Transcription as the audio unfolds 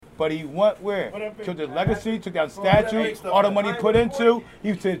But he went where? Took the legacy, took down statue, all the money put into.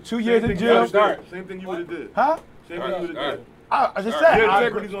 He took 2 years in jail. Same thing you would have did. Huh? Same thing you would have did. I just said. Your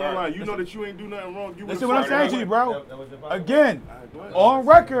integrity's on the line. You know that you ain't do nothing wrong. You listen what I'm saying to you, bro. Again, on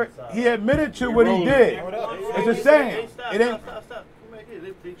record, he admitted to what he did. It's the same. It ain't.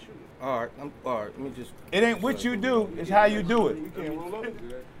 All right, let me just. It ain't what you do, it's how you do it.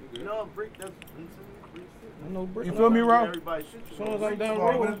 No, brick. That's. You feel me, bro? As soon as I'm done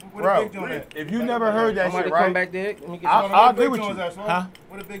rolling, Bro, if you never heard that shit, come right? back there. Let me get I'll agree with you. Huh?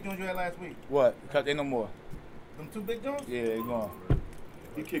 What the big joints you had last week? What? Because ain't no more. Them 2 big joints? Yeah, they gone.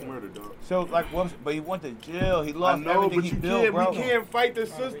 He kicked murder, dog. So, like, but he went to jail. He lost I know, everything but he you built, can't. bro. We can't fight the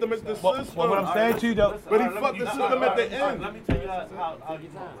system. It's the system. But what I'm saying to you, though. But he fucked the system at the end. Let me tell you how you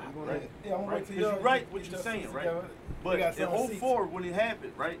Right. Yeah, I'm right? to Because you're right what you're saying, right? But in 04, when it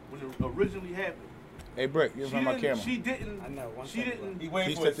happened, right? When it originally happened. Hey, Brick, you're on my camera. She didn't. He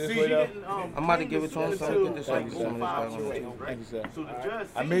waited for it. See, she didn't. I'm about to give it to him, so I get this like over some of this right? Thank you, sir. So the judge.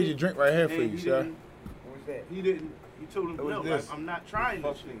 I made you drink right here for you, sir. He didn't. He told him, no, like, I'm not trying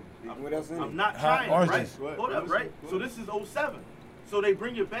this shit. I'm not trying, right? Hold up, right? So this is 07. So they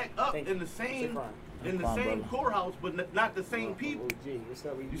bring you back up in the same courthouse, but not the same people.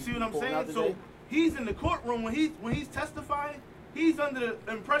 You see what I'm saying? So he's in the courtroom when he's testifying. He's under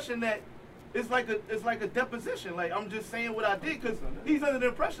the impression that it's like a deposition. Like, I'm just saying what I did because he's under the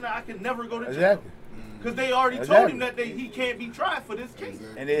impression that I can never go to jail. Exactly. Because they already told him that he can't be tried for this case.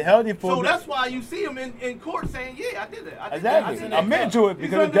 And they held him for. So that's why you see him in court saying, "Yeah, I did that." Exactly. I'm into it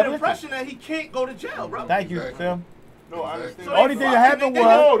because he's under the impression that he can't go to jail, bro. Thank you, Phil. No, I understand. The only thing that happened was.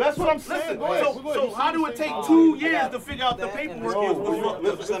 No, that's what I'm saying. So how do it take 2 years to figure out the paperwork?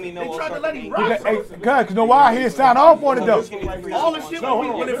 They tried to let him ride. Hey, because you know why? He didn't sign off on it, though. All the shit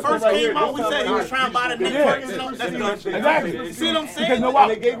when it first came out, we said he was trying to buy the network. That's good. Exactly. You see what I'm saying? Because you know why?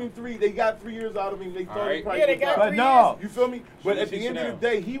 They gave him 3. They got 3 years out of him. They thought he probably. Yeah, they got 3 years. No. You feel me? But at the end of the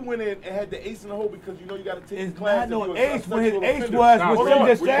day, he went in and had the ace in the hole because you know you got to take his It's class. not no if you're a ace. When his sexual ace offender. was Hold what on, you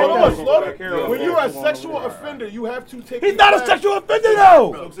just said. hold on, though. Slaughter. When you're a sexual offender, you have to take. He's not a sexual offender,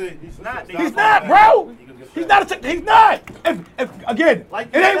 though. He's not. He's not, bro. He's not a. He's not. If again,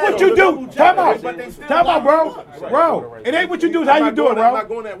 it ain't what you do. Time out. Time out, bro. Bro, it ain't what you do. It's how you do it, I'm bro. not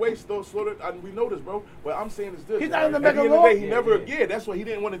going that way, Slaughter. We know this, bro. What I'm saying is this. He's not in the At the end of the mega day, he never. Yeah, that's why he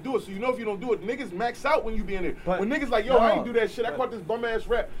didn't want to do it. So you know if you don't do it, niggas max out when you be in there. When niggas like, yo, I ain't do that shit. I caught this bum ass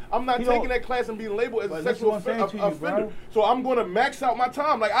rap. I'm not taking that class and being labeled as a sexual offender. So I'm gonna max out my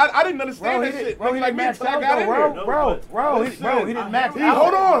time. Like I didn't understand that shit. Bro, he like didn't me max until I out, got in bro. there. Bro, he didn't max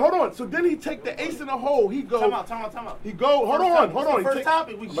out. Hold on. So then he take the ace in the hole. He go. Time out. He go. Hold on. First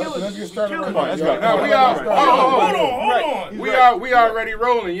topic, we kill it. Come on, let's go. No, we are. Hold on. We already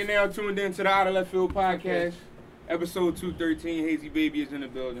rolling. You're now tuned in to the Out of Left Field podcast, episode 213. Hazy Baby is in the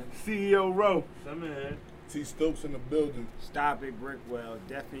building. CEO Rowe. T. Stokes in the building. Stop it, Brickwell.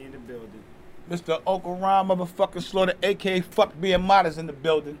 Definitely in the building. Mr. Uncle Ron motherfucking Slaughter, a.k.a. fuck being modest in the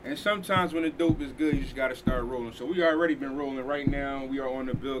building. And sometimes when the dope is good, you just gotta start rolling. So we already been rolling right now. We are on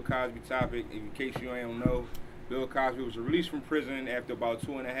the Bill Cosby topic. In case you don't know, Bill Cosby was released from prison after about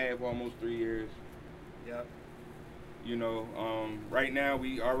 2.5, almost 3 years. Yep. You know, right now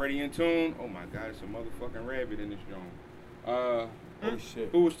we already in tune. Oh my God, it's a motherfucking rabbit in this joint. Oh shit.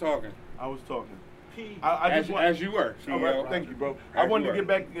 Who was talking? I was talking. As you were. All right, thank you, bro. I wanted to get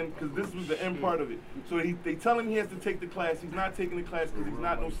back again because this was the end part of it. So they tell him he has to take the class. He's not taking the class because he's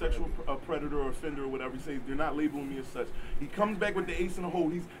not no sexual predator or offender or whatever. He says they're not labeling me as such. He comes back with the ace in the hole.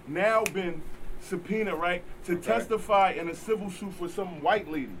 He's now been subpoenaed, right, to testify in a civil suit for some white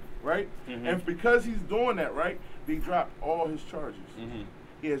lady, right? Mm-hmm. And because he's doing that, right, they dropped all his charges. Mm-hmm.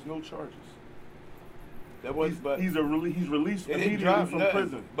 He has no charges. He's released immediately from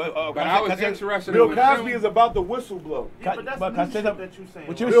prison. But I was interested. Bill Cosby is about to whistle blow. Yeah, but that's the new shit that you're saying.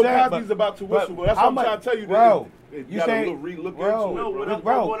 What you're Bill saying, Cosby's about to whistle blow. That's how what I'm trying to tell you. Bro, you gotta look into it. No, what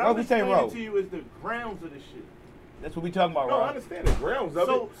bro, I'm we say explaining bro. to you is the grounds of this shit. That's what we talking about, No, bro. I understand the grounds of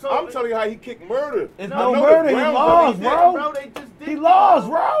it. So I'm telling you how he kicked murder. It's no murder. He lost, bro. Bro, they just did He lost,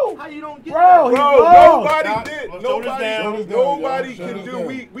 bro. How you don't get Bro, he lost. Nobody did. Nobody can do.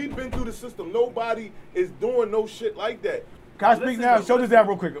 We've been through the system. Nobody is doing no shit like that. Can I speak now? Show this down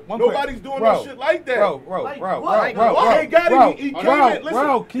real quick. Nobody's doing no shit like that. Bro. He got it. He came in.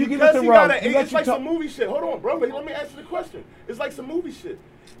 Bro, can you give us Because the he road? got an ace. It's like some movie shit. Hold on, bro. Let me answer the question. It's like some movie shit.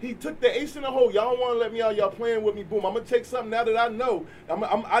 He took the ace in the hole. Y'all don't want to let me out. Y'all playing with me. Boom. I'm gonna take something now that I know.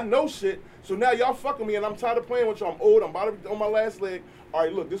 I know shit. So now y'all fucking me, and I'm tired of playing with y'all. I'm old. I'm about to be on my last leg. All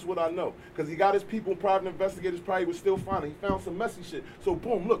right, look, this is what I know. Because he got his people, private investigators probably was still finding. He found some messy shit. So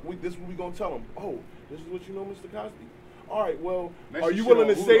boom, look, this is what we gonna tell him. Oh, this is what you know, Mr. Cosby. All right, well, Mess are your you shit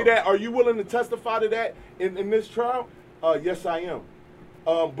willing to on say Hulu. that? Are you willing to testify to that in this trial? Yes, I am.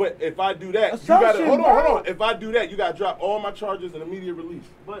 But if I do that, you gotta hold on. If I do that, you gotta drop all my charges and immediate release.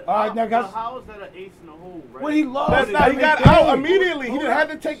 But All right, now, guys. how is that an ace in the hole, right? When he lost, That's not, he got out immediately. He didn't have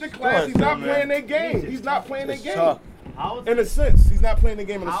to take the class. He's not playing their game. He's not playing their game. How is In a sense, he's not playing the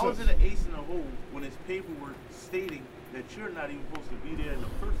game in a How sense. is it an ace in the hole when it's paperwork stating that you're not even supposed to be there in the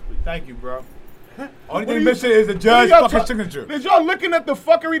first place? Thank you, bro. Only What thing are you- missing is the What judge are y'all fucking signature. Is y'all looking at the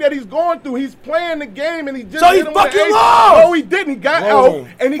fuckery that he's going through? He's playing the game and he just So he hit him with fucking an ace. lost! No, he didn't. He got out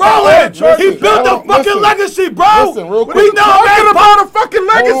and he got all Roland, charges. he built a fucking listen. legacy, bro. Listen, real What quick. are you talking about a fucking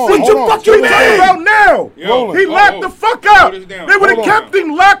legacy? on, What hold you on. fucking Chill talking out. about now? Yo, He locked the fuck up. Hold this down. They would have Hold on. kept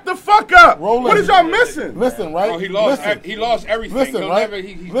him locked the fuck up. Roland. What is y'all missing? Listen, right? Oh, he lost. Listen. He lost everything. Listen, He'll right? Never,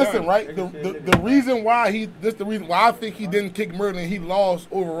 he's Listen, done. right? The reason why the reason why I think he didn't kick murder and he lost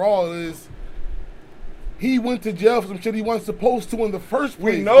overall is he went to jail for some shit he wasn't supposed to in the first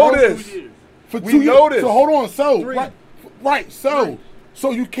place. We know bro. this. For We 2 years. know this. So hold on. So Three. right.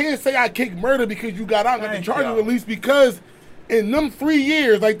 So you can't say I kicked murder because you got out and got the Thank charges y'all. released because in them 3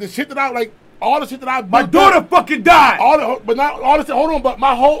 years, like the shit that I like, all the shit that I My built daughter up, fucking died. but not all the hold on, but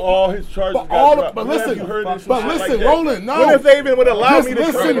my whole All his charges But got all dropped. but When have listen, you heard this but shit like listen, that? Roland, no. When if they even would allow me to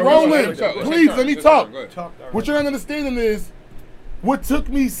Listen, talk? Roland, Go ahead. please let me talk. Go ahead. What you're not understanding is what took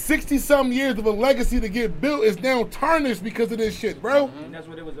me 60-some years of a legacy to get built is now tarnished because of this shit, bro. That's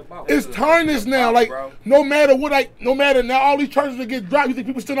what it was about. It's tarnished now. Like no matter now all these charges that get dropped, you think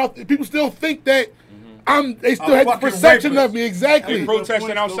people still think that they still had the fucking perception rapist. of me exactly. They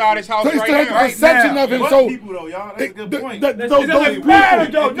protesting outside his house So they right still had the now. perception of him. Fuck So people though, y'all. That's a good point. It doesn't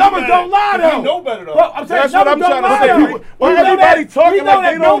matter, though. Numbers don't lie, though. You know better though. Bro, I'm saying That's what I'm numbers don't trying to lie, say. though. People- Why We know everybody that- talking we know like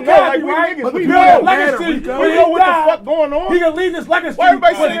that they don't Bill know? Like Cosby, we right? niggas, we Bill know. legacy. We When know he what died, the fuck going on. He can leave this legacy. Why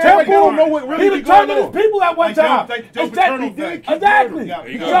everybody with saying everybody Temple. don't know what really He be was turning going his people at one Like Joe- time. like Joe Exactly. Paterno fact. Exactly. There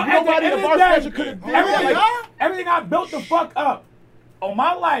you So go. at the Nobody end in of our the day, session could've did that. everything I built the fuck up on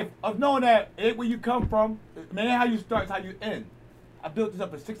my life of knowing that it ain't where you come from, man, how you start is how you end. I built this up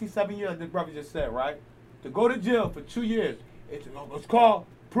for 67 years, like this brother just said, right? To go to jail for 2 years, it's called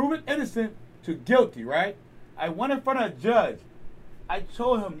proven innocent to guilty, right? I went in front of a judge. I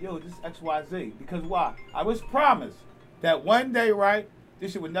told him, yo, this is XYZ. Because why? I was promised that one day, right,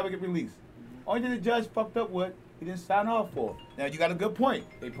 this shit would never get released. Only thing the judge fucked up with, he didn't sign off for. Now, you got a good point.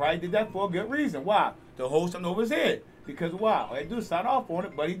 They probably did that for a good reason. Why? To hold something over his head. Because why? All they do is sign off on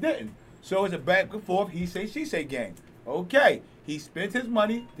it, but he didn't. So it's a back and forth, he say, she say game. Okay, he spent his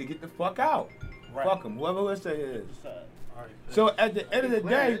money to get the fuck out. Right. Fuck him, whoever it is. So at the end of the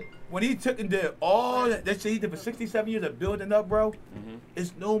day, when he took and did all that shit he did for 67 years of building up, bro,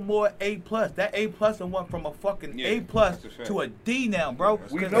 it's no more A+. That A+ went from a fucking Yeah, A+ that's a fact. to a D now, bro.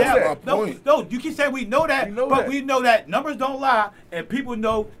 We 'Cause know now- that. No, you can say we know that, We know but that. we know that numbers don't lie, and people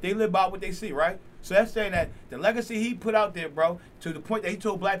know they live by what they see, right? So that's saying that the legacy he put out there, bro, to the point that he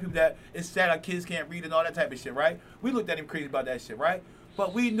told black people that it's sad our kids can't read and all that type of shit, right? We looked at him crazy about that shit, right?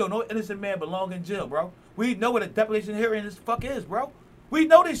 But we know no innocent man belong in jail, bro. We know what a deposition hearing this fuck is, bro. We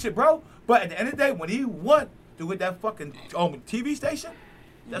know this shit, bro. But at the end of the day, when he won to with that fucking TV station,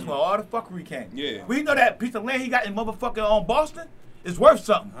 that's when all the fuckery came. Yeah. We know that piece of land he got in motherfucking Boston is worth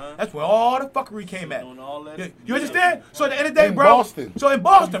something. That's when all the fuckery came at. Doing all that. You understand? So at the end of the day, In bro. Boston. So in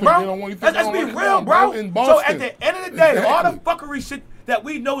Boston, You bro. think they don't want you to Let's think be they don't real, want bro. you in So Boston. at the end of the day, all the Exactly. fuckery shit that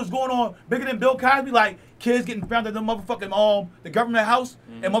we know is going on bigger than Bill Cosby, like kids getting found at the motherfucking the government house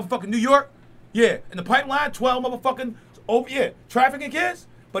in motherfucking New York. Yeah, in the pipeline, 12 motherfucking trafficking kids.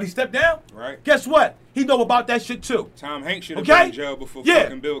 But he stepped down. Right. Guess what? He know about that shit too. Tom Hanks should have Okay? been in jail before Yeah.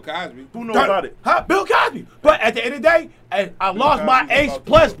 fucking Bill Cosby. Who knows about it? Huh? Bill Cosby. But at the end of the day, I lost my Cosby's ace about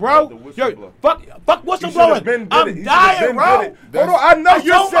plus, the bro. whistleblower. Fuck He should have been whistleblowing. did it. I'm He should have dying, been bro. did it. Hold on, I know I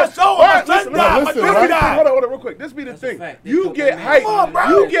you sold my said. soul. All My right, son listen, died. listen, My right? baby died. Hold on, real quick. This be the thing. fact. They You took get the hype. Come on, bro.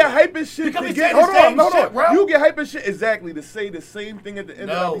 You get hype and shit. Because to we get, say the hold same on, shit, bro. You get hype and shit exactly to say the same thing at the end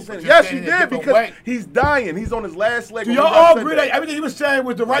No, of the but sentence. you're Yes, saying you it a did different because way. he's dying. He's on his last leg. Do when y'all he all said agree that everything he was saying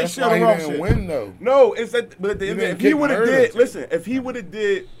was the right That's shit or why the he wrong didn't shit? win though. No, it's that. But at the end, didn't if he get would have murdered. did, listen, if he would have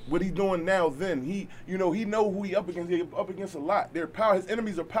did what he's doing now, then he know who he up against. He up against a lot. Their power. His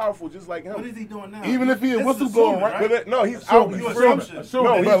enemies are powerful, just like him. What is he doing now? Even if he a This is whistleblowing, assuming, right? But no, he's Assuming. out. You He's assuming.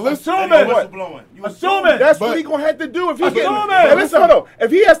 Assuming. No, But he's assuming. what? Whistleblowing. You Assuming. That's But- what he gonna have to do if he Assuming. Now listen, hold on.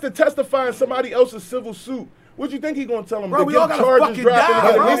 If he has to testify in somebody else's civil suit What you think he gonna tell him? Bro, we all gotta fucking dropped die,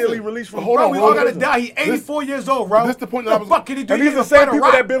 and bro. immediately released from Bro, we all gotta prison. die. He 84 years old, bro. This the point that I was. What the fuck can he do? And these are the same people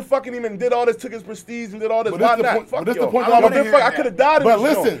that been fucking him and did all this, took his prestige and did all this. But Why this the not? point- Fuck but this the y'all. point I that I would've wanna been hear fuck- I could have died in But this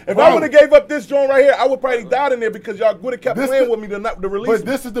listen, joint. If bro. I would have gave up this joint right here, I would probably died in there because y'all would have kept This playing the- with me to release But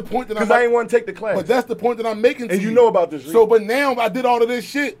this is the point that because I ain't want to take the class. But that's the point that I'm making to And you know about this, Reed. So, but now I did all of this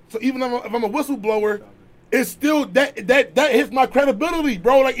shit. So even if I'm a whistleblower, it's still that hits my credibility,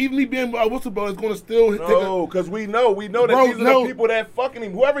 bro. Like even me being a whistleblower is going to still take a. No, because we know that Bro, these are the people that fucking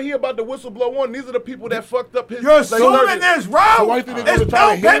him. Whoever he about to whistleblow on, these are the people that fucked up his. You're assuming this, bro. So why you think they're There's gonna try no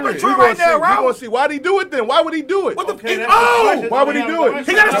to hear paper it? trail We right now, we gonna bro. see. Why'd he do it then? Why would he do it? What the Okay, fuck? that's the Oh! question. Why would he do it?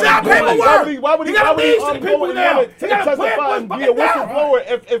 He gotta sell paperwork. Why would He gotta leave some go people and now. have it He gotta testify plan for his and be a fucking death.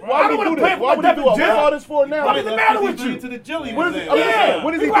 whistleblower? If I why don't would he wanna do plan this? for Why would he what do all happened this for now? What is the matter with you? To the jelly. What is was it? there. Yeah.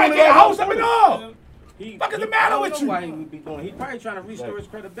 What is He he probably doing? get a at house home? up and all. He, Fuck is the he- matter I don't with know you? why he would be doing. He's probably trying to restore his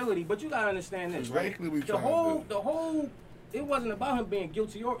credibility, but you gotta understand this, right? Exactly what he's The trying to whole, it wasn't about him being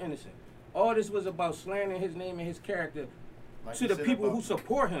guilty or innocent. All this was about slandering his name and his character to the people who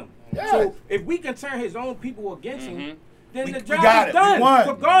support him. Yes. So if we can turn his own people against him, then We the got job it. is done, We won.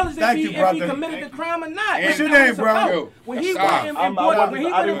 regardless Thank you, if he brother. committed the crime or not. What's That's your not what name, it's bro? about. Yo, When he stop. went and I bought, wasn't- when he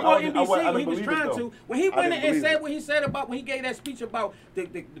I went and didn't- bought I NBC, didn't when he was believe it, trying though. to, when he I went didn't and believe said it. what he said about when he gave that speech about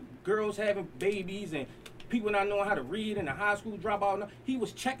the girls having babies and people not knowing how to read and the high school dropout, he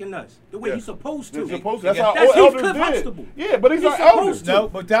was checking us the way he's supposed to. They're supposed to. That's how That's elders Cliff did. Huxtable. Yeah, but he's our supposed elders. to. No,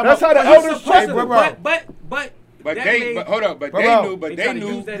 but time That's out. how the He's elders supposed check, to, bro. But that they, made- but hold up, but Bro, they bro. knew, but They they tried to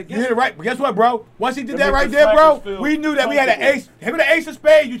knew. use that You against hit it right, but guess what, bro? Once he did Them that right niggas there, bro, feel we knew that we had an comfortable. ace. Him with the ace of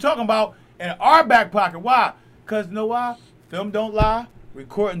spades you talking about in our back pocket. Why? Because you know why? Film don't lie,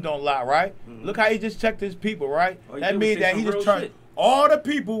 recording don't lie, right? Look how he just checked his people, right? All he That did was means say that some he just real turned shit. all the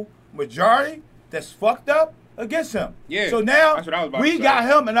people, majority, that's fucked up against him. Yeah, So now that's what I was about we to say. got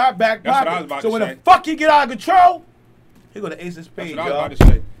him in our back That's what pocket. I was about so to when say. the fuck he get out of control, he gonna ace of That's spades, what I was y'all. about to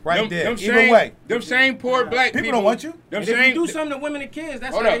say. Right there. Them Either same, way. them same poor black people. People don't want you. Them And if you same. do something to women and kids,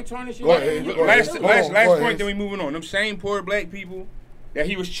 that's Hold how up. they tarnish you. Go ahead, You go can't ahead. do it. Go Last ahead. point, then we moving on. Them same poor black people that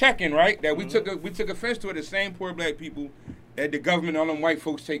he was checking, right? That we took offense to, are the same poor black people that the government and all them white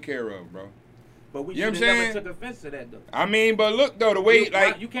folks take care of, bro. But we You know what should I'm have saying? never took offense to that, though. I mean, but look though, the way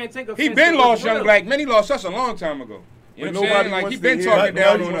You can't take offense he to been what's lost young real. black men. He lost us a long time ago. You know But what I'm saying? nobody Like he wants been to hear talking that.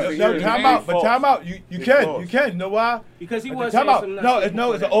 down No, on no, us. no, You No, know what time I'm out, saying? but time out. You It's can, false. you can. You know why? Because he But was time saying out. some No,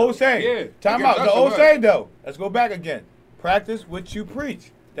 nuts. it's an old saying. Yeah. Time Against out. us The or old what? saying though. Let's go back again. Practice what you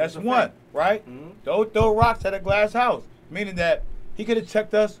preach. That's That's a one, fact. right? Don't throw rocks at a glass house. Meaning that he could have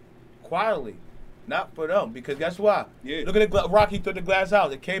checked us quietly, not for them. Because guess why? Yeah. Look at the rock he threw at the glass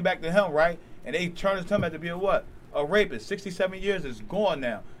house. It came back to him, right? And they turned him out to be a what? A rapist. 67 years is gone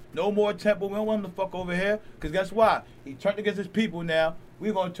now. No more Temple. We don't want him to fuck over here. Because guess why? He turned against his people now.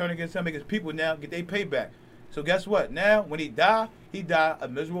 We're going to turn against him, against people now, get their payback. So guess what? Now, when he died a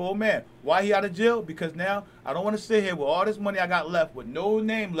miserable old man. Why he out of jail? Because now I don't want to sit here with all this money I got left, with no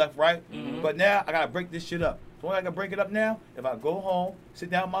name left, right? But now I got to break this shit up. So when I can break it up now, if I go home, sit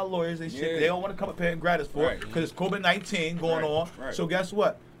down with my lawyers and shit, 'cause they don't want to come up here and grab us for Right. it, because it's COVID-19 going Right, on. right. So guess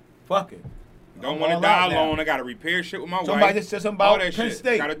what? Fuck it. Don't I'm want to all die out now. alone. I got to repair shit with my wife. Somebody just said something All about that Penn shit.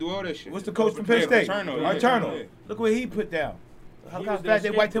 State. Got to do all that shit. What's the coach from Penn Yeah, State? Paterno, yeah. Arturno. Yeah. Look what he put down. How He come was their fast they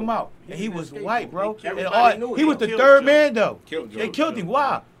wiped him scapegoat. out? And he was scapegoat. white, bro. He- And everybody all- knew he it. was the Killed third Joe. man, though. Killed Joe. They killed him.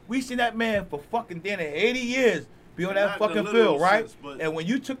 Why? We seen that man for fucking damn 80 years be on that Not in the fucking literal field, right? sense, but- And when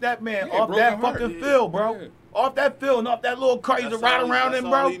you took that man Yeah, off broken that heart. fucking Yeah. field, bro, Yeah. off that field and off that little car you used to ride around in,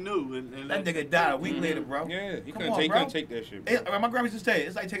 That's bro, all he knew. And that nigga died a week later, bro. Yeah, he Come couldn't on, take, bro. couldn't take that shit. Bro. My grandma used to say,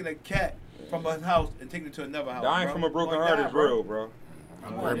 it's like taking a cat from a house and taking it to another house. Dying bro. from a broken Gonna heart die, is real, bro.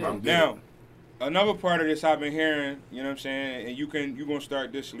 Come on, bro. Now, another part of this I've been hearing, you know what I'm saying, and you gonna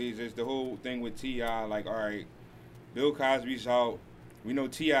start this, Leeds, is the whole thing with T.I. Like, all right, Bill Cosby's out. We know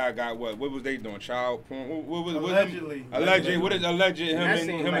T.I. got what? What was they doing? Child porn? What was Allegedly. Alleged. What is alleged? Him That and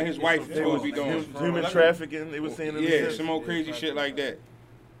seemed him like and his it's wife some supposed to be shit. doing. Human trafficking. They were saying in the Yeah, sense. some more crazy shit like that.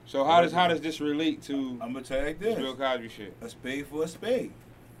 So how does this relate to I'm gonna tell you like this this. Bill Cosby shit? A spade for a spade.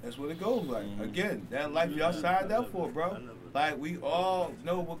 That's what it goes like. Again, that life y'all signed up for, bro. Like, we all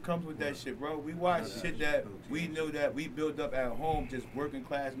know what comes with that shit, bro. We watch shit that we know that we built up at home, just working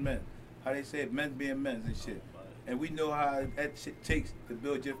class men. How they say it, men being men and shit. And we know how that shit takes to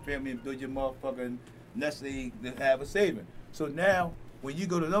build your family and build your motherfucking nest egg to have a saving. So now, when you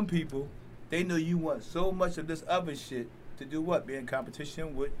go to them people, they know you want so much of this other shit to do what? Be in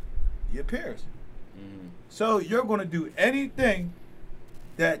competition with your peers. So you're going to do anything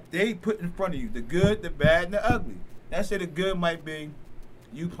that they put in front of you, the good, the bad, and the ugly. Let's say the good might be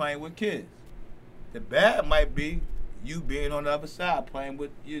you playing with kids. The bad might be you being on the other side playing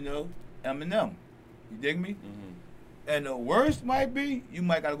with, Eminem. You dig me? And the worst might be, you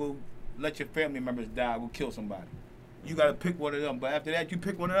might gotta go let your family members die, go kill somebody. You gotta pick one of them. But after that, you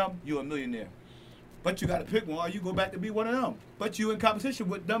pick one of them, you're a millionaire. But you gotta pick one, or you go back to be one of them. But you in competition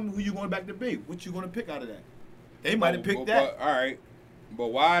with them, who you going back to be? What you gonna pick out of that? They might have picked that. All right, but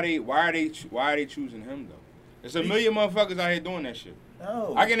why are they choosing him though? There's a million motherfuckers out here doing that shit.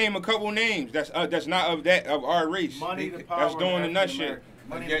 No. I can name a couple names that's not of our race. Money to power. That's doing the nut shit.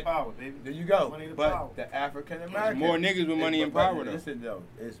 Money to power, baby. There you go. Money to but power. the African American. More niggas with money and power though. Listen though,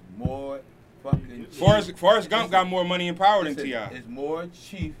 it's more fucking. Forrest Gump got more money and power than T.I. It's more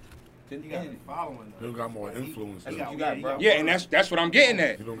chief than You got me following. You got more influence. That's what you got, bro. Yeah, and that's what I'm getting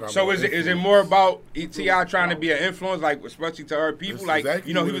at. So more is it more about T.I. trying to be an influence, like especially to our people? That's like exactly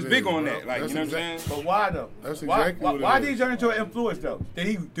you know, he what was it big is, on bro. that. Like That's you know what I'm saying? But why though? That's why, exactly why, what it why is. did he turn into an influence though? Did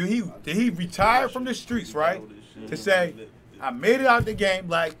he retire from the streets, right? To say, I made it out the game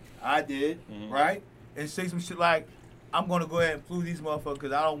like I did, right? And say some shit like, I'm gonna go ahead and flew these motherfuckers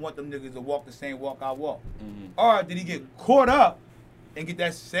because I don't want them niggas to walk the same walk I walk. Or did he get caught up and get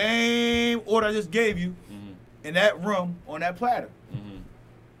that same order I just gave you in that room on that platter?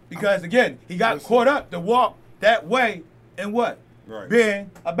 Because again, he got caught up to walk that way and what? Right.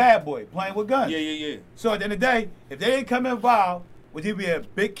 Being a bad boy, playing with guns. Yeah. So at the end of the day, if they didn't come involved, would he be a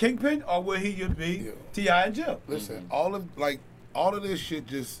big kingpin or would he just be T.I. and Jill? Listen, all of this shit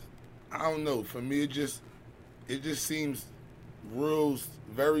just, I don't know. For me, it just seems real,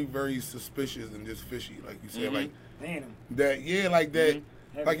 very, very suspicious and just fishy. Like you said, like that. Yeah, like that.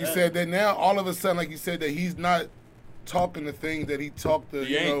 Like you said, that now all of a sudden, like you said, that he's not talking the things that he talked to,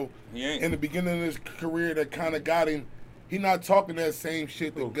 in the beginning of his career that kind of got him. He not talking that same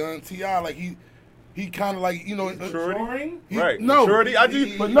shit. The gun T.I. like he kind of like Maturity? He, Right. No, Maturity. I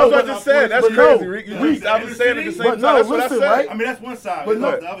but just said that's but crazy. No, Reek. I was saying at the same but time. no, That's what I listen, said. right? I mean, that's one side. But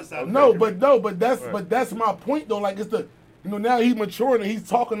The other side. But that's my point though. Like it's the, now he's maturing and he's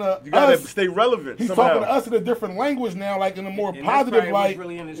talking to You gotta us. stay relevant. He's somehow. talking to us in a different language now, like in a more And positive that's probably light. what's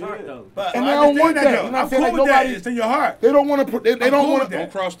really in his heart, though. But And I they don't understand want that. though. You know what I'm I'm saying? cool Like, with that. nobody- It's in your heart. They don't want to. They I'm don't cool want with to. that.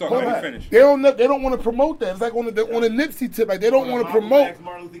 Don't cross talk. Hold Let me on. finish. They don't want to promote that. It's like on the Nipsey tip. Like they don't want to promote.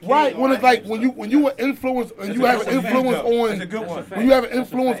 Right. When it's like when you an influence and you have an influence on. That's a good one. When you have an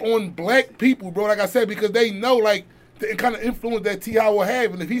influence on black people, bro. Like I said, because they know like the kind of influence that T.I. will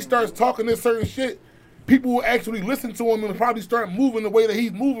have, and if he starts talking this certain shit, people will actually listen to him and probably start moving the way that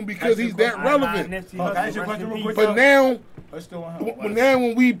he's moving because he's that relevant. But now,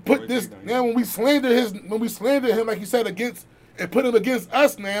 when we put this, now when we slander him, like you said, against and put him against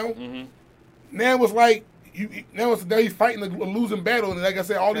us now, now it's like now he's fighting a losing battle, and like I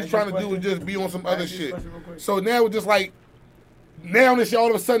said, all he's trying to do is just be on some other shit. So now it's just like. Now this shit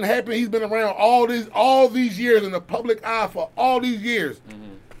all of a sudden happened. He's been around all these years in the public eye for all these years.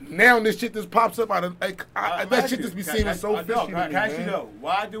 Now this shit just pops up out of that shit just be seeming so fishy. Can I ask you though,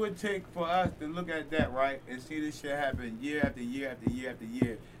 why do it take for us to look at that, right, and see this shit happen year after year after year after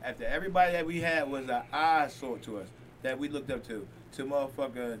year, after everybody that we had was an eyesore to us, that we looked up to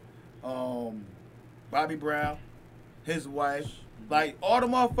motherfucking Bobby Brown, his wife, like all the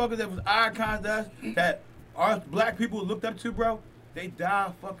motherfuckers that was icons to us, that our black people looked up to, bro, they die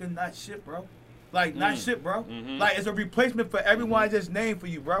fucking not shit, bro. Like, not shit, bro. Like, it's a replacement for everyone I just named for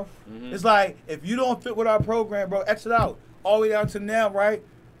you, bro. It's like, if you don't fit with our program, bro, exit out. All the way down to now, right?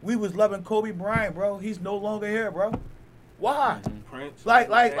 We was loving Kobe Bryant, bro. He's no longer here, bro. Why? Prince. Like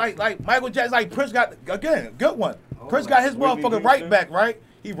Michael Jackson, like Prince got, again, good one. Prince got his motherfucking right back, right?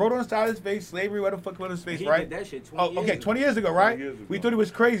 He wrote on the side of his face, slavery, what the fuck was his face, He right? did that shit 20 years ago. 20 years ago, right? 20 years ago. We thought he was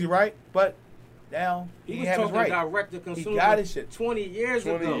crazy, right? But now He he was have his talking right. direct to consumer. He got his shit. 20 years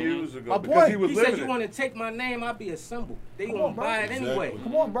 20 ago. years ago. My Because point. he was He living said, you it. want to take my name, I'll be a symbol. They Come gonna on, bro. buy it anyway.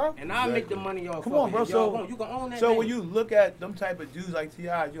 Come on, bro. And I'll make the money off Come of on, it. bro. Y'all you can own that So name. when you look at them type of dudes like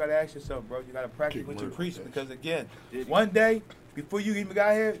T.I., you gotta ask yourself, bro. You gotta practice what you preach because again, one day before you even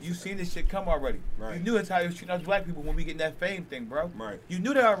got here, you seen this shit come already. Right. You knew it's how he was treating us black people when we getting that fame thing, bro. Right. You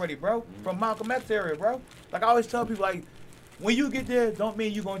knew that already, bro. From Malcolm X area, bro. Like I always tell people, like when you get there, don't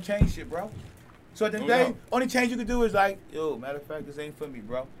mean you gonna change shit, bro. So at the end of the day, only change you can do is like, yo, matter of fact, this ain't for me,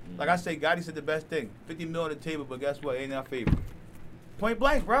 bro. Like I say, Gotti said the best thing. 50 mil on the table, but guess what? Ain't our favorite. Point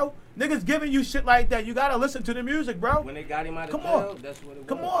blank, bro. Niggas giving you shit like that. You gotta listen to the music, bro. When they got him out of Come jail, on. that's what it was.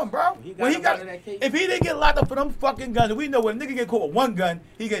 Come on, bro. When he got out of that case. If he didn't get locked up for them fucking guns, and we know when a nigga get caught with one gun,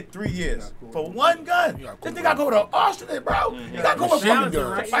 he get 3 years. For one gun. This nigga gotta go to Austin, bro. You gotta go with Machine fucking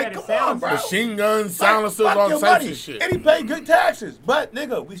guns. Like, come on, bro. Machine guns, Like, silencers, fuck all your types money. of shit. And he paid good taxes. But,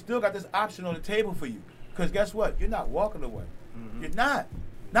 nigga, we still got this option on the table for you. Because guess what? You're not walking away. You're not.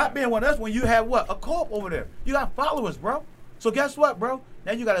 Not being one of us when you have what? A corp over there. You got followers, bro. So guess what, bro?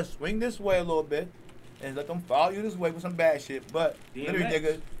 Now you got to swing this way a little bit. and let them follow you this way with some bad shit. But literally,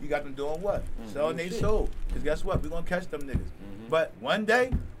 nigga, you got them doing what? Selling their soul. Because guess what? We're going to catch them niggas. But one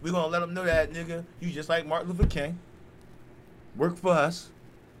day, we're going to let them know that, nigga, you just like Martin Luther King. Work for us.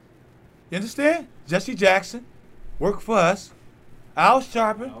 You understand? Jesse Jackson. Work for us. Al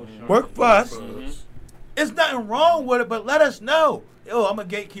Sharpton. Work for us. It's nothing wrong with it, but let us know. Yo, I'm a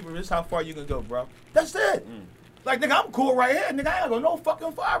gatekeeper. This is how far you can go, bro. That's it. Like, nigga, I'm cool right here. Nigga, I ain't gonna go no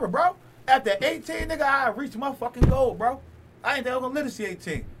fucking farther, bro. After 18, nigga, I reached my fucking goal, bro. I ain't never gonna live to see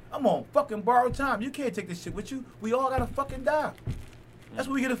 18. I'm on fucking borrowed time. You can't take this shit with you. We all gotta fucking die. That's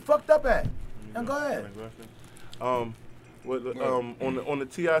what we get it fucked up at. Now go ahead. On the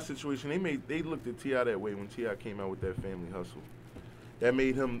T.I. situation, they looked at T.I. that way when T.I. came out with that Family Hustle. That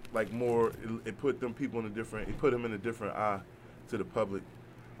made him like more. It put them people in a different. It put him in a different eye to the public.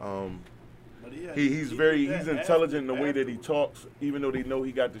 He's intelligent in the way that he talks, even though they know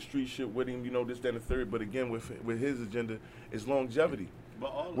he got the street shit with him, you know, this, that, and the third. But again, with his agenda is longevity.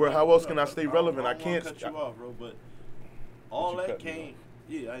 How else can I stay relevant? I can't cut you off, bro. But all that came.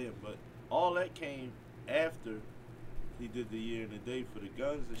 Yeah, I am. But all that came after he did the year and a day for the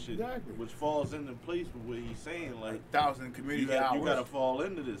guns and shit, which falls into place with what he's saying. Like 1,000 community hours. You gotta fall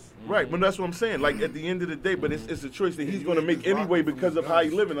into this. Right, but that's what I'm saying. Like at the end of the day, but it's a choice that he's gonna make anyway because of how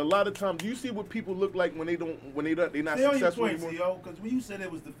he living. A lot of times, do you see what people look like when they're not successful anymore? Because when you said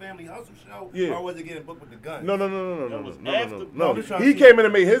it was the Family Hustle show, or was it getting booked with the guns? No. He came in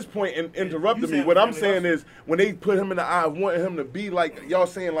and made his point and interrupted me. What I'm saying is when they put him in the eye, wanting him to be like y'all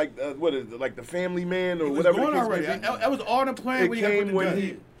saying like what is it, like the family man or whatever the case may be. That was all the plan. It came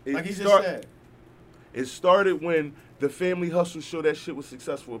when it started when the Family Hustle show, that shit was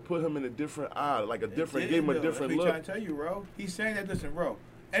successful. It put him in a different eye, like a different, gave him a different look. I'm trying to tell you, bro. He's saying that, listen, bro.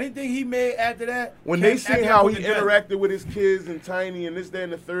 Anything he made after that. When they say how he interacted with his kids and Tiny and this, that,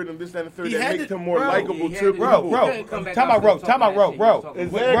 and the third, that makes him more likable too. Bro. Time out, bro. Bro, time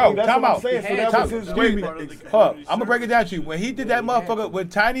out. So that was his way. I'm gonna break it down to you. When he did that motherfucker, when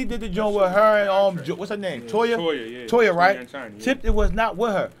Tiny did the joint with her and what's her name? Toya, right? Tipton was not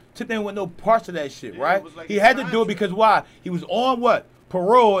with her. Tipton ain't with no parts of that shit, right? He had to do it because why? He was on what?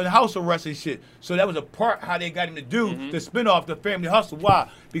 Parole and house arrest and shit. So that was a part how they got him to do the spin off the Family Hustle. Why?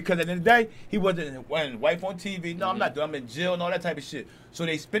 Because at the end of the day, he wasn't wife on TV. No, I'm not doing. I'm in jail and all that type of shit. So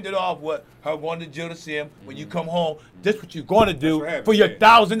they spent it off with her going to jail to see him. When you come home, this what you're going to do for your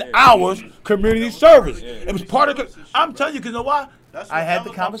 1,000 hours community service. It was part of. I'm telling you, because you know why? I had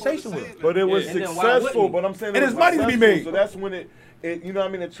the conversation with him. But it was successful. But I'm saying it is money to be made. So that's when it you know what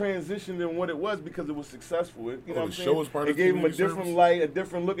I mean, it transitioned in what it was because it was successful. You know what I'm saying? It gave him a different light, a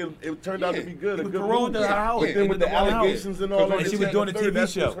different look. It turned out to be good. He was paroled to her house. But then with the allegations and all that. And she was doing a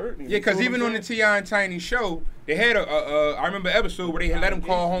TV show. Yeah, because even on the T.I. and Tiny show, they had I remember an episode where they let him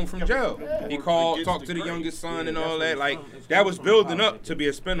call home from jail. He called, talked to the youngest son and all that. Like, that was building up to be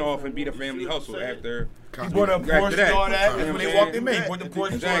a spinoff and be the Family Hustle after. He brought up Porsche and all that. When they walked in, he brought the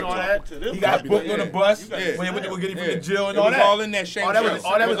Porsche and all that. He got booked on the bus when they went to go get him from the jail and all that. It was all in that shame. All that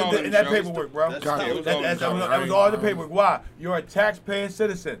was in that paperwork, bro. That was all in the paperwork. Why? You're a tax-paying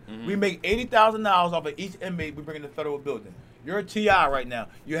citizen. We make $80,000 off of each inmate we bring in the federal building. You're a T.I. right now.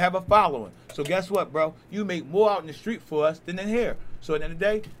 You have a following. So guess what, bro? You make more out in the street for us than in here. So at the end of the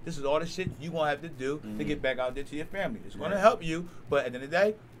day, this is all the shit you're going to have to do to get back out there to your family. It's going to help you, but at the end of the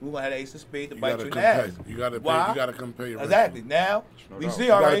day, we're going to have the ace of spades to bite you in the ass. You got to come pay your rent. Exactly. Now, we see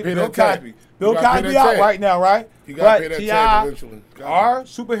already Bill Cosby. Bill Cosby out right now, right? You got to pay that T.I. tag eventually. Our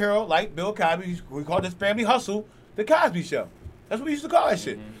superhero, like Bill Cosby, we call this Family Hustle the Cosby Show. That's what we used to call that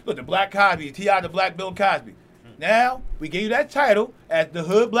shit. Look, the Black Cosby, T.I. the Black Bill Cosby. Now, we gave you that title as the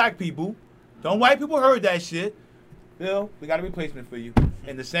hood black people. Don't white people heard that shit. Bill, we got a replacement for you.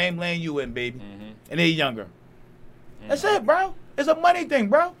 In the same lane you in, baby. And they're younger. That's it, bro. It's a money thing,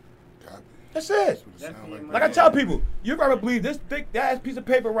 bro. That's it. Like I tell people, you ever believe this thick ass piece of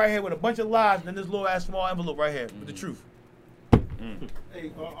paper right here with a bunch of lies and then this little ass small envelope right here with the truth.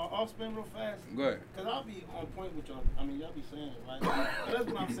 Hey, I'll spin real fast. Go ahead. Because I'll be on point with y'all. I mean, y'all be saying, right? That's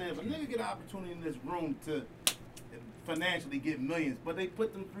what I'm saying. If a nigga get an opportunity in this room to financially get millions, but they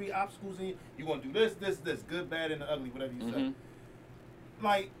put them 3 obstacles in you gonna do this, good, bad, and the ugly, whatever you say.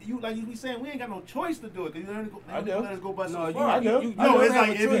 Like you be saying, we ain't got no choice to do it. Cause you let us go bust some far. No, it's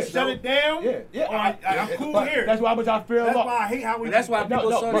like if you shut it down. Yeah. I'm cool here. That's why I feel. That's why I hate how we. That's why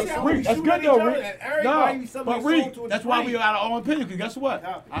people saw this. That's good though, Rick. No, but Rick, that's why we got our own opinion. Cause guess what?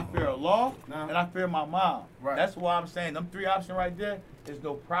 I fear law and I fear my mom. Right. That's why I'm saying them 3 options right there. There's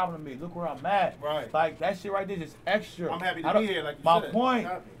no problem to me. Look where I'm at. Right. Like, that shit right there is extra. I'm happy to be here, like you my said. point,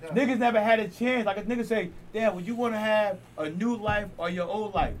 niggas never had a chance. Like, a nigga say, damn, would you want to have a new life or your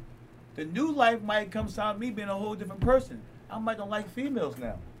old life? The new life might come to me being a whole different person. I might don't like females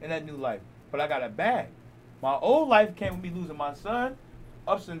now in that new life, but I got a bag. My old life came with me losing my son,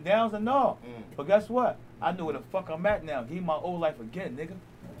 ups and downs and all. But guess what? I know where the fuck I'm at now. Give me my old life again, nigga.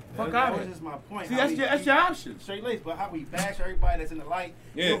 Fuck out of That was just my point. See, that's your option. Straight lace, but how we bash everybody that's in the light.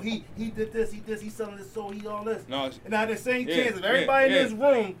 Yeah. You know, he did this, he's selling this soul, he all this. No, and now the same yeah, chance if everybody in this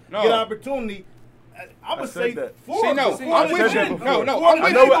room get an opportunity. I would say that. four. See, no, I'm with you. No,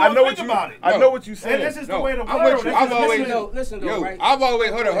 I know what you said. And this is the way the I'm world. with you. I've always, listen though, yo, right? I've always,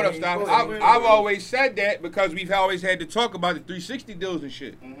 hold up, stop. I've always said that because we've always had to talk about the 360 deals and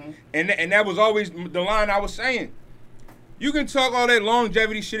shit. And that was always the line I was saying. You can talk all that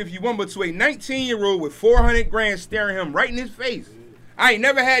longevity shit if you want, but to a 19-year-old with 400 grand staring him right in his face, I ain't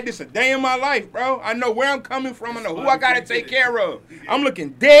never had this a day in my life, bro. I know where I'm coming from. I know who I gotta take care of. I'm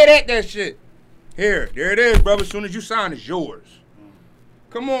looking dead at that shit. Here, there it is, brother. As soon as you sign, it's yours.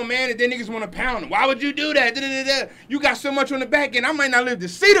 Come on, man. And then niggas want to pound it. Why would you do that? Da-da-da-da. You got so much on the back end. I might not live to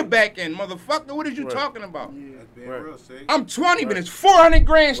see the back end, motherfucker. What is you talking about? I'm 20, but it's 400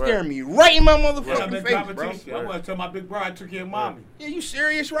 grand staring me right in my motherfucking face, bro. I want to tell my big brother I took care of mommy. Yeah, you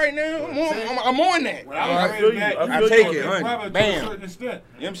serious right now? I'm on that. When I was raised back, I you take doing it, big brother honey. to a Bam. certain extent. You know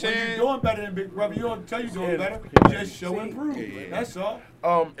what I'm When saying? you're doing better than big brother, you don't tell you doing better. Just show and prove. That's all.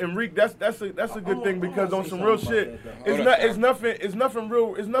 Enrique, that's a good thing because on some real shit, it's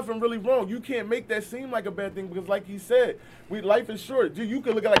nothing really wrong. You can't make that seem like a bad thing because, like he said, life is short. Dude, you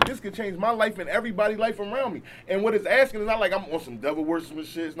could look at it like this could change my life and everybody's life around me. And what it's asking is not like I'm on some devil worshiping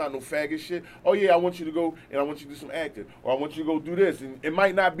shit. It's not no faggot shit. Oh yeah, I want you to go and I want you to do some acting, or I want you to go do this. And it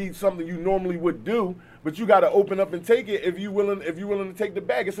might not be something you normally would do, but you got to open up and take it if you're willing to take the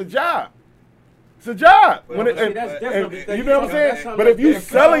bag. It's a job. It's a job. You know what I'm saying? But if you're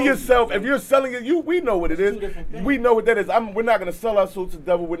selling yourself, if you're selling it, we know what it is. We know what that is. We're not going to sell our soul to the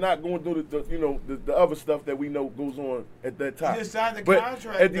devil. We're not going to do the other stuff that we know goes on at that time. You just signed the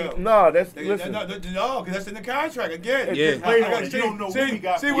contract, though. No, listen. No, because that's in the contract again. Yeah. You don't know what we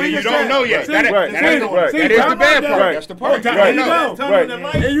got. See, you don't know yet. That is the bad part. That's the part.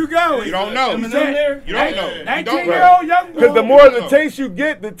 There you go. You don't know. You don't know. 19-year-old young boy. Because the more of the taste you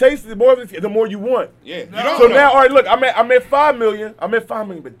get, the more you want. Yeah. So now, all right, look, I'm at 5 million. I'm at 5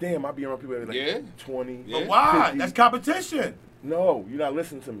 million, but damn, I be around people that are like 20. But why? 50. That's competition. No, you're not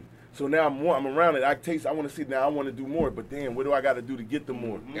listening to me. So now I'm around it. I want to see now. I want to do more, but damn, what do I got to do to get the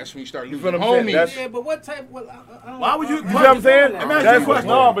more? That's when you start losing homies. Yeah, but what type? Why would you? You know what I'm saying? That's what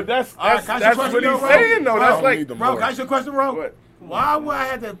he's saying though. That's like, bro. Can I ask you a question, bro? Why would I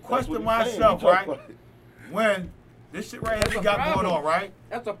have to question myself, right? When this shit right here we got going on, right?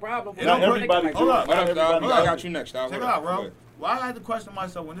 That's a problem. Not everybody. Hold up. I got you next. Check it out, bro. Why I had to question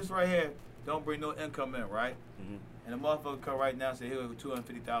myself when this right here don't bring no income in, right? And the motherfucker come right now and say, here,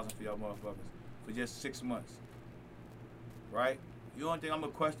 $250,000 for y'all motherfuckers for just 6 months, right? You don't think I'm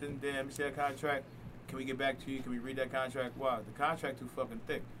gonna question? Damn, let me see that contract. Can we get back to you? Can we read that contract? Wow, the contract too fucking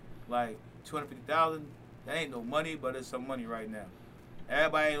thick. Like $250,000, that ain't no money, but it's some money right now.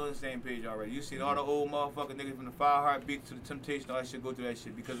 Everybody ain't on the same page already. You seen all the old motherfucking niggas from the 5 Heartbeats to the Temptation, all that shit go through that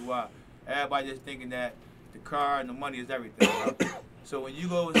shit. Because why? Everybody just thinking that the car and the money is everything. Right? So when you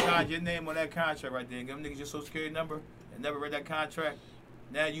go and sign your name on that contract right there and give them niggas your social security number and never read that contract,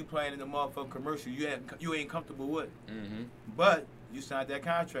 now you playing in the motherfucking commercial you ain't comfortable with. But you signed that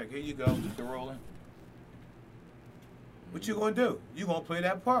contract. Here you go. Keep it rolling. What you gonna do? You gonna play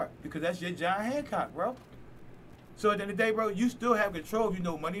that part because that's your John Hancock, bro. So at the end of the day, bro, you still have control if you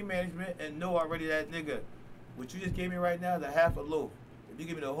know money management and know already that nigga. What you just gave me right now is a half a loaf. If you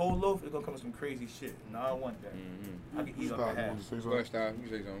give me the whole loaf, it's gonna come with some crazy shit. No, I don't want that. I can eat off the half. Go ahead, Stop. You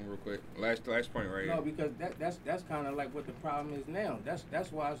say something real quick. Last point right here. No, because that's kind of like what the problem is now.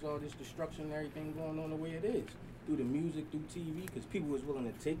 That's why it's all this destruction and everything going on the way it is. Through the music, through TV, because people was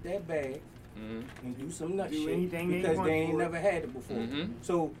willing to take that bag and do some nut shit because they ain't never had it before.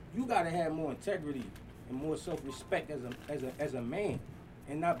 So you gotta have more integrity and more self-respect as a man,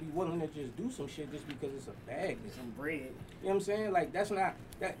 and not be willing to just do some shit just because it's a bag and some bread. You know what I'm saying? Like that's not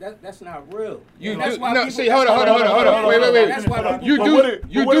real. You that's do why no. People, See, hold on. Wait. That's why You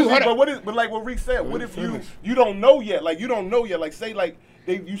do. But like what Rick said, what if you don't know yet? Like you don't know yet. Like say like.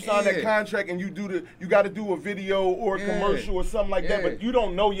 You sign that contract and you got to do a video or a commercial or something like that, but you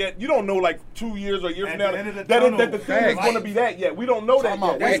don't know yet. You don't know like 2 years or a year from now that the thing is going to be that yet. We don't know that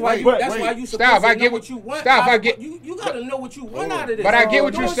yet. That's why you supposed to know what you want. You got to know what you want out of this. But I get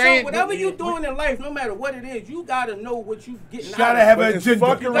what you're saying. Whatever you're doing in life, no matter what it is, you got to know what you getting out of it. You got to have an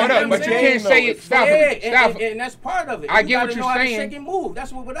agenda. But you can't say it. Stop. And that's part of it. I get what you're saying. Shake and move.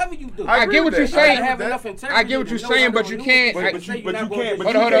 That's whatever you do. I get what you're saying. Have enough integrity. I get what you're saying, but you can't. But you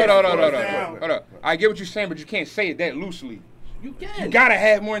Hold on. I get what you're saying, but you can't say it that loosely. You can. You gotta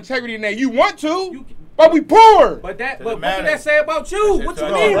have more integrity than that. You want to, but we poor. But what did that say about you? What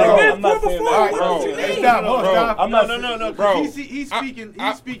you mean? We've been poor before. What you mean? No, bro. He's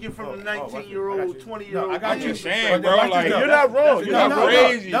speaking from the 19-year-old, 20-year-old. I got you saying, bro. Like you're not wrong. You're not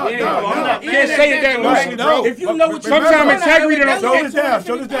crazy. No, you can't say it that loosely, bro. If you know what you're doing, sometimes integrity don't.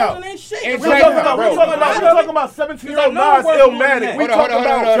 Show this down. We're talking about 17-year-old Nas Illmatic. Hold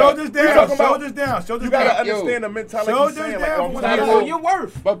on. Show this down. You gotta understand the mentality. Show this down. You're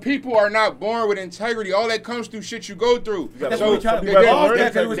worth. But people are not born with integrity. All that comes through shit you go through. So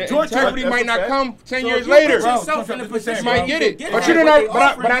integrity might not come 10 years later. You might get it.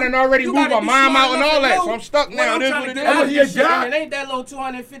 But I done already moved my mom out and all that, so I'm stuck now. This is what it is. It ain't that low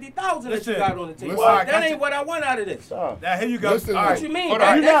 250,000 that you got on the table. That ain't what I want out of this. Now here you go. What you mean?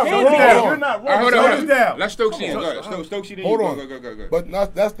 You're not wrong. Hold on. Let's Stokesy in. Stokesy, hold on. Go. But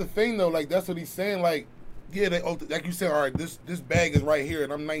that's the thing though. Like that's what he's saying. Like yeah, like you said. All right, this bag is right here,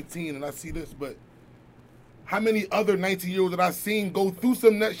 and I'm 19, and I see this, but. How many other 19-year-olds that I seen go through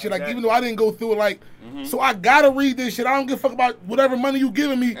some nut shit? Like, even though I didn't go through it, like, so I gotta read this shit. I don't give a fuck about whatever money you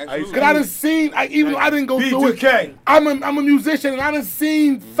giving me. Cause I done seen, even though I didn't go through it. I'm a musician, and I done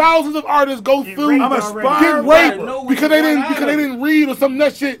seen thousands of artists go through, get raped because they didn't read or some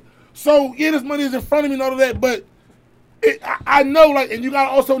nut shit. So yeah, this money is in front of me and all of that, but I know, like, and you gotta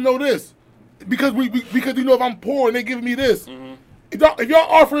also know this because because you know if I'm poor and they giving me this. If y'all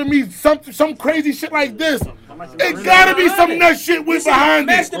offering me some crazy shit like this, it gotta be some nut shit with behind it.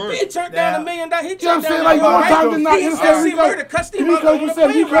 Master P turned down $1 million. He turned down like more times than not. He cussed him out on the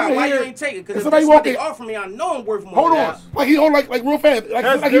plane ride. Why you ain't take it? Because if somebody offer me, I know I'm worth more. Hold on, like real fast,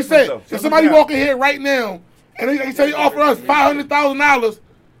 like he said, if somebody walking here right now and they say they offer us $500,000,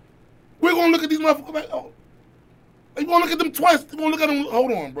 we're gonna look at these motherfuckers like, oh. You gonna look at them twice. You gonna look at them.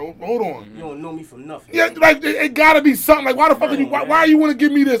 Hold on, bro. Hold on. You don't know me from nothing. Yeah, like it gotta be something. Like why the fuck are you? Why you want to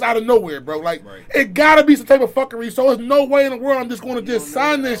give me this out of nowhere, bro? Like it gotta be some type of fuckery. So there's no way in the world I'm just gonna just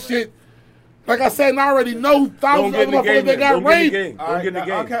sign this shit. Like I said, and I already know thousands of motherfuckers that got raped. Don't get in the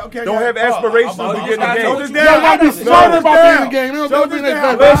game. Okay. Don't have aspirations to get in the game. Don't be smart about being in the game.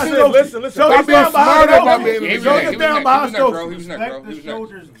 Listen. Stop being smart about being in the game. Show this down behind He was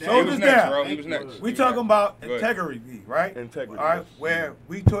next, bro. He was next. We talking about integrity, right? Integrity. All right, where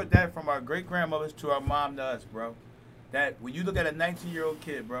we taught that from our great grandmothers to our mom to us, bro. That when you look at a 19-year-old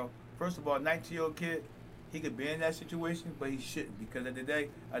kid, bro. First of all, a 19-year-old kid. He could be in that situation, but he shouldn't because at the end of the day,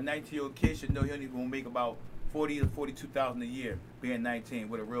 a 19-year-old kid should know he only gonna make about $40,000 to $42,000 a year being 19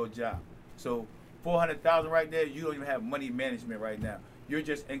 with a real job. So $400,000 right there, you don't even have money management right now. You're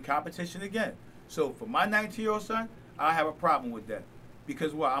just in competition again. So for my 19-year-old son, I have a problem with that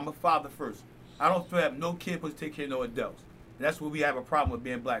because I'm a father first. I don't feel have no kid supposed to take care of no adults. And that's where we have a problem with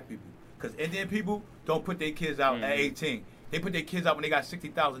being black people because Indian people don't put their kids out at 18. They put their kids out when they got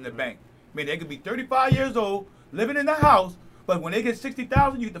 $60,000 in the bank. I mean, they could be 35 years old, living in the house, but when they get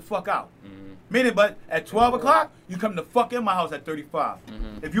 $60,000, you get the fuck out. Meaning, but at 12 o'clock, you come to fuck in my house at 35.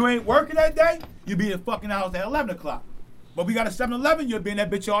 If you ain't working that day, you be in the fucking house at 11 o'clock. But we got a 7-Eleven, you'll be in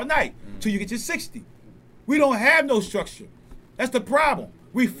that bitch all night till you get your 60. We don't have no structure. That's the problem.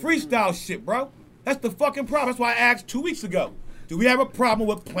 We freestyle shit, bro. That's the fucking problem. That's why I asked 2 weeks ago, do we have a problem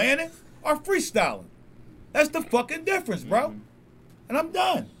with planning or freestyling? That's the fucking difference, bro. And I'm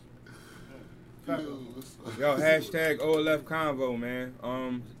done. Yo, hashtag OLF Convo, man.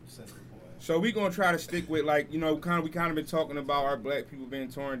 So we gonna try to stick with we kind of been talking about our black people being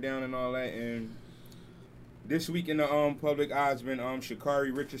torn down and all that, and this week in the public eye has been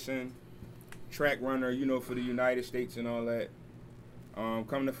Sha'Carri Richardson, track runner, for the United States and all that.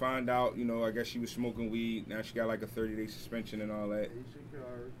 Come to find out, I guess she was smoking weed. Now she got like a 30-day suspension and all that.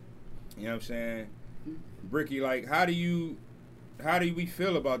 You know what I'm saying? Bricky, how do we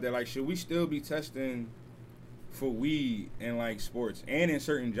feel about that? Like, should we still be testing for weed in sports and in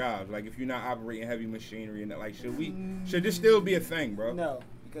certain jobs? Like, if you're not operating heavy machinery and that, should this still be a thing, bro? No,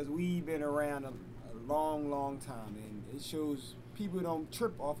 because we've been around a long time, and it shows people don't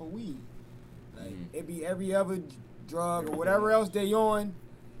trip off of weed. Like, it be every other drug or whatever else they on.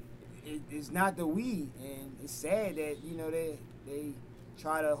 It's not the weed, and it's sad that they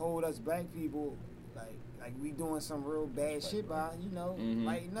try to hold us black people like we doing some real bad shit by,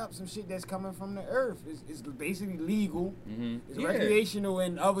 lighting up some shit that's coming from the earth. It's basically legal. It's recreational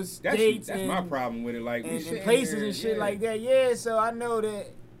in other states. That's my problem with it. And places and shit like that. Yeah, so I know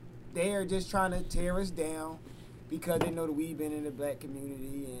that they are just trying to tear us down because they know that we've been in the black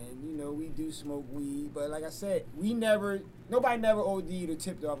community and, we do smoke weed. But like I said, nobody never OD'd or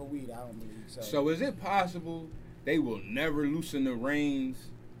tipped off of weed, I don't believe. So is it possible they will never loosen the reins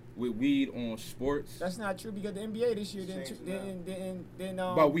with weed on sports. That's not true because the NBA this year didn't.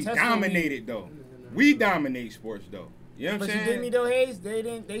 But we dominated though. We dominate sports though. You know what I'm saying? But you dig me though, Hayes?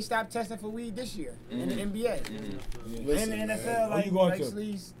 They stopped testing for weed this year in the NBA. And the NFL, like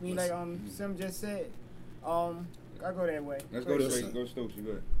Sim just said. I go that way. Let's go this way. Go Stokes. You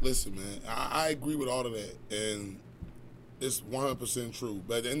good? Listen, man, I agree with all of that, and it's 100% true.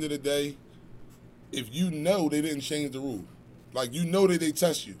 But at the end of the day, if you know they didn't change the rule, like you know that they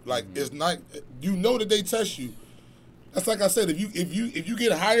test you, like it's not, you know that they test you. That's like I said, if you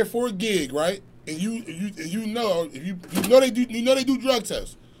get hired for a gig, right, and you know they do drug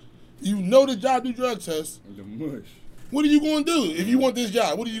tests, you know the job do drug tests. The mush. What are you going to do if you want this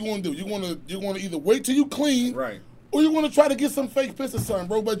job? What are you going to do? You're going to either wait till you clean, right, or you're going to try to get some fake piss or something,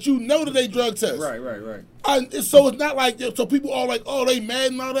 bro. But you know that they drug test, right. So it's not like so people are like, oh, they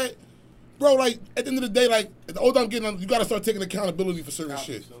mad and all that, bro. Like at the end of the day, like the older I'm getting, you got to start taking accountability for certain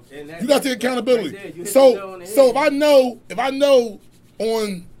shit. You got to take accountability. Right so if I know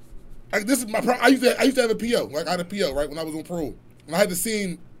on like this is my I used to have a PO, like I had a PO right when I was on parole, and I had to see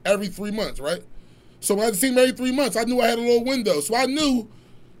him every 3 months, right. So when I had to see him every 3 months, I knew I had a little window. So I knew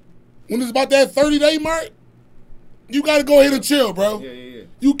when it's about that 30-day mark, you got to go ahead and chill, bro. Yeah.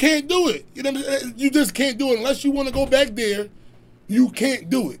 You can't do it. You know, you just can't do it unless you want to go back there. You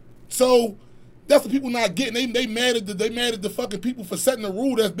can't do it. So that's what people not getting. They mad at the fucking people for setting a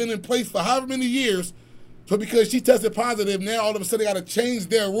rule that's been in place for however many years. So because she tested positive, now all of a sudden they got to change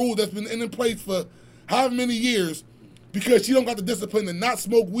their rule that's been in place for however many years because she don't got the discipline to not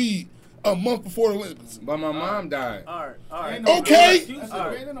smoke weed a month before the Olympics. But my mom died. All right. Okay.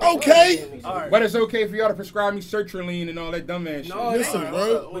 But it's okay for y'all to prescribe me sertraline and all that dumb ass shit. No, listen,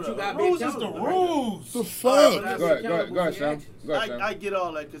 bro. But you got rules is the rules. The fuck? Go ahead, Sam. I get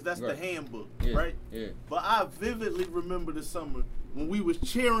all that because that's the handbook, right? Yeah. But I vividly remember the summer when we was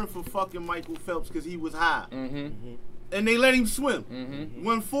cheering for fucking Michael Phelps because he was high. And they let him swim.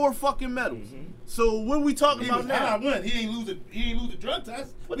 Won 4 fucking medals. So what are we talking about now? He ain't lose the drug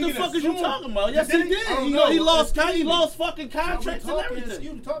test. What the fuck is you talking about? Yes, he did. He lost fucking contracts and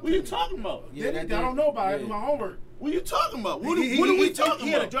everything. What are you talking about? I don't know about it. I do my homework. What are you talking about? What are we talking about?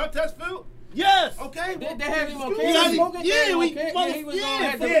 He had a drug test, Phil? Yes. Okay. They had him on camera.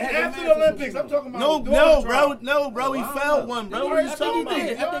 After the Olympics. I'm talking about. No, bro. He failed one, bro. What are you talking about?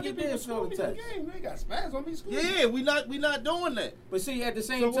 I think he did fail the test. They got spaz on me. Yeah, we not doing that. But see, at the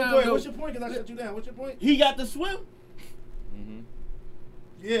same time, what's your point? Because I shut you down. What's your point? He got to swim.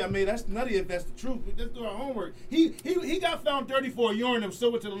 Yeah, I mean that's nutty if that's the truth. Let's do our homework. He got found dirty for a urine and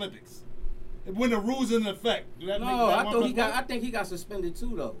still went to the Olympics. When the rules in effect. I think he got suspended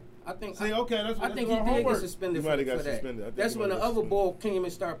too, though. I think he did get suspended for that. That's when the other ball came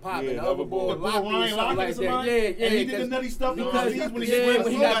and started popping. The other ball locked or something like that. Yeah. And he did the nutty stuff when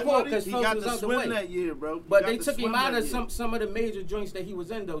he got caught because he got was to out the swim way. that year, bro. But they took him out of some of the major joints that he was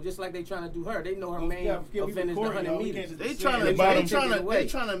in, though, just like they trying to do her. They know her main event is the 100 meters. They trying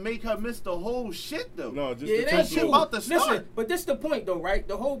to make her miss the whole shit, though. No, just that's shit about to start. Listen, but this is the point, though, right?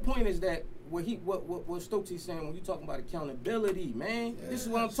 The whole point is that what Stokes is saying when you talking about accountability, man. Yes. This is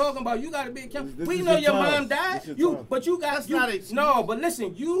what I'm talking about. You got to be accountable. We know your mom died. But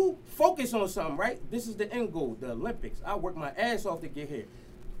listen, you focus on something, right? This is the end goal, the Olympics. I worked my ass off to get here.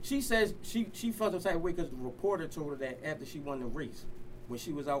 She says she felt some type of way because the reporter told her that after she won the race, when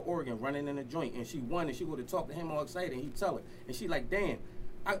she was out Oregon running in a joint and she won and she would have talked to him all excited and he'd tell her. And she like, damn.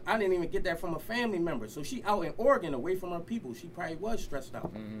 I didn't even get that from a family member. So she out in Oregon away from her people. She probably was stressed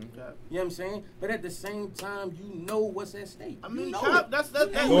out. You know what I'm saying? But at the same time, you know what's at stake. I mean, that's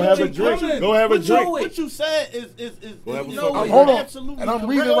go have a drink. Go have a drink. What you said is hold on. And I'm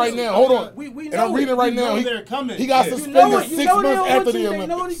reading right now. Hold on. And I'm reading right now. He got suspended 6 months after the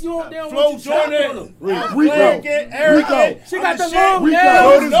Olympics. Flo Jordan. Rico. She got the long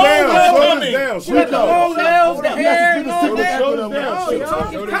nails. She got the long nails, the hair,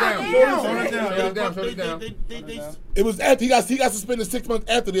 Shut it down. It was after he got suspended 6 months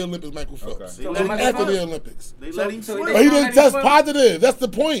after the Olympics, Michael Phelps. After the Olympics. They let him swim. But he didn't test positive. That's the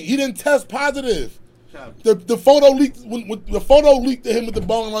point. He didn't test positive. The photo leaked when the photo leaked to him with the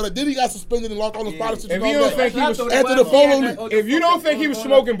ball and all that. Then he got suspended and lost all the scholarships. If you don't think he was after the photo leak, if you don't think he was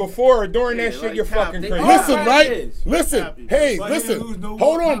smoking before or during that shit, you're fucking crazy. Listen, right? Listen, hey, listen.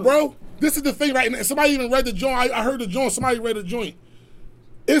 Hold on, bro. This is the thing, right? And somebody even read the joint. I heard the joint. Somebody read the joint.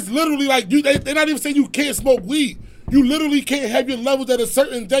 It's literally like they're not even saying you can't smoke weed. You literally can't have your levels at a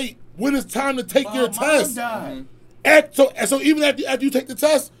certain date when it's time to take your test. So even after you take the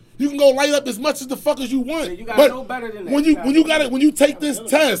test, you can go light up as much as the fuck as you want. You got no better than that. When you take this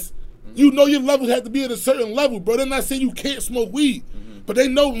test, You know your levels have to be at a certain level, bro. They're not saying you can't smoke weed, but they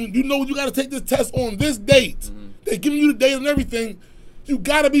know you got to take this test on this date. They're giving you the date and everything. You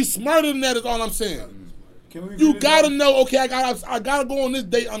got to be smarter than that. Is all I'm saying. You got to know. Okay, I gotta go on this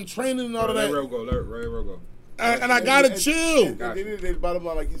date. I'm training and all of that. Let real go. And I gotta chill. The bottom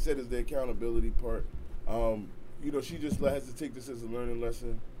line, like he said, is the accountability part. She just has to take this as a learning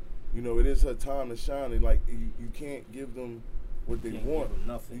lesson. It is her time to shine, and like you can't give them what they want.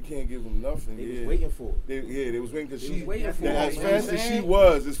 You can't give them nothing. They was waiting for it. They was waiting because she, as fast as she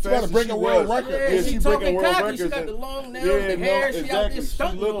was, as fast as she was. Yeah, she breaking world records. She got the long nails, the hair. She out there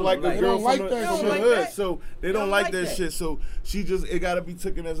stunting. She looked like a girl from the hood, so they don't like that shit. So she just, it got to be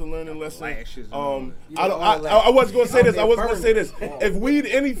taken as a learning lesson. I was going to say this. If weed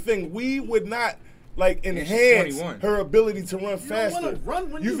anything, we would not enhance her ability to run faster.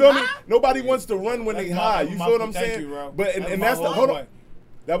 You feel me? Nobody wants to run when they high. You feel what I'm saying? But and that's the hold on.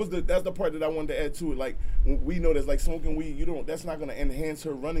 That's the part that I wanted to add to it. Like we know that's like smoking weed. That's not gonna enhance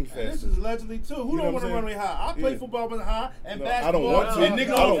her running faster. This is allegedly too. Who don't want to run really high? I play football when high and basketball. I don't want to. I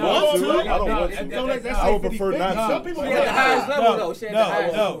don't want to. I would prefer not to. Some people at the highest level though. She at the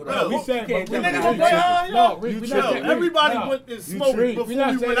highest level. No, we said the niggas don't play high. No, everybody went and smoked before we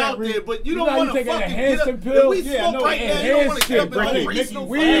went out there, but you don't want to fucking get up. If we smoke right now, you don't want to get up and race no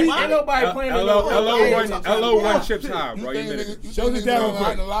weed. Ain't nobody playing LO1 chips high, bro. Show me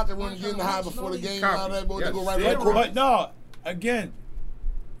down in the locker room getting high before the game and all that, boy. They go right back. But no, again,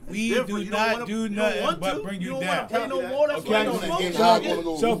 we do not do nothing but bring you down.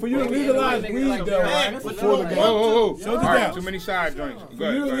 So for you to legalize weed, though, right? Before the game. Whoa. Too many side joints.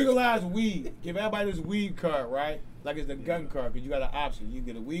 For you to legalize weed, give everybody this weed card, right? Like it's a gun card, because you got an option. You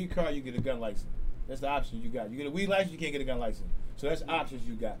get a weed card, you get a gun license. That's the option you got. You get a weed license, you can't get a gun license. So that's options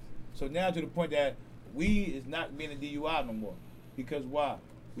you got. So now to the point that weed is not being a DUI no more. Because why?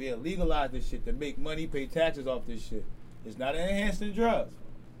 We have legalized this shit to make money, pay taxes off this shit. It's not enhancing drugs.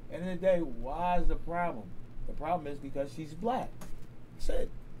 End of the day, why is the problem? The problem is because she's black. That's it.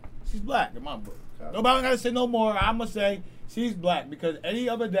 She's black in my book. Nobody gotta say no more. I'ma say she's black because any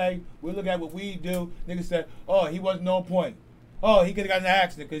other day we look at what we do. Niggas said, oh, he wasn't on point. Oh, he could have gotten in an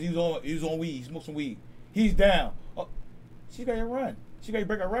accident because he was on weed. He smoked some weed. He's down. Oh, she gotta run. She gotta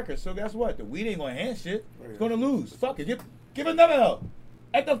break her record. So guess what? The weed ain't gonna enhance shit. It's gonna lose. Fuck it. Give another L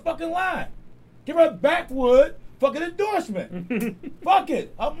at the fucking line. Give her a backwood fucking endorsement. Fuck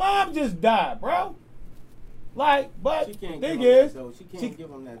it. Her mom just died, bro. But thing is, she can't give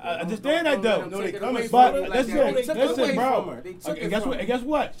him that. I understand that though. But listen, bro. And guess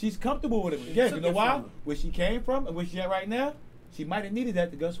what? She's comfortable with it. Again, you know why? Where she came from and where she at right now, she might have needed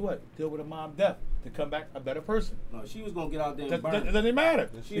that to guess what? Deal with her mom death. To come back a better person. No, she was gonna get out there and burn. It doesn't matter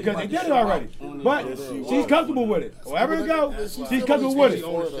because they did it already. But she's comfortable with it. Wherever it goes, she's comfortable with it.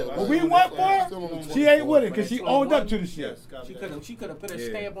 What we want for her, she ain't with it because she owned up to the shit. She could have put a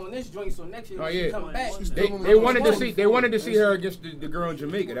stamp on this joint so next year when she come back. They wanted to see her against the girl in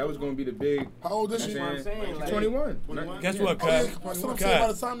Jamaica. That was gonna be the big. How old is she? She's 21. Guess what, cuz? I'm gonna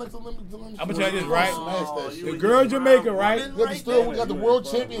tell you this, right? The girl in Jamaica, right? We got the world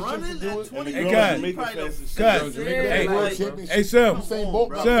championship to do it. Hey, Sim.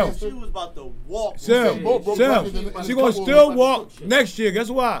 She was about to walk. Sim. She gonna still walk next year. Guess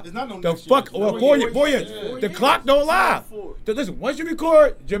why? The fuck, 4 years. The clock don't lie. Listen, once you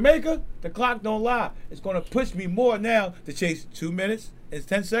record Jamaica, the clock don't lie. It's gonna push me more now to chase 2 minutes and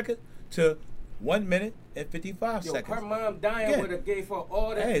 10 seconds to 1 minute and 55 seconds. Her mom dying would have gave her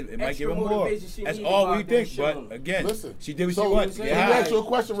all that it might give her more. Motivation she That's needed. all we think. But again, listen, she did what she wanted. Let me ask you a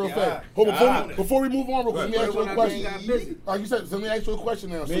question real fast. Hold on, before we move on, let me ask you a question. You said, so let me ask you a question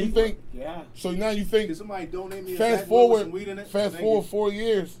now. So you think? So now you think? Somebody donate me fast forward 4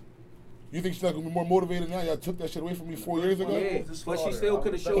 years. You think she's not gonna be more motivated now? Y'all took that shit away from me 4 years ago. Yeah, but she still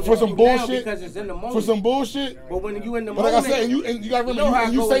could have showed for some bullshit because it's in the moment. For some bullshit. But when you in the moment, like I said, and you gotta remember,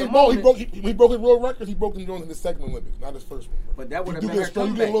 you say Bolt, he broke his world records. He broke them in his second Olympics, not his first one. But that would have been her comeback.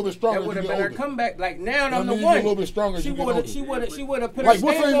 You get a little bit stronger. That would have been her comeback. Like now, I'm the one. You get a little bit stronger. She would have put a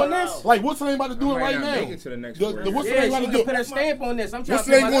stamp on this. Like what's the name about to do it right now? What's the name about to do? Put a stamp on this. I'm trying to. What's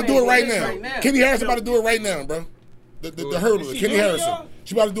the name going to do it right now? Kenny Harrison about to do it right now, bro. The hurdler, Kenny Harrison.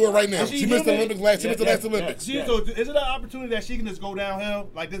 She about to do it right now. She missed the Olympics last. She missed the last Olympics. So is it an opportunity that she can just go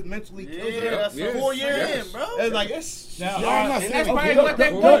downhill like this mentally? That's 4 years in, bro. It's like it's. I'm not saying.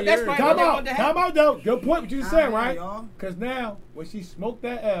 That's Come out though. Good point. What you saying, right? Because now when she smoked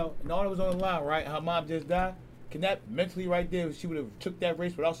that L and all that was on the line, right? Her mom just died. Can that mentally right there? She would have took that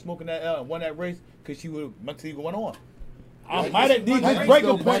race without smoking that L and won that race because she would have mentally going on. I might have need this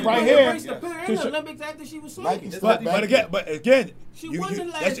breaking point right here. In the Olympics after she was smoking. But again, she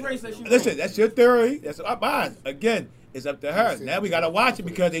wasn't last race that she won. Listen, that's your theory. That's mine. Again, it's up to her. Now we gotta watch it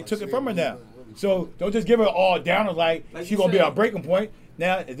because they took it from her now. So don't just give her all down like she's gonna be our breaking point.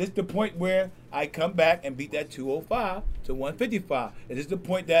 Now, is this the point where I come back and beat that 205 to 155? Is this the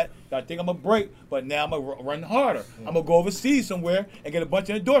point that I think I'm going to break, but now I'm going to run harder? I'm going to go overseas somewhere and get a bunch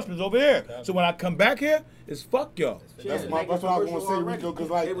of endorsements over here. So when I come back here, it's fuck y'all. That's what I was going to say, Rico, because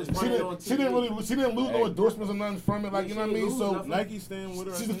like she didn't lose no endorsements or nothing from it, like, you know what I mean? So Nike staying with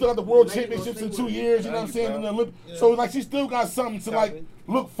her. She still got the world championships in 2 years, you know what I'm saying? In the Olympics. So like she still got something to like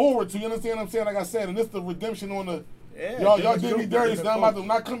look forward to, you understand what I'm saying? Like I said, and this the redemption on the y'all did me dirty, so I'm about to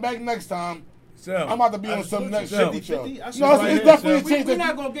not come back next time. I'm about to be on some next shit with y'all. No, it's definitely a change. We're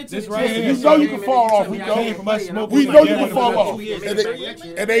not going to get to this right here. You know you can fall off, Rico. We know you can fall off.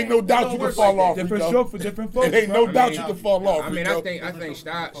 It ain't no doubt you can fall off, Rico. Different stroke for different folks. It ain't no doubt you can fall off, I mean, I think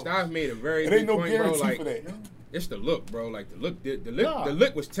Stiles made a very good point, bro. It ain't no guarantee for that. It's the look, bro. Like the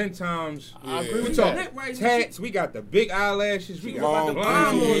look was 10 times. I agree with that. Tats, we got the big eyelashes, we got the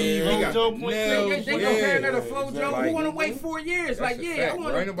blonde, we got the nails. They comparing her to FloJo. Who want to wait 4 years? Like, I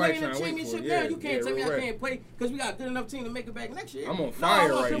want to play in the championship now. You can't tell me I can't play because we got a good enough team to make it back next year. I'm on fire right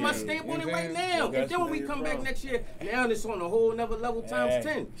now. I want to put my stamp on it right now. And then when we come back next year, now it's on a whole nother level times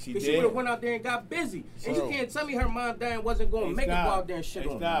 10. Because she would have went out there and got busy. And you can't tell me her mind dying wasn't going to make it go out there and shit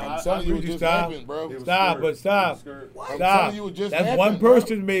on her. I'm telling you, it just happened, bro. Stop. That's one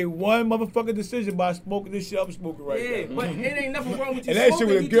person made one motherfucking decision by smoking this shit I'm smoking right now. Yeah, but it ain't nothing wrong with you smoking.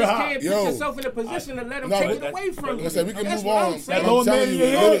 You just can't put yourself in a position to let them take it away from you. Listen, we can move on. That little man in your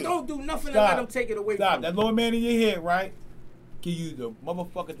head, don't do nothing to let them take it away from you. That little man in your head, right? Give you the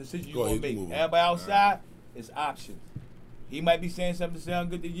motherfucking decision you gonna make. Everybody outside, it's options. He might be saying something to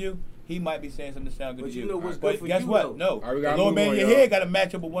sound good to you. He might be saying something to sound good to you. Know what's but good for guess you, what? Though. No. The little man in your head got to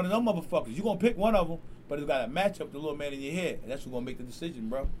match up with one of them motherfuckers. You gonna pick one of them, but it's got to match up with the little man in your head, and that's who's gonna make the decision,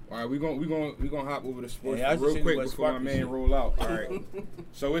 bro. All right, we gonna hop over to sports real quick before my man roll out. All right.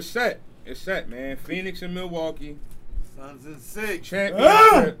 So it's set, man. Phoenix and Milwaukee. Suns in 6.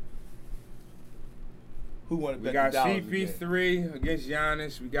 Championship. Who want to bet? We got CP3 against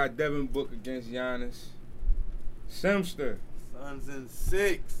Giannis. We got Devin Book against Giannis. Simster. Suns in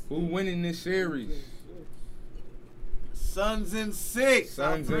 6. Who winning this series? Suns in 6.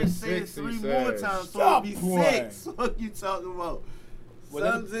 Suns in 6. 3 more times, so it'll be 6. What you talking about?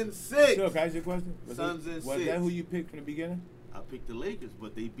 Suns in 6. So, can I ask you a question? Suns in 6. Was that who you picked from the beginning? I picked the Lakers,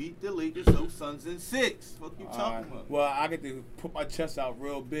 but they beat the Lakers, so Suns in 6. What you talking about? Well, I get to put my chest out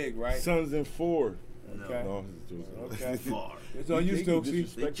real big, right? Suns in 4. Okay. No, okay. Far. It's on you,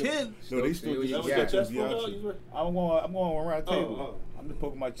 Stokesy. They can. No, they still I'm going around the table. I'm just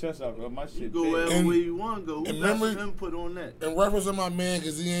poking my chest out, bro. My shit. You go wherever you want to go. Who got some input on that? In reference to my man,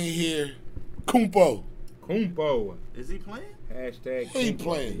 because he ain't here, Kumpo. Is he playing? He ain't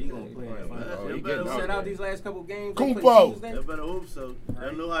playing. He gonna play. He getting set out these last couple games. Kumpo. I better hope so.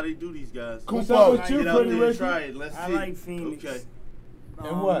 I know how they do these guys. Kumpo. Get out there and try it. Let's see. I like Phoenix. Okay.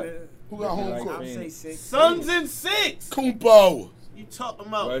 And what? Who got home court? I'll say 6. Suns in 6. Kumpo. You talking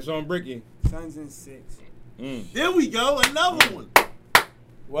about? Well, it's on Bricky. Suns in 6. There we go. Another one.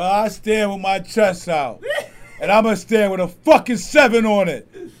 Well, I stand with my chest out. And I'm going to stand with a fucking 7 on it.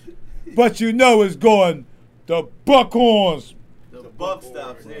 But you know it's going the Buckhorns. The Buck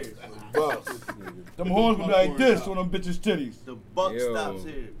stops here. Bucks. Them horns gonna be like this on them bitches' titties. The Buck stops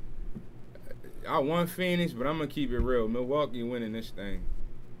here. I want Phoenix, but I'm going to keep it real. Milwaukee winning this thing.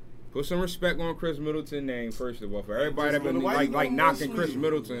 Put some respect on Chris Middleton's name, first of all. For everybody that been like knocking Chris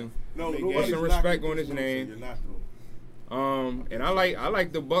Middleton, put some respect on his name. And I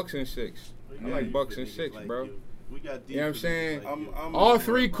like the Bucks in 6. I like Bucks in 6, bro. We got you know what I'm saying? All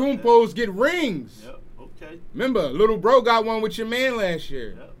 3 Kumpos get rings. Yep. Okay. Remember, little bro got one with your man last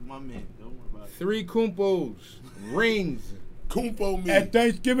year. Yep, my man. Don't worry about it. 3 Kumpos, rings. Kumpo me. At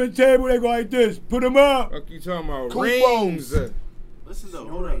Thanksgiving table, they go like this. Put them up. What you talking about? Kumpos. Rings. Listen though,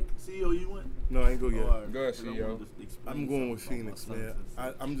 hold up. CEO, you went? No, I ain't go yet. Go ahead, CEO. I'm going with Phoenix, man.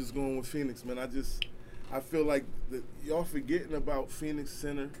 I'm just going with Phoenix, man. I feel like y'all forgetting about Phoenix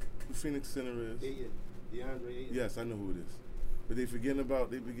Center. Who Phoenix Center is? DeAndre. Yes, I know who it is. But they forgetting about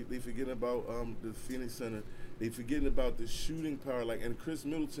the Phoenix Center. They forgetting about the shooting power. And Chris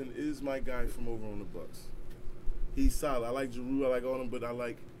Middleton is my guy from over on the Bucks. He's solid. I like Giroux. I like all them, but I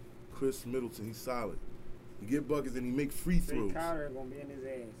like Chris Middleton. He's solid. He get buckets and he make free throws. Carter gonna be in his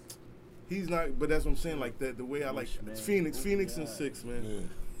ass. He's not, but that's what I'm saying. Like that, the way I like Phoenix in 6, man. Yeah.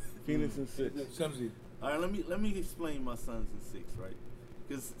 Phoenix in 6. All right, let me explain my Suns in 6, right?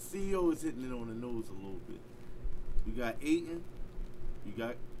 Because CEO is hitting it on the nose a little bit. You got Ayton. You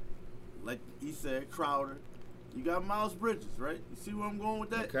got, like he said, Crowder. You got Miles Bridges, right? You see where I'm going with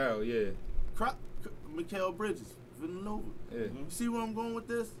that? Mikal, yeah. Mikal Bridges, Villanova. Yeah. You see where I'm going with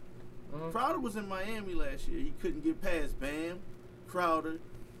this? Crowder was in Miami last year. He couldn't get past Bam, Crowder,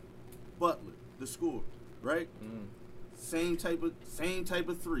 Butler, the score, right? Same type of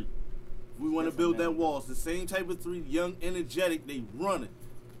three. We want to build that wall. It's the same type of three, young, energetic. They run it,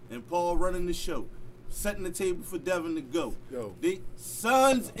 and Paul running the show, setting the table for Devin to go. The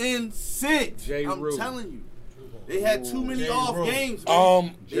Suns in 6. I'm telling you. They had too many off games.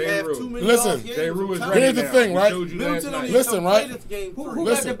 They have too many off games. Here's the thing, right? Listen, right? Who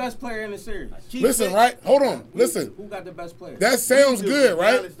got the best player in the series? Listen, right? Hold on. Listen. Who got the best player? That sounds good,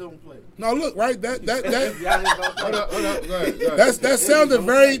 right? No, look, right? That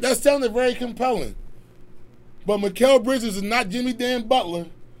sounded very compelling. But Mikal Bridges is not Jimmy Dan Butler.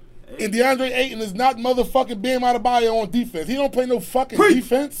 And DeAndre Ayton is not motherfucking Bam Adebayo on defense. He don't play no fucking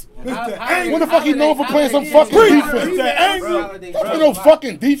defense. When the fuck he known for playing some fucking defense? He don't play no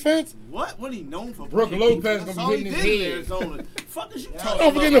fucking defense. What? What he known for? Brooke Lopez gonna be hitting his head. Fuck is you talking about?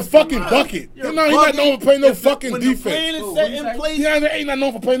 Don't forget the fucking bucket. He's not known for playing no fucking defense. DeAndre Ayton not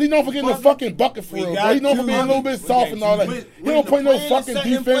known for playing. He's known for getting the fucking bucket for real, bro. He's known for being a little bit soft and all that. He don't play no fucking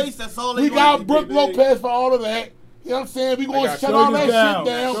defense. We got Brooke Lopez for all of that. You know what I'm saying? We gonna shut all that shit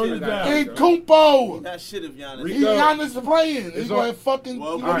down. And Kumpo. That shit of Giannis. Giannis is playing. He's going to fucking be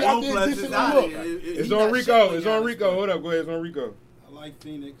out there dishing the look. It's on Rico. It's on Rico. Hold up. Go ahead. It's on Rico. I like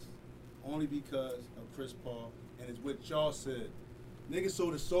Phoenix only because of Chris Paul, and it's what y'all said. Niggas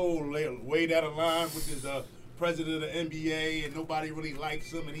sold his soul way down the line with his president of the NBA, and nobody really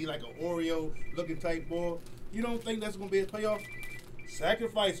likes him, and he like an Oreo-looking type boy. You don't think that's going to be a playoff?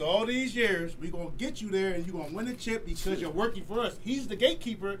 Sacrifice all these years. We're going to get you there, and you're going to win the chip because you're working for us. He's the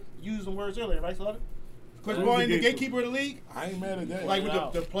gatekeeper. You used some words earlier, right, Slaughter? Chris Paul ain't the gatekeeper of the league? I ain't mad at that. Like with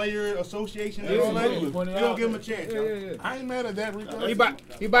the player association and all that? You don't give him a chance. I ain't mad at that, Rico. He about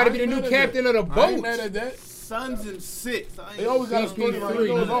to be the new captain of the boat. I ain't mad at that. Suns in 6. They always got a story.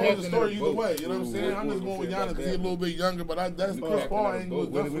 There's always a story either way. You know what I'm saying? I'm just going with Giannis because he's a little bit younger, but that's Chris Paul. I ain't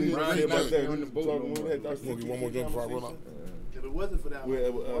going to do one more jump before I run out. If it wasn't for that,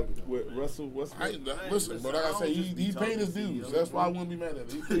 with Russell Westbrook. Listen, but like I say, he paid his dues. That's why I wouldn't be mad at him.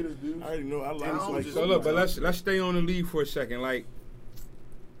 He paid his dues. I already know. I like so look, but let's stay on the league for a second. Like,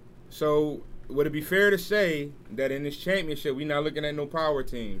 so would it be fair to say that in this championship we not looking at no power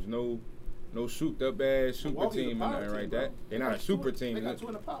teams, no souped up ass super team and nothing like that? They're not a super team. They got 2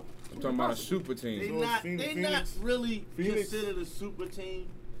 in the power. I'm talking about a super team. They're not really considered a super team.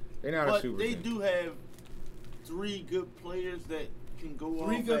 They're not a super team. But they do have 3 good players that can go on.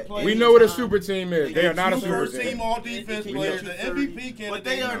 3 good players. We know what a super team is. They are not a super team. First team all defense players, the MVP candidate. But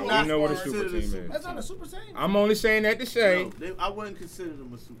they are not. We know what a super team is. That's not a super team. I'm only saying that to say. No, I wouldn't consider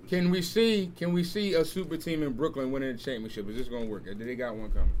them a super team. Can we see a super team in Brooklyn winning the championship? Is this gonna work? Or do they got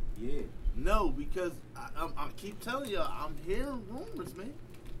one coming? Yeah. No, because I keep telling you, I'm hearing rumors, man.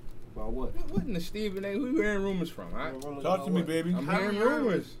 About what? What in the Stephen A? Who you hearing rumors from? Talk to me, baby. I'm hearing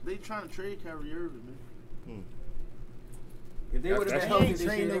rumors. They trying to trade Kyrie Irving, man. If they would have been healthy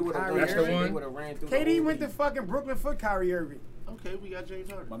this year, they would have ran through. KD went to fucking Brooklyn for Kyrie Irving. Okay, we got James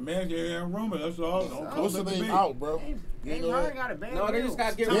Harden. My man hearing rumors. That's all. What's the name out, bro? James Harden got a bad. No, they just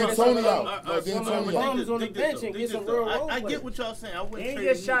got to get rid of some of the bums on the bench and get some real role I get what y'all saying. I wouldn't trade him. He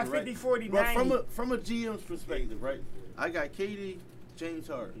just shot 50, 40, 90. But from a GM's perspective, right? I got KD, James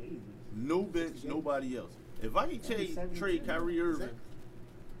Harden. No bench, nobody else. If I can trade Kyrie Irving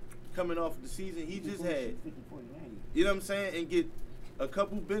coming off the season he just had, you know what I'm saying, and get a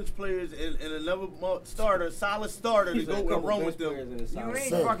couple bench players and another solid starter to go and run with them. You ain't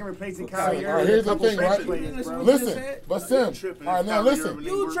fucking replacing Kyrie Irving. Here's the thing, right? Listen, but Sim, all right, now listen.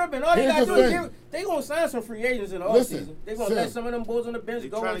 You tripping. All you got to do is they going to sign some free agents in the offseason. They going to let some of them bulls on the bench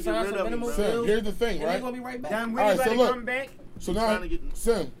go and sign some minimum deals. Here's the thing, right? They're going to be right back. Damn, really better come back. So now,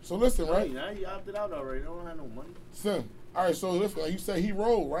 Sim, so listen, right? Now he opted out already. They don't have no money. Sim, all right, so listen, like you said, he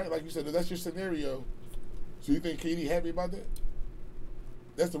rolled, right? Like you said, that's your scenario. So you think KD happy about that?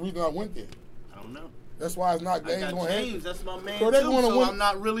 That's the reason I went there. I don't know. That's why it's not. They ain't gonna James, that's my man bro, too. So I'm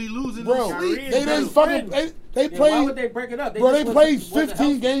not really losing. Bro, they didn't fucking. They played. Why would they break it up? They played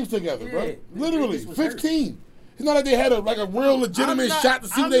 15 games together, bro. Literally 15. It's not like they had a real legitimate shot to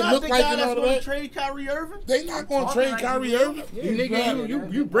see what they look like and all that. Trade Kyrie Irving? They not gonna trade Kyrie Irving.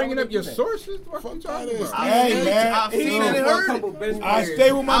 You bringing up your sources? Fuck out of this. Hey man, I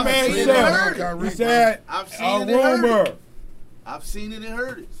stay with my man. He said I've seen it and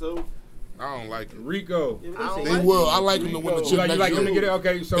heard it. So I don't like it. Rico. They will. I like them to win the chip next year. You like them to get it?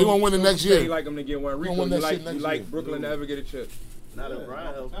 Okay, so they gonna win it next year. You like them to get one. Rico, you like Brooklyn to ever get a chip? Not if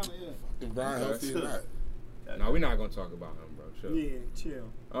Brian healthy. If Brian healthy or not. No, we're not gonna talk about him, bro. Chill. Yeah,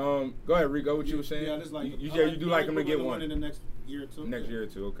 chill. Go ahead, Rico. What you were saying? Yeah, just like you do like him to get one in the next year or two. Next year or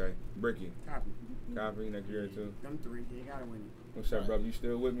two, okay. Bricky. Copy. Next year or two. Them three, they gotta win it. What's up, brother? You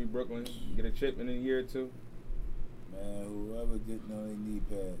still with me, Brooklyn? Get a chip in a year or two? Man, whoever getting on their knee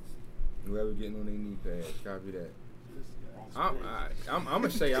pads. Whoever getting on their knee pads. Copy that. I'm gonna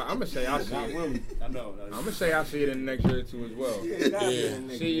say I see it. I know. I'm gonna say I see it in the next year or two as well. Yeah.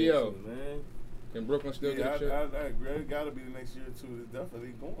 CEO, man. Can Brooklyn still get a chip? I agree. It gotta be the next year or two. It's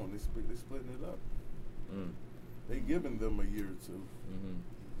definitely going. They're splitting it up. They giving them a year or two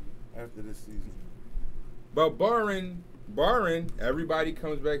after this season. But barring everybody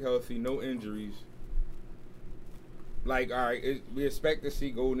comes back healthy, no injuries. Like, all right, we expect to see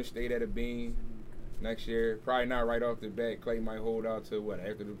Golden State at a beam next year. Probably not right off the bat. Clay might hold out to what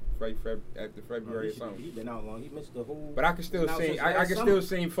after February or something. He's been out long. He missed the whole. But I can still see. I can still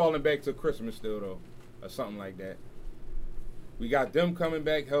see him falling back to Christmas still though, or something like that. We got them coming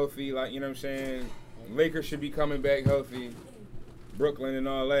back healthy, like you know what I'm saying. Lakers should be coming back healthy. Brooklyn and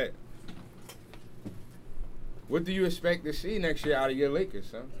all that. What do you expect to see next year out of your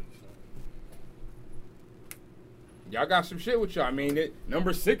Lakers, son? Y'all got some shit with y'all. I mean,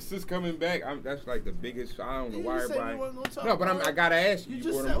 number 6 is coming back. That's like the biggest. I don't know why everybody. No, but I gotta ask you. You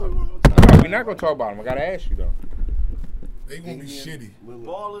just said no, we're not gonna talk about them. I gotta ask you though. They gonna be shitty.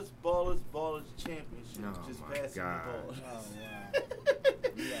 Ballers championship. Just passing the ball.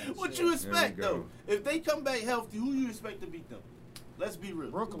 What you expect though? If they come back healthy, who you expect to beat them? Let's be real.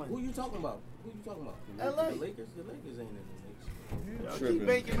 Brooklyn. Who you talking about? LA. The Lakers ain't in the mix. Y'all keep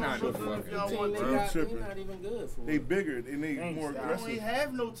banking on Brooklyn if y'all want to. They're not even good for They bigger and they more aggressive. They don't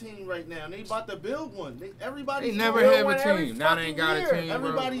have no team right now. They about to build one. They never have a team. Now they ain't got a team.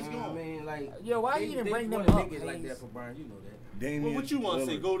 Everybody's going. I mean, like, yo, why you didn't bring them up? up Like that for Brian, you know that. Damian What you want to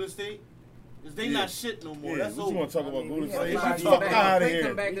say, Golden State? Because they not shit no more. Yeah, That's what over. you want to talk about Golden State? They Get the fuck out of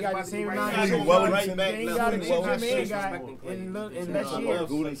here. You got the same amount They of got right back They level. got the Well, same got in next year.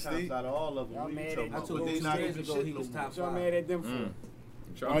 Golden State. Out of all of them. Y'all mad I at told you 2 days ago he was top 5. Y'all mad at them for?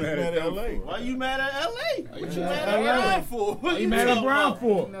 Why you mad at LA? Why you mad at LA? What you mad at LA for? What you mad at Brown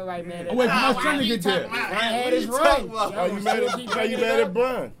for? Nobody mad at Wait, my son to get there. Brian had his run. Why you mad at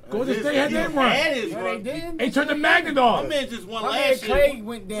Brian? Golden State had their run. They did. They turned the magnet off. My man just won My man last year. Clay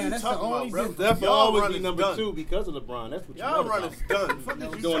went down. That's the only difference. Definitely Y'all always run be is number done. 2 because of LeBron. That's what Y'all you run is done. Fuck is you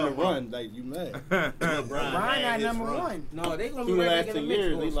doing the talking about? run, like you mad. Brian got number 1. No, they gonna Through be the right last back 10 in the mix.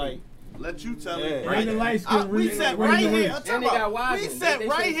 years, they like. Let you tell Yeah. it. Bring the lights to We sat right here. I'm talking they got about, we Wiseman. sat They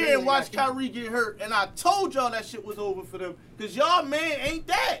right should've here and said watched they got Kyrie get hurt, and I told y'all that shit was over for them. Because y'all man ain't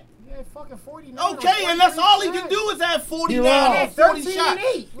that. Yeah, fucking 49. Okay, and that's all he can do is have 49 or 40 shots.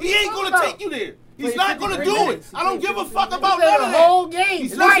 He ain't going to take you there. He's not going to do it. I don't give a fuck about none of the whole that. game.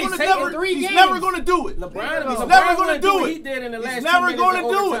 He's not going to never going to do it. LeBron, He's never going to do He it. did in the last He's never going to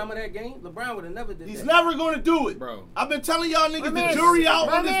do overtime it. of that game. LeBron would have never did that. He's never going to do it. Bro. I've been telling y'all niggas Man, the jury out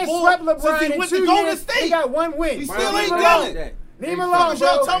my on man this swept board since LeBron he in went 2 to Golden years. He State. got 1 win. He still Brian ain't never done did it. that. Leave him alone,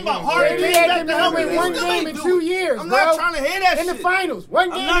 Y'all bro. talking about Harden He came had back them to to help win him. one He still game ain't in do 2 it. years, I'm bro. not trying to hear that In the shit. finals. One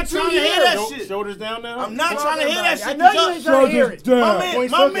game I'm not in 2 trying to hear years. that shit. Shoulders down now. I'm not trying to hear that I shit. know you ain't trying to hear it.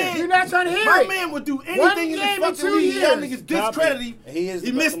 My You're not trying to hear my it. man would do One anything in this game in fucking 2 league. Y'all years. niggas discredit him.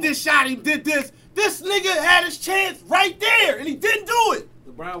 He missed this shot. He did this. This nigga had his chance right there, and he didn't do it.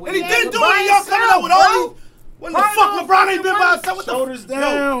 LeBron And he would've- didn't do it. And y'all coming out with all these. When the fuck LeBron ain't been by himself? What the Shoulders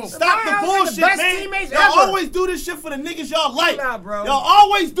down. Yo, stop the LeBron was bullshit, the best man. teammates Y'all ever. always do this shit for the niggas y'all like. Nah, bro. Y'all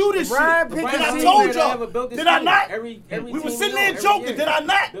always do this LeBron shit. picked And I his told team. y'all. Did I not? Every We were team sitting he there on, every joking. year. Did I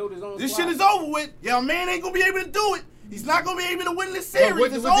not? Build his own This squad. shit is over with. Y'all man ain't gonna be able to do it. He's not gonna be able to win this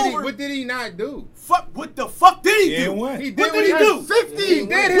series. It's over. What did he not do? Fuck. What the fuck did he do? What What did he do? 50. He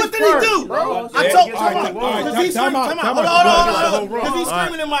did his What did he part, do? bro. I Yeah, told yeah, time yeah, out. He's time out, screaming. time Hold out. on. Because he's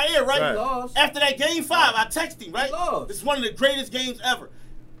screaming in my ear, right? Lost. After that game 5, I texted him, right? Lost. It's one of the greatest games ever.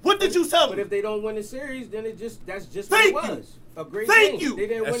 What did you tell But me? if they don't win the series, then that's just Thank what it you. was. A great Thank game. you. They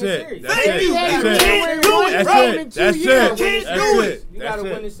didn't That's win the it. series. That's Thank you. That's You it. can't do it, That's bro. it. That's You it. can't do That's it. You gotta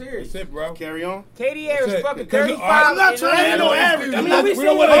win the series. That's it, bro. Carry on. KD averaged it. fucking Because 35. I'm not trying to hit no average. I'm not. we We don't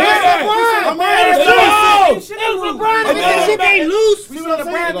seen want to LeBron. hear that. I'm mad at No! you. Shit ain't LeBron lose. against you ain't lose. We seen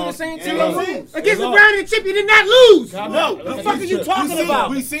LeBron do the same You thing. know what I'm saying? Against LeBron and the chip, you did not lose. No. What the fuck are you talking about?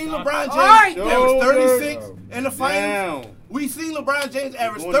 We seen LeBron James right. average 36 in the finals. Down. We seen LeBron James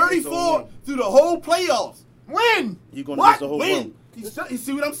average Going against the 34 whole through the whole playoffs. When? You gonna What? miss the whole When? run. You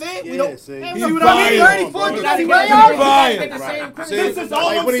see what I'm saying? Yeah, we don't see what I mean? 34 to the playoffs. This is all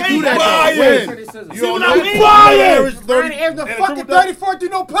I'm saying. You see what I mean? If the fucking 34 do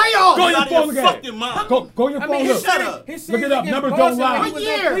no playoffs. Go your phone again. Go your phone. Look it up. Numbers don't lie. What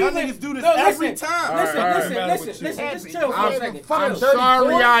year? Y'all niggas do this every time. Listen. Just chill for a second. I'm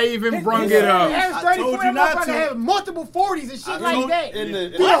sorry I even brung it up. Average 34, I'm not gonna have multiple 40s and shit like that. In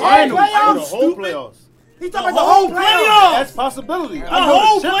the whole playoffs. He talking about the whole playoffs. That's possibility. The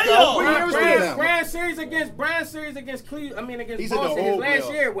whole playoffs. Grand series against Cleveland. I mean against Boston his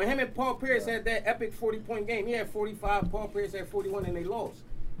last year when him and Paul Pierce had that epic 40-point game. He had 45. Paul Pierce had 41, and they lost.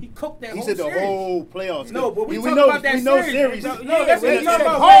 He cooked that whole series. He said the whole playoffs. No, but we talking about that series. No, that's what we talking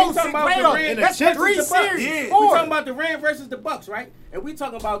about. Whole playoffs. That's 3 series. We talking about the Rams versus the Bucks, right? And we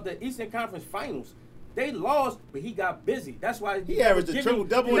talking about the Eastern Conference Finals. They lost, but he got busy. That's why he averaged a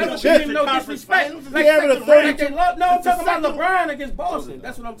triple-double in the chip. No disrespect. He averaged a 30. No, I'm talking about LeBron against Boston.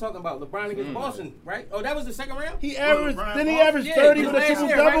 That's what I'm talking about. LeBron against Boston, right? Oh, that was the second round? He averaged, then he averaged 30 with a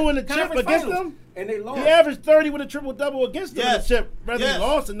triple-double in the chip against them. And they lost. He averaged 30 with a triple-double against them in the chip. Whether he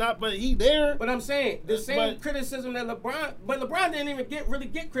lost or not, but he there. But I'm saying, the same criticism that LeBron, but LeBron didn't even really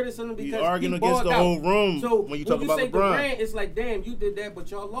get criticism because he arguing against the whole room when you talk about LeBron. Durant, it's like, damn, you did that,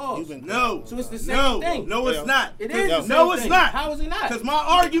 but y'all lost. No. So it's the same thing. No, it's not. It is the same No, it's thing. not. How is it not? Because my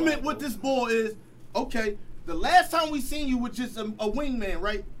argument with this ball is, okay, the last time we seen you with just a wingman,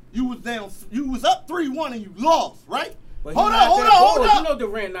 right? You was down. You was up 3-1 and you lost, right? But hold up. You know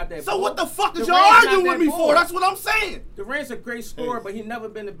Durant not that. So what the fuck is y'all arguing with me for? That's what I'm saying. Durant's a great scorer, but he never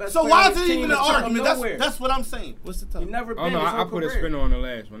been the best. So why is it even an argument? That's what I'm saying. What's the time? He never been. Oh no, I put a spin on the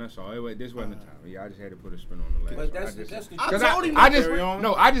last one. That's all. This wasn't the time. Yeah, I just had to put a spin on the last one. I told him.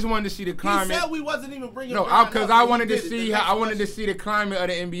 I just wanted to see the climate. He said we wasn't even bringing. No, because I wanted to see I wanted to see the climate of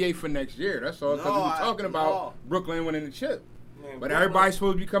the NBA for next year. That's all. Because we were talking about Brooklyn winning the chip. Man, but everybody's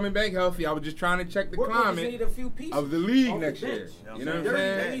supposed to be coming back healthy. I was just trying to check the climate of the league next year. You know what I'm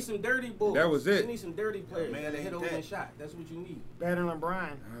saying? They need some dirty bulls. That was it. They need some dirty players. Man, they hit over and shot. That's what you need. Better than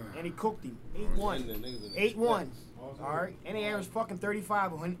LeBron. And he cooked him. 8-1. 8-1. All right? And he averaged fucking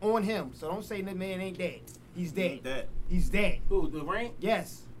 35 on him. So don't say that man ain't dead. He's dead. He's dead. Who, Durant?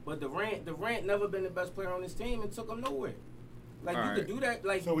 Yes. But Durant never been the best player on his team and took him nowhere. Like, you could do that.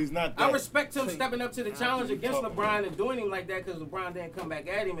 Like, so he's not that. I respect him stepping up to the challenge against LeBron and doing him like that because LeBron didn't come back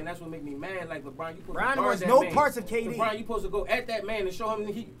at him, and that's what made me mad. Like, LeBron, you supposed to guard that man. Parts of KD. LeBron, you supposed to go at that man and show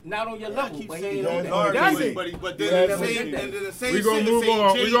him he not on your level. But he ain't on that. Does it? But then the same we gonna move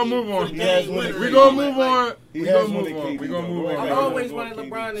on. We gonna move on. We gonna move on. We gonna move on. We gonna move on. I always wanted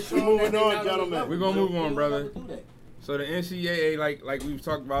LeBron to show him that he's not on his level. We gonna move on, brother. So the NCAA, like we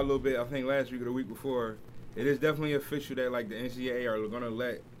talked about a little bit, I think last week or the week before. It is definitely official that like the NCAA are gonna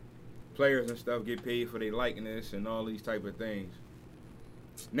let players and stuff get paid for their likeness and all these type of things.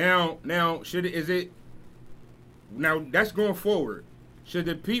 Now that's going forward. Should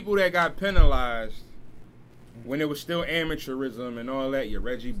the people that got penalized when it was still amateurism and all that, your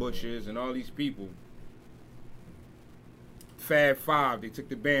Reggie Bushes and all these people, Fab Five, they took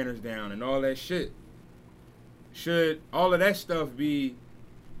the banners down and all that shit. Should all of that stuff be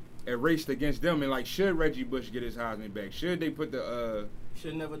erased against them, and like, should Reggie Bush get his Heisman back? Should they put the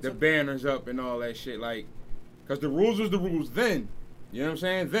banners up and all that shit? Like, because the rules was the rules then. You know what I'm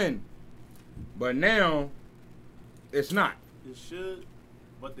saying? Then. But now, it's not. It should,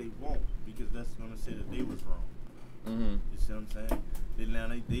 but they won't, because that's going to say that they was wrong. Mm-hmm. You see what I'm saying? Then now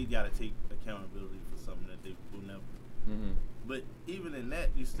they got to take accountability for something that they will never. Mm-hmm. But even in that,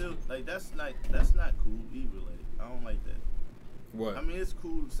 you still, like, that's not cool either. Like, I don't like that. What? I mean, it's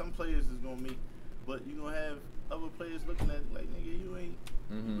cool. Some players is gonna make, but you gonna have other players looking at it like, nigga, you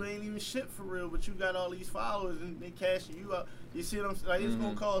ain't even shit for real. But you got all these followers and they cashing you out. You see what I'm saying? Like, it's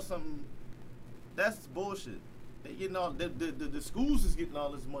gonna cause something. That's bullshit. They getting all the schools is getting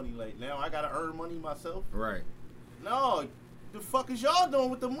all this money. Like, now I gotta earn money myself. Right. No, the fuck is y'all doing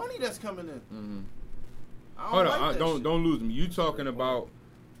with the money that's coming in? Mm-hmm. Hold on, don't lose me. You talking about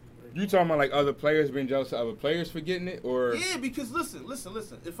like other players being jealous of other players for getting it, or? Yeah, because listen.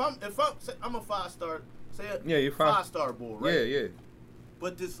 If I'm a 5-star, say you're 5-star boy, right? Yeah.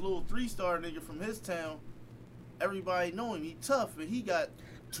 But this little 3-star nigga from his town, everybody know him. He tough and he got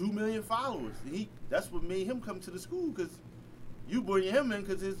 2 million followers. And that's what made him come to the school, because you bring him in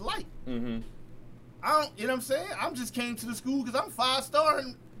because his light. Mm-hmm. You know what I'm saying? I just came to the school because I'm 5-star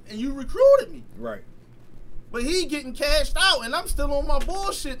and you recruited me. Right. But he getting cashed out, and I'm still on my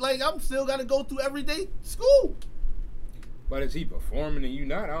bullshit. Like, I'm still got to go through everyday school. But is he performing and you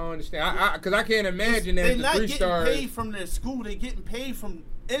not? I don't understand. Because I can't imagine that the 3 stars. They're not getting paid from their school. They're getting paid from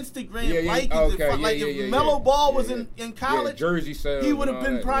Instagram likings. If Melo Ball was in college, jersey sales, he would have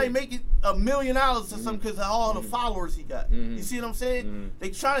been probably making $1 million or something because of all the followers he got. You see what I'm saying? They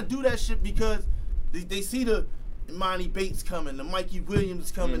try to do that shit because they see the Imani Bates coming, the Mikey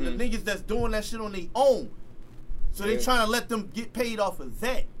Williams coming, the niggas that's doing that shit on their own. So they trying to let them get paid off of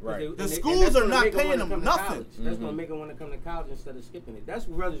that. Right. The schools are not paying them nothing. That's gonna make them want to come to college instead of skipping it. That's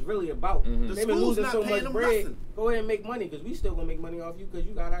what it's really about. The They've been schools losing not so paying much them bread. nothing. Go ahead and make money because we still gonna make money off you because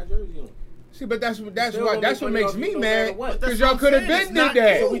you got our jersey on. See, but that's what Still makes me mad. What? Because y'all could have been did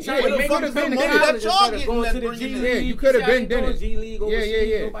that. So we trying to make could have been did it. Going to the G League. Yeah, you could have been did it. G League overseas,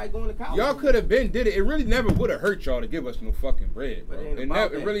 Yeah. nobody going to college. Y'all could have been did it. It really never would have hurt y'all to give us no fucking bread, bro.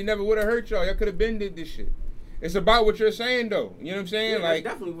 It really never would have hurt y'all. Y'all could have been did this shit. It's about what you're saying, though. You know what I'm saying? Yeah, like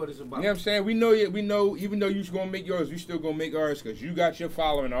that's definitely what it's about. You know what I'm saying? We know. Even though you're gonna make yours, we still gonna make ours because you got your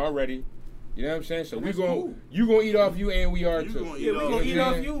following already. You know what I'm saying? So you gonna eat off you, and we are too. Yeah, we gonna eat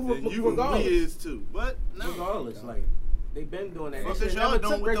off you regardless. We is too, but no. Regardless, like they been doing that. Because y'all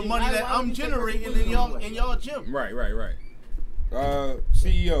doing with the money that I'm generating in y'all gym. Right.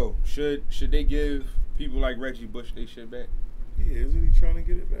 CEO, should they give people like Reggie Bush their shit back? Yeah, isn't he trying to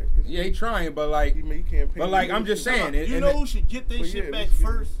get it back? Yeah, he trying, but like, he can't pay. But like, I'm just saying, you know who should get their shit back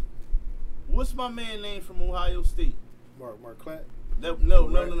first? What's my man name from Ohio State? Mark Clapp. No.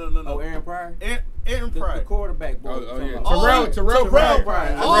 Oh, Aaron Pryor. Aaron Pryor, the quarterback. Boy. Terrell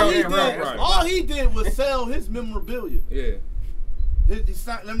Pryor. All he did was sell his memorabilia. Yeah. He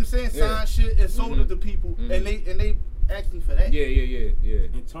signed, signed shit and sold it to people, and they asked me for that. Yeah.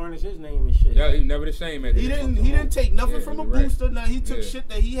 And tarnish his name and shit. Yeah, he never the same. He didn't take nothing from a booster. Now he took shit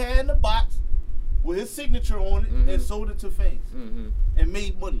that he had in the box with his signature on it and sold it to fans and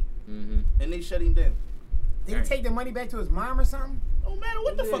made money. And they shut him down. Did he take the money back to his mom or something? No matter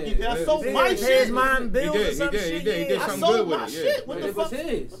what the fuck he did. I sold my shit. His mom bills or some shit. He did I something sold good with my it. shit. What the fuck?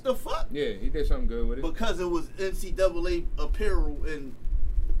 What the fuck? Yeah, he did something good with it. Because it was NCAA apparel and.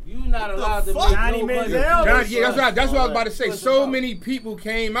 You not allowed to make Johnny Manziel. That's what I was about to say. So many people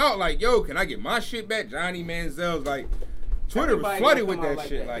came out like, yo, can I get my shit back? Johnny Manziel's like, Twitter was flooded with that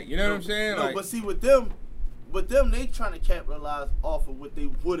shit. Like, you know what I'm saying? No, but see, with them, they trying to capitalize off of what they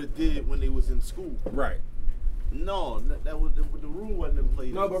would have did when they was in school. Right. No, that was the rule wasn't in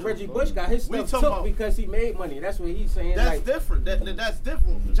place. No, but Reggie Bush got his stuff took because he made money. That's what he's saying. That's different. That's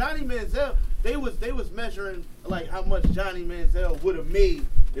different. Johnny Manziel, they was measuring like how much Johnny Manziel would have made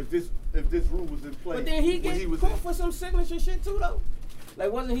if this rule was in place. But then he get caught for some signature shit too, though.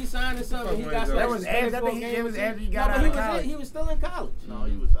 Like, wasn't he signing something? He got that was after he got out of college. He was still in college. No,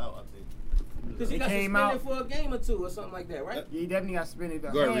 he was out, I think. Because he got suspended for a game or two or something like that, right? He definitely got suspended. Go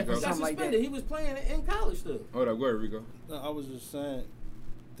ahead, Rico. He got suspended. He was playing in college still. Hold up, go ahead, Rico. No, I was just saying,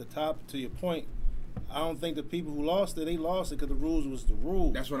 to your point, I don't think the people who lost it, they lost it because the rules was the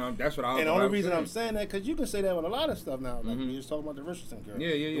rule. That's what I was. And the only reason I'm saying that, because you can say that with a lot of stuff now. Like we just talking about the Richardson girl.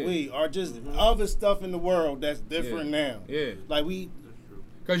 Yeah. We are just other stuff in the world that's different now. Yeah. Like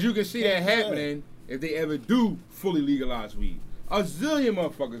because you can see that happening if they ever do fully legalize weed. A zillion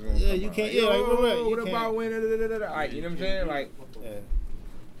motherfuckers gonna come you out. can't. Yeah, like what about when? Like, you know what I'm saying? Like,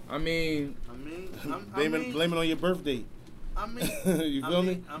 I mean, blame it on your birthday. I mean, you feel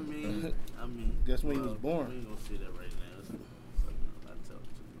me? I mean, guess when he was born. We ain't gonna say that right now.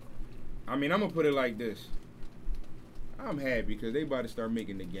 I mean, I'm gonna put it like this. I'm happy because they about to start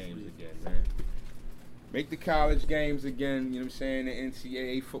making the games again, man. Make the college games again, you know what I'm saying? The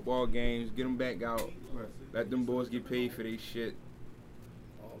NCAA football games, get them back out. Let them boys get paid for their shit.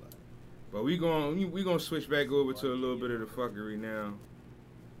 But we gonna switch back over to a little bit of the fuckery now.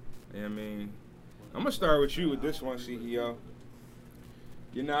 You know what I mean? I'm gonna start with you with this one, CEO.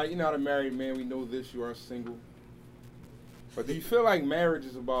 You're not a married man. We know this. You are single. But do you feel like marriage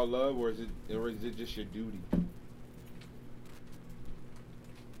is about love, or is it just your duty?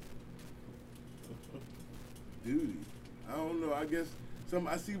 Duty. I don't know. I guess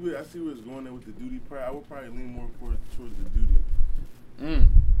I see where it's going there with the duty part. I would probably lean more towards the duty.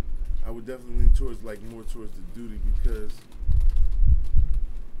 I would definitely lean more towards the duty because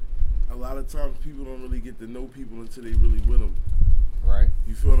a lot of times people don't really get to know people until they really with them. Right.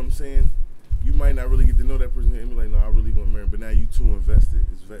 You feel what I'm saying? You might not really get to know that person and be like, no, I really want married. But now you two invested.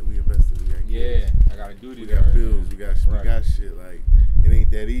 We invested. We got kids. I got a duty. We got bills. We got shit. Like, it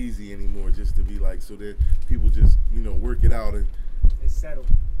ain't that easy anymore just to be like, so that people just, work it out and they settle.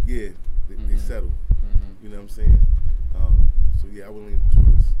 Yeah, they settle. You know what I'm saying? So yeah, I would lean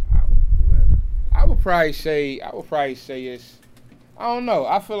towards the latter. I would probably say it's, I don't know.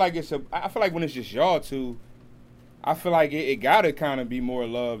 I feel like when it's just y'all two, I feel like it gotta kind of be more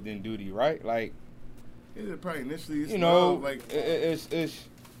love than duty, right? Like, yeah, probably initially it's love, like it's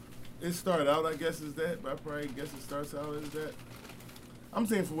It started out, I guess, as that. But I probably guess it starts out as that. I'm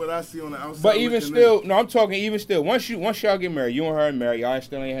saying for what I see on the outside. But even still, no, I'm talking even still. Once y'all get married, you and her are married, y'all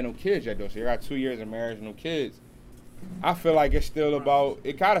still ain't had no kids yet though. So you got 2 years of marriage, no kids. I feel like it's still about.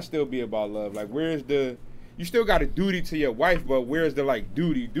 It gotta still be about love. Like where's the? You still got a duty to your wife, but where's the like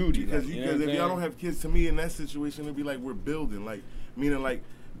duty? Because like, if y'all don't have kids, to me in that situation it'd be like we're building, like meaning like.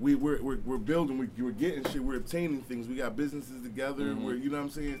 We're building, we're getting shit, we're obtaining things. We got businesses together. We're, you know what I'm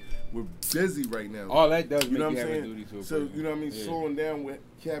saying? We're busy right now. All that does you know make what you I'm have a duty to a So person. you know what I mean? Yeah. Slowing down with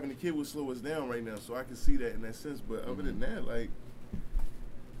having a kid would slow us down right now. So I can see that in that sense. But other than that, like,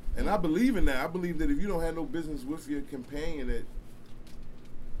 and I believe in that. I believe that if you don't have no business with your companion, that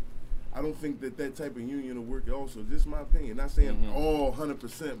I don't think that type of union will work. Also, just my opinion. Not saying all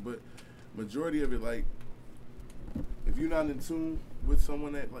 100%, but majority of it, like, if you're not in tune with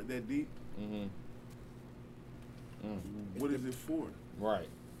someone that like that deep. What is it for? Right.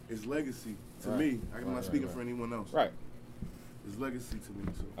 It's legacy to me. I'm not speaking for anyone else. Right. It's legacy to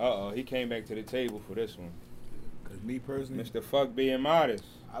me. So. He came back to the table for this one. Cause me personally, Mr. Fuck being modest.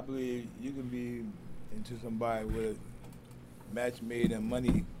 I believe you can be into somebody with a match made in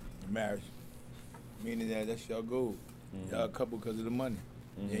money marriage, meaning that's your goal. Y'all a couple because of the money.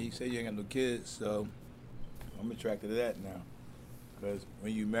 Yeah, you say you ain't got no kids, so I'm attracted to that now. Because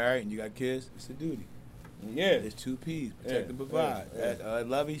when you married and you got kids, it's a duty. Yeah. It's 2 P's. Protect and provide. That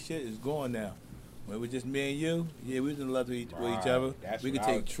lovey shit is gone now. When it was just me and you, we was in love with each other. We could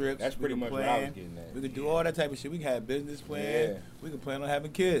take trips. That's pretty much what I was getting at. We could do all that type of shit. We can have business plans. We can plan on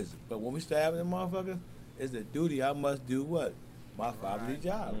having kids. But when we start having a motherfucker, it's the duty. I must do what? My fatherly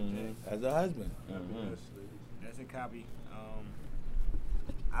job as a husband. That's a copy.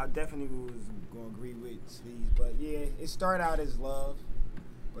 I definitely was going to agree with Sleeves, but yeah, it started out as love,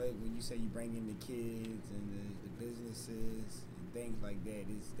 but when you say you bring in the kids and the businesses and things like that,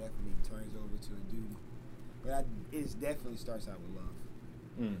 it definitely turns over to a duty. But it definitely starts out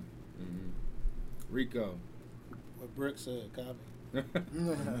with love. Rico. What Brick said, copy.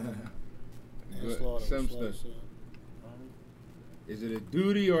 Simpson. Is it a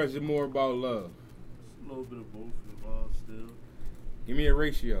duty or is it more about love? It's a little bit of both involved still. Give me a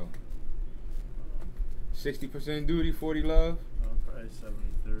ratio. 60% duty, 40 love? Probably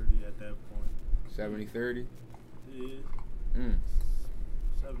 70-30 at that point. 70-30? Yeah.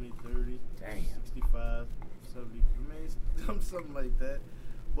 70-30. Damn. 65, 70. I mean, something like that.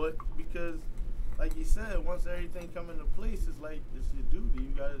 But because, like you said, once everything come into place, it's like, it's your duty.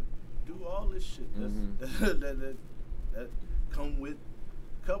 You got to do all this shit that come with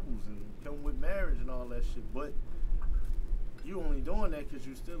couples and come with marriage and all that shit. But you only doing that because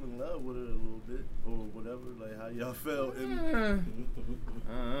you're still in love with her a little bit or whatever, like how y'all felt.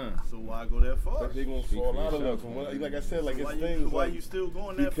 So why go that far? But they gonna fall out of love. Like I said, like it's things. Why like, you still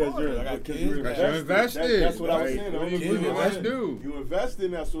going that far? Because you're invested. That's what I was saying. You invest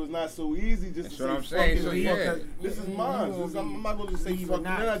in that, so it's not so easy just to what say I'm saying. fuck So it. This is mine. I'm not gonna just say fuck.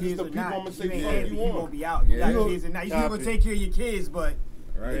 They're not just the people I'm gonna say fuck you You on. won't be out. You got kids and now you gonna take care of your kids, but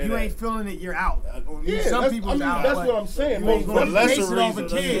if you ain't feeling it, you're out. Some people's out. That's what I'm saying. For lesser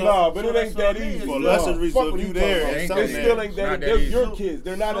reasons. No, but it ain't that easy. For lesser reasons, you there. They still ain't that. They're your kids.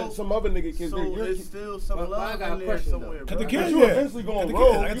 They're not some other nigga kids. They're your kids. Still some love in there somewhere. At the kids, you eventually gonna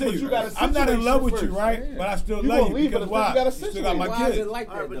roll. I can tell you, I'm not in love with you, right? But I still love you because why? You still got my kids. Why is it like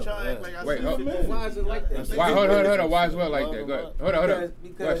that though? Wait, why is it like that? Why? Hold on. Why is it like that? Go ahead. Hold on.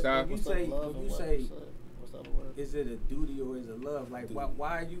 Because when you say, is it a duty or is it love? Like,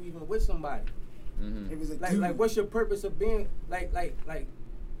 why are you even with somebody? It was a like, what's your purpose of being like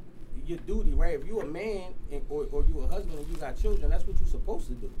your duty, right? If you a man or you a husband and you got children, that's what you're supposed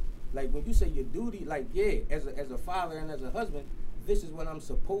to do. Like when you say your duty, like as a father and as a husband, this is what I'm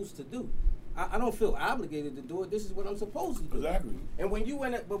supposed to do. I don't feel obligated to do it. This is what I'm supposed to do. Exactly. And when you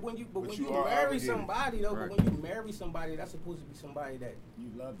when you marry somebody though, but when you marry somebody, that's supposed to be somebody that you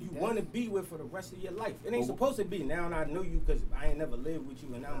want to be with for the rest of your life. It ain't supposed to be now I know you because I ain't never lived with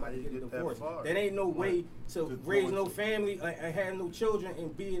you and now I'm about to get a divorce. There ain't no way to raise no family and have no children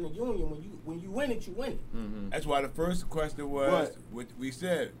and be in a union. When you win it, you win it. That's why the first question was what we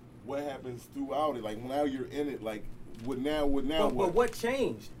said. What happens throughout it? Like now you're in it. Like what? But what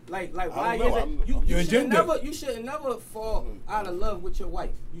changed? Like why is it you should never fall out of love with your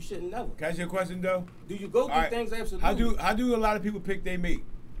wife. You should never. Can I ask you a question though? Do you go through things? Absolutely. How do a lot of people pick their mate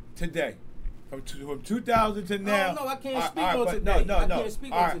today? From 2000 to now. No, I can't speak on today. No. I can't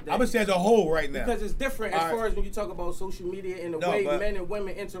speak on today. I'm gonna say as a whole right now. Because it's different as far as when you talk about social media and the way men and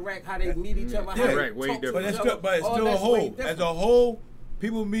women interact, how they meet each other, how they talk to each other. But it's still a whole. As a whole,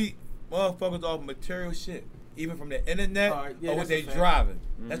 people meet motherfuckers off material shit. even from the internet yeah, or what they driving.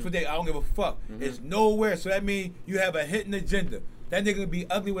 That's what they. I don't give a fuck. It's nowhere. So that means you have a hidden agenda. That nigga be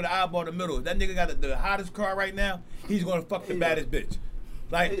ugly with an eyeball in the middle. If that nigga got the hottest car right now, he's gonna fuck the baddest bitch.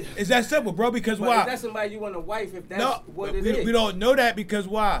 Like, it's that simple, bro, because but why? Is that somebody you want a wife if that's what it is? We don't know that because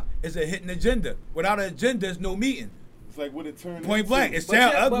why? It's a hidden agenda. Without an agenda, there's no meeting. It's like what it turned Point blank. It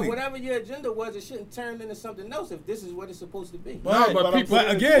sounds ugly. But whatever your agenda was, it shouldn't turn into something else if this is what it's supposed to be. But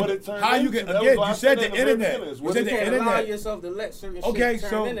again, how you get, again, you said the internet. You said the internet. Allow yourself to let certain shit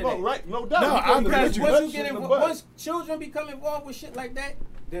turn into that. Right, no doubt. No, I'm because once children become involved with shit like that,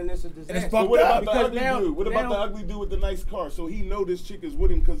 then it's a disaster. But what about the ugly dude? What about the ugly dude with the nice car? So he know this chick is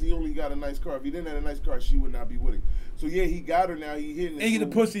with him because he only got a nice car. If he didn't have a nice car, she would not be with him. So yeah, he got her now. He hitting. And he get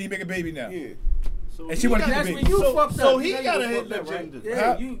the pussy. He make a baby now. Yeah. So and she want to keep the baby. You fucked up. So he got a hit agenda.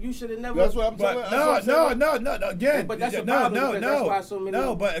 Yeah, you should have never. That's what I'm telling. No. Again, but that's a problem.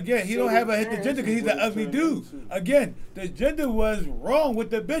 No. But again, he don't have a hit agenda because he's an ugly dude. Again, the agenda was wrong with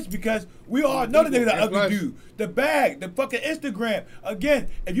the bitch because we all know the nigga's an ugly dude. The bag, the fucking Instagram. Again,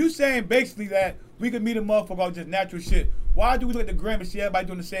 if you saying basically that we could meet a motherfucker on just natural shit, why do we look at the gram and see everybody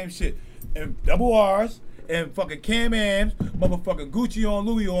doing the same shit? And double R's. And fucking Cam Ams, motherfucking Gucci on,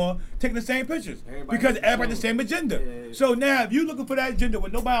 Louis on, taking the same pictures. Because everybody the same agenda. Yeah. So now, if you looking for that agenda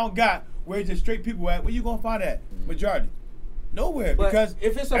when nobody don't got, where it's just straight people at, where you gonna find that? Majority. Nowhere. But because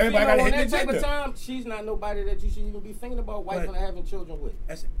if it's a everybody female got on to hit that the type agenda. of time, she's not nobody that you should even be thinking about wifing and having children with.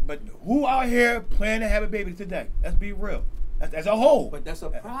 But who out here planning to have a baby today? Let's be real. As a whole. But that's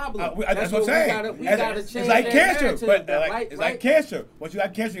a problem. That's what I'm saying. We gotta change it's like cancer. But it's like cancer. Once you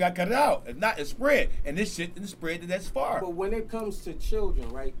got cancer, you got to cut it out. It's spread. And this shit didn't spread that's far. But when it comes to children,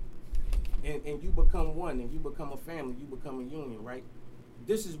 right, and you become one, and you become a family, you become a union, right?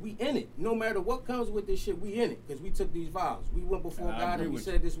 We in it. No matter what comes with this shit, we in it. Because we took these vows. We went before God and we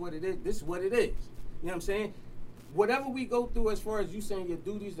said this is what it is. This is what it is. You know what I'm saying? Whatever we go through as far as you saying your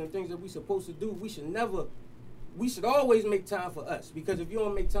duties and things that we supposed to do, we should always make time for us. Because if you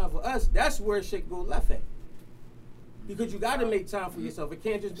don't make time for us, that's where shit go left at. Because you got to make time for yourself. It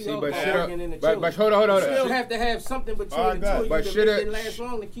can't just be all about working in the children. But hold on. You still have to have something between the two of you to make it last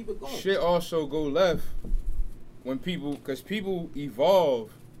long to keep it going. Shit also go left when because people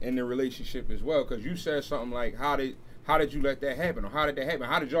evolve in the relationship as well. Because you said something like, how did you let that happen? Or how did that happen?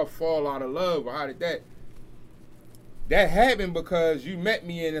 How did y'all fall out of love? Or how did that? That happened because you met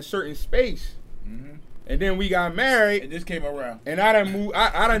me in a certain space. Mm-hmm. And then we got married. And this came around. And I done moved.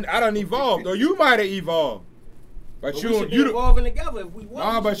 I done evolved. Or you might have evolved. But you should be evolving together if we want.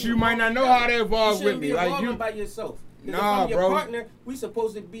 Nah, but you might not know how to evolve with me. You like you by yourself. Nah, your bro. Partner, we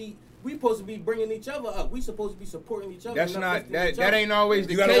supposed to be bringing each other up. We supposed to be supporting each other. That's not that ain't always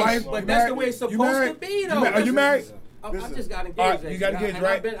the case. You got a wife? But that's the way it's supposed to be, though. Are you married? I just got engaged. You got engaged,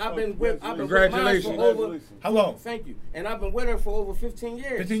 right? I've been with Congratulations. for over. How long? Thank you. And I've been with her for over 15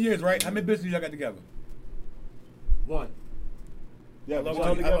 years. 15 years, right? How many businesses y'all got together? One. Yeah,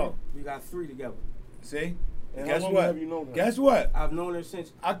 we got 3 together. See? And guess how long what? have you known her? Guess what? I've known her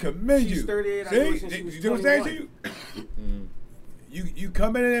since. I commend you. She's 38. See? I know her since she was 21. You know what I'm saying to you? You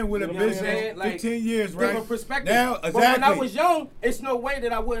coming in with a business, 15 years, right? Different perspective. Now, exactly. But when I was young, it's no way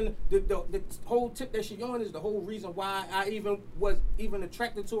that I wouldn't. The whole tip that she on is the whole reason why I was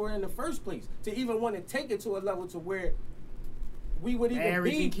attracted to her in the first place. To even want to take it to a level to where we would even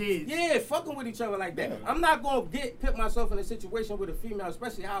be kids. Yeah, fucking with each other like that. Yeah. I'm not gonna put myself in a situation with a female,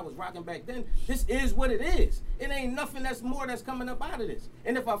 especially how I was rocking back then. This is what it is. It ain't nothing that's coming up out of this.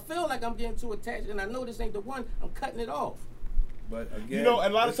 And if I feel like I'm getting too attached and I know this ain't the one, I'm cutting it off. But again, you know,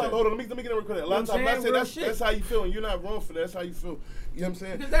 and a lot of times, hold on, let me get a record. A lot of times, I say that's how you feel, and you're not wrong for that. That's how you feel. You know what I'm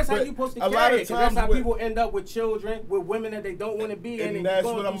saying? Because that's how you're supposed to carry it. That's how people end up with children, with women that they don't want to be in. And that's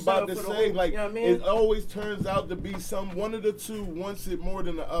what I'm about to say. Like, you know what I mean? It always turns out to be one of the two wants it more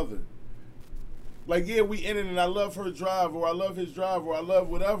than the other. Like, yeah, we in it, and I love her drive, or I love his drive, or I love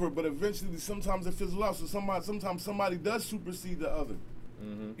whatever, but eventually, sometimes it fizzles out. So sometimes somebody does supersede the other.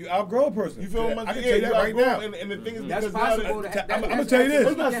 Mm-hmm. You outgrow a person. You feel what I'm saying? I can tell you that right now. And the thing is, that's possible. I'm gonna tell you this.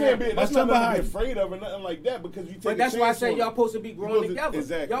 I'm not saying that's not nothing to be afraid of or nothing like that, because you take. But that's why I say y'all supposed to be growing together.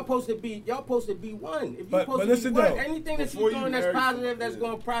 Exactly. Y'all supposed to be one. If you but supposed to be one, anything that you're doing that's positive, that's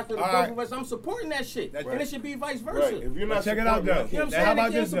going to prosper the both of us, I'm supporting that shit. And it should be vice versa. Right. If you're not check it out, though. You know what I'm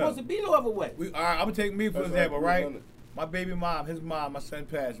saying? It's supposed to be no other way. All right, I'm gonna take me for example, right? My baby mom, his mom, my son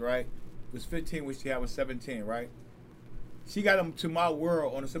passed, right? Was 15 when she was 17, right? She got him to my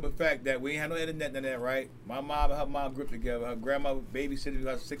world on the simple fact that we ain't had no internet and that, right? My mom and her mom grew up together. Her grandma babysitted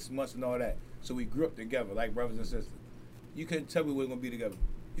her 6 months and all that. So we grew up together like brothers and sisters. You couldn't tell me we were going to be together.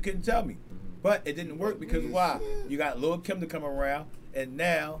 You couldn't tell me. But it didn't work because why? You got Lil' Kim to come around, and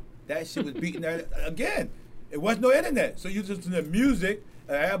now that shit was beating her again. It was no internet. So you listen to music,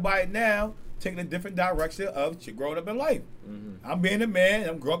 and everybody now taking a different direction of growing up in life. I'm being a man,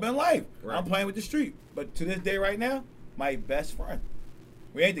 I'm growing up in life. Right. I'm playing with the street. But to this day right now, my best friend.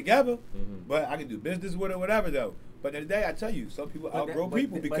 We ain't together, but I can do business with her, whatever though. But in the day, I tell you, some people outgrow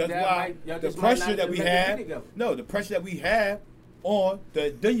people because why? The pressure that we have, the pressure that we have on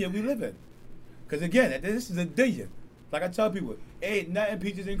the dunya we live in. Because again, this is a dunya. Like I tell people, ain't nothing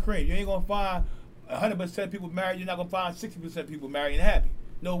peaches and cream. You ain't gonna find 100% people married. You're not gonna find 60% people married and happy.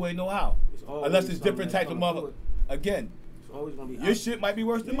 No way, no how. Unless it's different types of mother. Again, your shit might be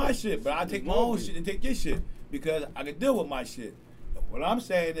worse than my shit, but I take my own shit and take your shit because I can deal with my shit. And what I'm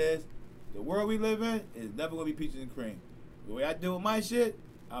saying is, the world we live in is never gonna be peaches and cream. The way I deal with my shit,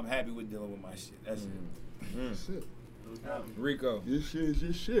 I'm happy with dealing with my shit. That's it. Shit. Rico, your shit is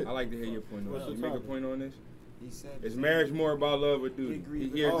your shit. I like to hear your point on this. You make a point on this? He said, is marriage more about love or duty? He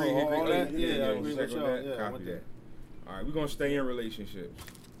agree. Yeah, I agree with y'all. Yeah, copy that. All right, we're gonna stay in relationships.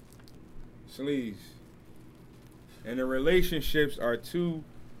 Sleaze. And the relationships are two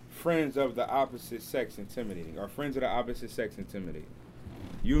friends of the opposite sex intimidating, or friends of the opposite sex intimidating.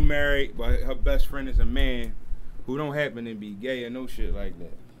 You married, but her best friend is a man who don't happen to be gay or no shit like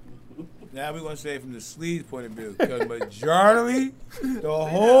that. Now we're gonna say it from the Sleaze point of view, because majority, as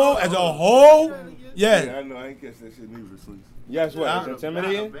a whole, yeah. I know, I ain't catch that shit neither, Sleaze. Yes, what? It's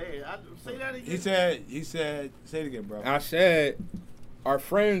intimidating? Say that again. He said, say it again, bro. I said, are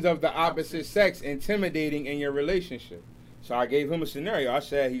friends of the opposite sex intimidating in your relationship? So I gave him a scenario. I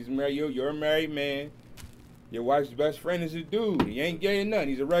said, he's married, you're a married man. Your wife's best friend is a dude. He ain't gay or nothing.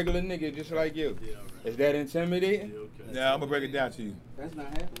 He's a regular nigga just like you. Yeah, right. Is that intimidating? Yeah, I'm going to break it down to you. That's not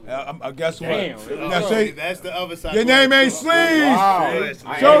happening. I guess what? Damn. Now say, that's the other side. Your name ain't Sleaze.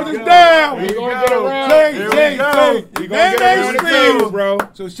 Wow. Shoulders down. We going to get around. Your name ain't Sleaze, bro.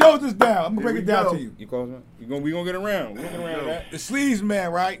 So shoulders down. I'm going to break it down to you. We going to get around. We going to get around that. The Sleaze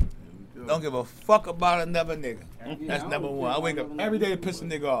man, right? Don't give a fuck about another nigga. That's number one. I wake up every day to piss a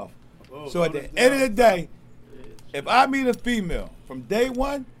nigga off. So at the end of the day, if I meet a female from day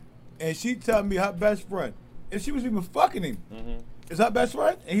one and she tell me her best friend, if she was even fucking him, is her best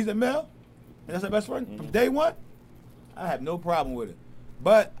friend and he's a male, and that's her best friend from day one, I have no problem with it.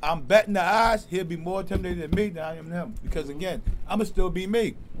 But I'm betting the odds he'll be more intimidated than me than I am him. Because again, I'ma still be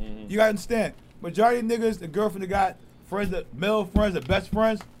me. You gotta understand, majority of niggas, the girlfriend that got friends, that male friends, the best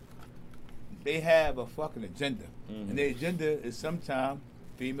friends, they have a fucking agenda. And their agenda is sometimes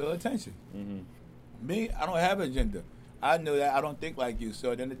female attention. Me, I don't have an agenda. I know that I don't think like you.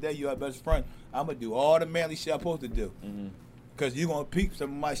 So at the end of the day, you're our best friend. I'm going to do all the manly shit I'm supposed to do. Because you're going to peep some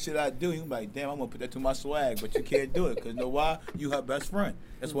of my shit I do. You're like, damn, I'm going to put that to my swag. But you can't do it. Because you know why? You her best friend.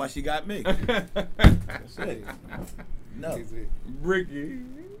 That's why she got me. That's it. No. Ricky.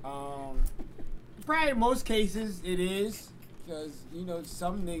 Probably in most cases it is. Because, you know,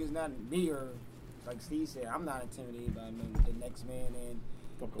 some niggas, not me, or like Steve said, I'm not intimidated by the next man. And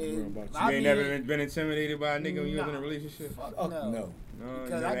you ain't never been intimidated by a nigga when you was in a relationship? No.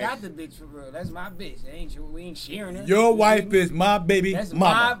 Because I got the bitch for real. That's my bitch. We ain't sharing her. Your wife is my baby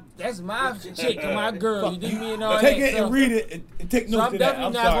mama. That's my chick, my girl. You dig me and all take that. Take it and read it and take notes so of that.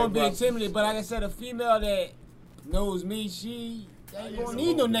 I'm definitely not going to be intimidated. But like I said, a female that knows me, she ain't going to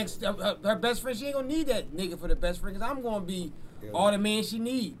need no next, her best friend, she ain't going to need that nigga for the best friend. Because I'm going to be all the man she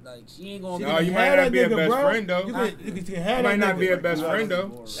need. Like, she ain't gonna be. You might not be a best friend though. You might not be a best friend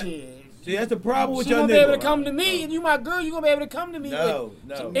though. Shit. See, that's the problem with your nigga. You gonna be able to come to me, and you my girl. You gonna be able to come to me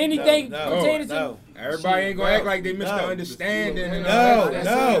with anything pertaining to. Everybody ain't gonna act like they missed the understanding.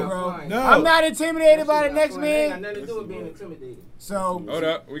 No. I'm not intimidated by the next man. Got nothing to do with being intimidated. So hold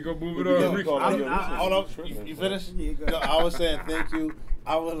up, we gonna move it on. Hold up, you finished? No, I was saying thank you.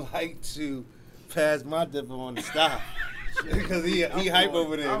 I would like to pass my dipper on the stop. Because he hype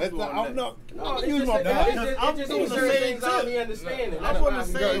over there. That's not, I'm not. I'm doing the same thing. He understanding. I want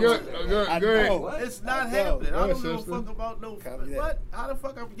to say, go ahead. It's not happening. I don't give a fuck about no. What? How the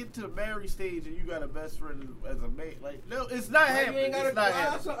fuck I get to the married stage and you got a best friend as a mate? Like, no, it's not happening. It's not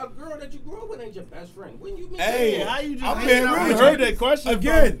happening. A girl that you grew up with ain't your best friend. When you meet hey, how you just? I'm being really heard that question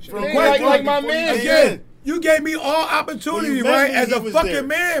again. Like my man again. You gave me all opportunity, right? As a fucking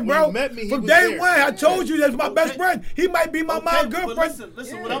man, bro. From day one, I told you that's my best friend. He might be my girlfriend.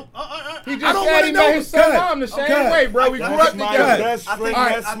 Listen, what he just said he met his son mom the same way, bro. We grew up together. That's my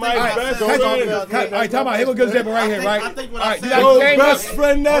best friend. All right, time out. Here we go, Zipper, right here, right? Your best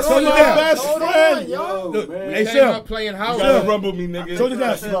friend, that's my best friend. Hey, Phil. Playing house. You gotta rumble me, nigga. So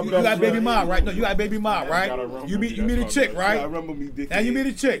this down. You got baby mom, right? No, you got baby mom, right? You meet a chick, right? Now you meet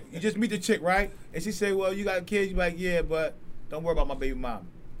a chick. You just meet the chick, right? And she say, well, you got kids. You like, yeah, but don't worry about my baby mom.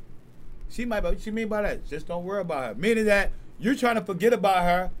 She might be, what you mean by that? Just don't worry about her. Meaning that you're trying to forget about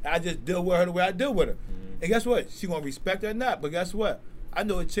her. I just deal with her the way I deal with her. And guess what? She gonna respect it or not. But guess what? I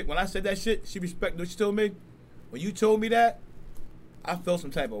know a chick, when I said that shit, she respected what she told me. When you told me that, I felt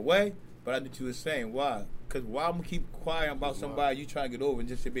some type of way, but I knew you were saying why. Because why I'm gonna keep quiet about somebody you trying to get over and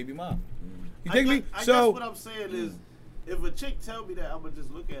just say baby mom? You dig me? I guess what I'm saying is, if a chick tell me that, I'm gonna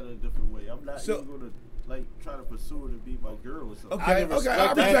just look at it a different way. I'm not even gonna like try to pursue her to be my girl or something. Okay, I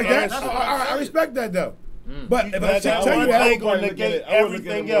respect that. I respect that though. But if I tell you that, gonna negate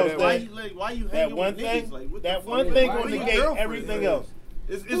everything else. Why you hanging with niggas? That one thing gonna negate everything else.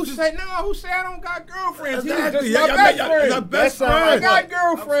 Who said no? Who said I don't got girlfriends? Exactly. He's just my best friend. My best friend. I got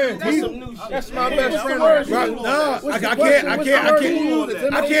girlfriends. That's some new shit. That's my best friend. No, I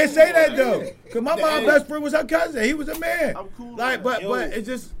can't say that though. Cause my mom's best friend was her cousin. He was a man. I'm cool. Like, but it's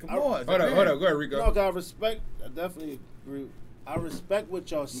just come on. Hold on. Go ahead, Rico. Look, I definitely agree. I respect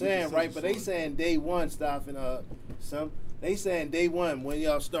what y'all saying, right? But they saying day one stuff and they saying day one when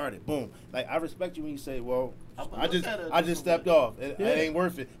y'all started. Boom. Like I respect you when you say, well, I just stepped off. It ain't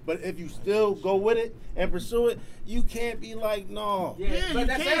worth it. But if you still go with it and pursue it, you can't be like, no. Yeah, you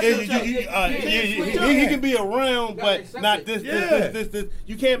can't. He can be around, but not this.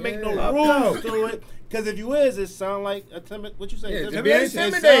 You can't make no rules to it. Because if you it sound like a timid. What you say? Yeah, it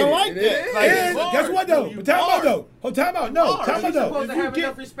sound like that. Like, guess what though? But time out though. Time out. No, time out though. Supposed to have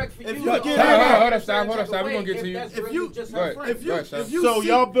enough respect for you. Hold up, stop. We're gonna get to you. So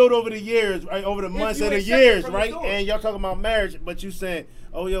y'all build over the years, right? Over the months of the years, right? And y'all talking about marriage, but you saying,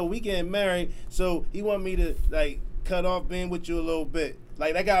 oh yo, we getting married, so he want me to like cut off being with you a little bit.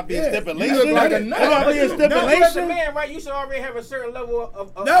 Like that gotta be a stipulation. You look like a nut. That gotta be a stipulation. As a man, right? You should already have a certain level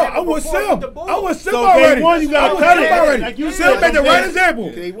of no, I was Sim. I was Sim so already. Day one, you gotta cut it already. Like you Sim made the right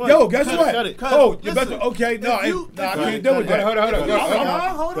example. Yo, guess what? Oh, you better. Okay, no, I can't deal with that. Hold on.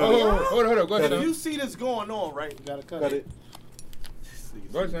 Go ahead. If you see this going on, right? You gotta cut it.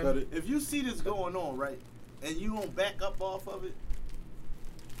 If you see this going on, right, and you don't back up off of it,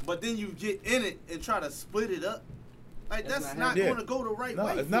 but then you get in it and try to split it up. Like that's not going to go the right way. No,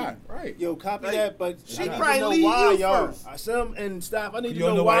 it's not. Right. Yo, copy that, but she probably leave you first. Some and stop. I need to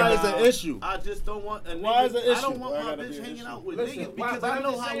know why it's an issue. I just don't want a nigga. Why is it an issue? I don't want my bitch hanging out with niggas because I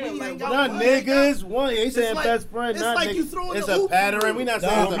know how we hang out. Not niggas. One, they saying best friend. Not niggas. It's a pattern. We not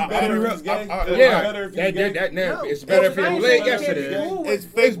saying it's a pattern. Yeah, it's better if you play. Yes, it is. It's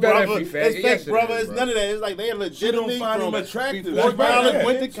fake brother. It's fake brother. It's none of that. It's like they legitimately find him attractive.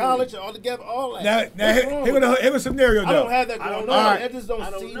 Went to college all together. All that. Now here was a scenario. I don't have that going on. I just don't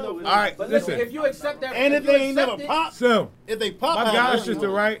see no. All right, listen. If you accept that, and if they ain't never pop, so if they pop, my god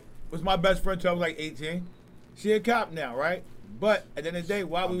sister, right, was my best friend till I was like 18. She a cop now, right? But at the end of the day,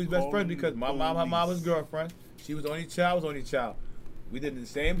 why we was best friends? Because my mom, her mom was girlfriend. She was the only child. We lived in the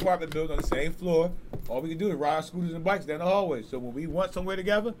same apartment building on the same floor. All we could do is ride our scooters and bikes down the hallway. So when we went somewhere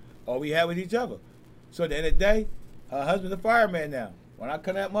together, all we had was each other. So at the end of the day, her husband's a fireman now. When I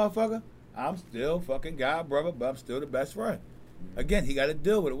come that motherfucker, I'm still fucking God, brother, but I'm still the best friend. Again, he got to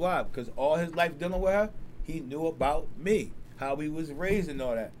deal with it. Why? Because all his life dealing with her, he knew about me, how he was raised and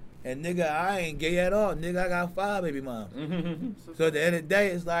all that. And nigga, I ain't gay at all. Nigga, I got 5 baby moms. So at the end of the day,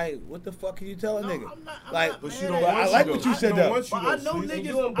 it's like, what the fuck can you tell a nigga? But you don't I like what you said though. I know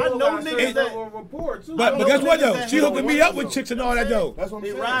niggas that will report too. But guess what though? She hooking me up with chicks and all that though. That's what I'm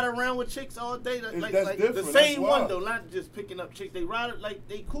saying. They ride around with chicks all day, like the same one though, not just picking up chicks. They ride it like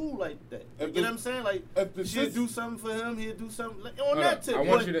they cool like that. You know what I'm saying? Like she'll do something for him, he'll do something on that tip. I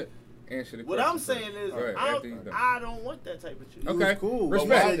want you to answer the question. What I'm saying is, I don't want that type of shit. Okay, cool.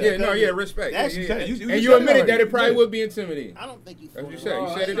 Respect. Respect. And you admitted that it probably would be intimidating. I don't think you. As you said, you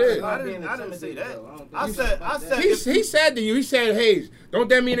said it is. I didn't say that. I said. He said to you. He said, "Hey, don't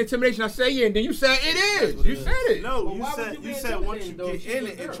that mean intimidation?" I say, "Yeah," and then you said it is. You said it. No, you said once you get in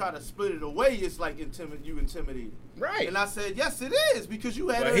it and try to split it away, it's like intimidated. Right. And I said, yes, it is because you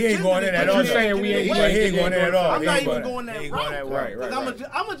had. But he ain't going in at all. You saying we ain't going in at all. I'm not even going that route. Right. I'm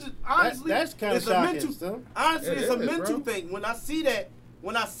just honestly, that's kind of shocking. Honestly, it's a mental thing. When I see that,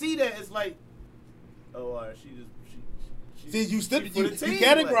 it's like, oh, all right, she just. See, you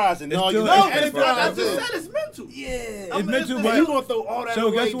categorizing. No, I just said it's mental. Yeah, it's mental, but you gonna throw all that so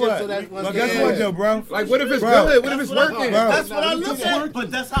away. Guess what? Well, guess what, though, bro? Like, what if it's good? What if it's working? That's what I look at. But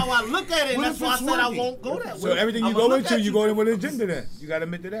that's how I look at it. And that's why I said I won't go that way. So everything you go into, you go in with an agenda. Then you got to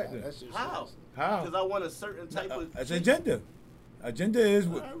admit to that. How? Because I want a certain type of. It's agenda. Agenda is,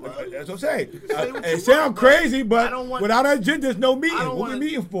 that's what I'm saying. It sounds crazy, but without an agenda, there's no meeting. What we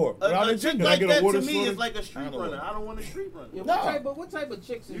meeting for? Without an agenda. Like that to me is like a street runner. I don't want a street runner. Yeah, what type of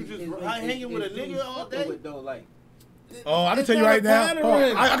chicks you just hanging with a nigga all day? Though, like, Oh, I can tell you right now. I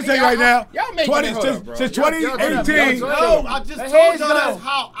can tell you right now. Y'all making since 2018. No, I just told y'all that's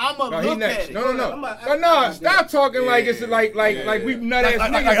how I'ma look at it. No. Stop talking like it's like we nut ass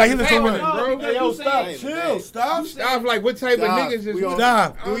niggas. Bro. Hey, yo, stop. Chill. Stop. Stop. Like what type of niggas is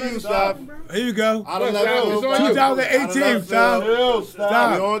stop? Do you stop? Here you go. 2018. Stop.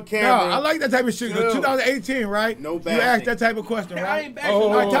 Stop. You're on camera. No, I like that type of shit. 2018 right? No bad. You asked that type of question, right? I ain't bashing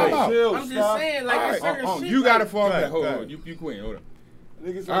I'm just saying like it's certain shit. You gotta fall back. Hold on. You quit. Hold on.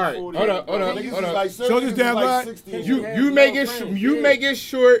 Niggas all right, hold on. Show this damn guy. You make it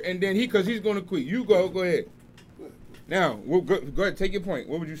short, and then because he's gonna quit. You go ahead. Now, go ahead. Take your point.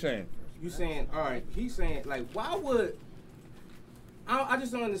 What were you saying? You saying all right? He's saying like, why would I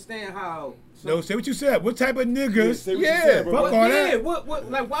just don't understand how. No, say what you said. What type of niggas? Fuck all that. What?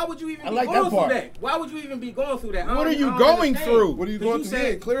 Like, why would you even be going through that? Why would you even be going through that? What are you going through? What are you going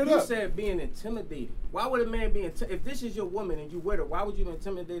through? Clear it up. You said being intimidated. Why would a man be if this is your woman and you with her? Why would you be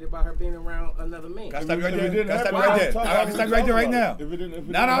intimidated by her being around another man? That's right there. That's right there right now.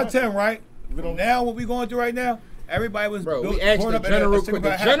 9 out of 10, right? Now what we going through right now? Everybody was we asked the general question.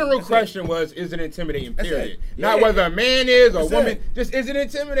 The general question was, is it intimidating, period? Not whether a man is or a woman. Just, is it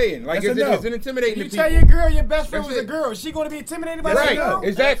intimidating? Like, is it intimidating to people? You tell your girl your best friend was a girl. Is she going to be intimidated by that girl? Right,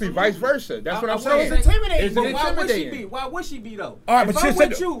 exactly. Vice versa. That's what I'm saying. It's intimidating. Is it intimidating? Why would she be, though? All right, but she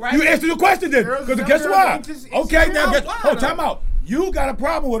said, you answered the question then. Because guess what? Okay, now, time out. You got a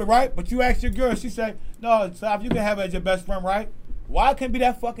problem with it, right? But you asked your girl. She said, no, Saf, you can have her as your best friend, right? Why can't it be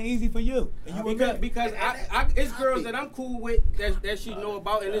that fucking easy for you? Because it's girls that I'm cool with that she know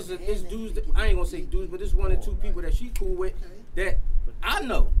about, and it's dudes. I ain't gonna say dudes, but it's 1 or 2 people that she cool with that I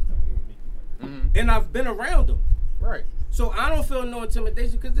know, and I've been around them. Right. So I don't feel no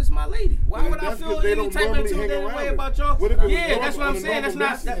intimidation because this is my lady. Why would I feel any type of intimidating way about y'all? Yeah, that's what I'm saying. That's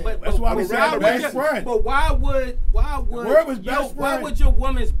not. That's why we said best friend. But why would your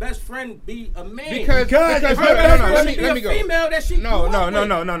woman's best friend be a man? Because let me go. Female that she no.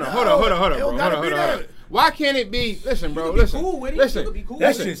 Hold on. Why can't it be? Listen, bro. Listen,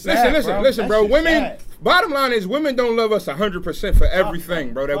 bro. Women. Bottom line is, women don't love us 100% for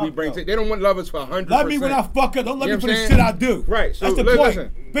everything, bro. That we bring. They don't want love us for 100%. Love me when I fuck up. Don't love me for the shit I do. Right. So that's the point.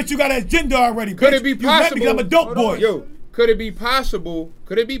 Bitch, you got that gender already. Could it be possible? I'm a dope boy. Yo, could it be possible?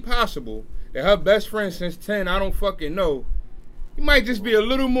 That her best friend since 10, I don't fucking know. You might just be a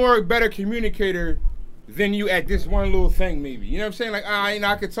little more better communicator than you at this one little thing, maybe. You know what I'm saying? Like,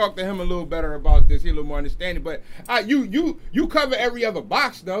 I could talk to him a little better about this, he a little more understanding. But you cover every other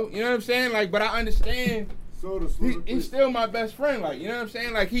box, though. You know what I'm saying? Like, but I understand. He's still my best friend. Like, you know what I'm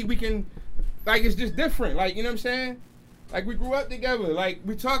saying? Like, we can, like, it's just different. Like, you know what I'm saying? Like, we grew up together. Like,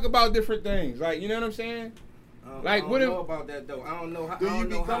 we talk about different things. Like, you know what I'm saying? Like, I don't know about that though. I don't know how. Do you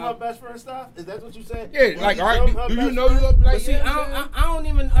become her best friend, stuff? Is that what you said? Yeah, like, all right. Do you know you up like? See, I don't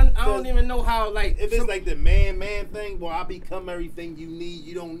even know how. Like, if it's like the man thing, well, I become everything you need.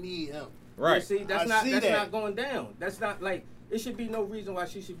 You don't need him. Right. You see, that's not going down. That's not like. It should be no reason why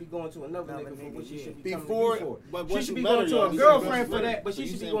she should be going to another nigga for what she should be before. But she should be going to a girlfriend for that. But she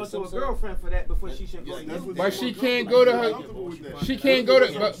should be going to a girlfriend for that before she should go. But she can't go to her. She can't go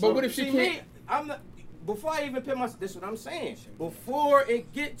to. But what if she can't? I'm not. Before I even put myself, this is what I'm saying. Before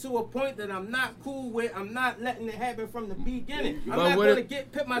it get to a point that I'm not cool with, I'm not letting it happen from the beginning. I'm not going to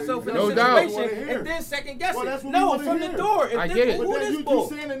put myself in a situation and then second guess it. No, from the door. I get it. You're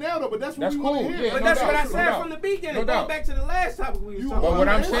saying it now, though, but that's what we want to hear. But that's what I said from the beginning. Going back to the last topic we was talking about. But what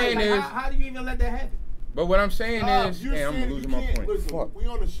I'm saying is, how do you even let that happen? But what I'm saying is, I'm losing my point. Listen, we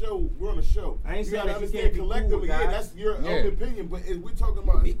on the show. We're on the show. I ain't saying that you can't collectively. Yeah, that's your own opinion. But we're talking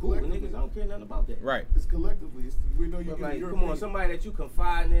about be cool. Niggas don't care nothing about that. Right. It's collectively. We know you. Like, come on, somebody that you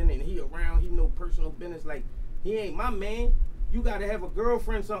confide in and he around, he know personal business. Like, he ain't my man. You gotta have a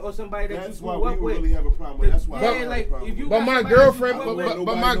girlfriend or somebody that you grew up with. Really have a problem with. That's why. Yeah, like if you. But my girlfriend,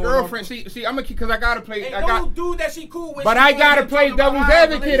 but my girlfriend. See, I'm gonna because I gotta play. I got dude that she cool with. But I gotta play devil's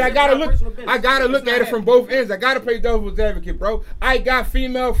advocate. I gotta look at it from both ends. I gotta play devil's advocate, bro. I got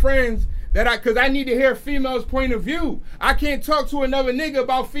female friends because I need to hear a female's point of view. I can't talk to another nigga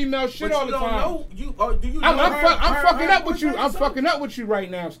about female shit all the time. I'm fucking up with you. I'm fucking up with you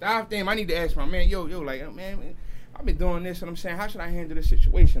right now. Stop, damn. I need to ask my man. Yo, like, man. I've been doing this, and I'm saying, how should I handle this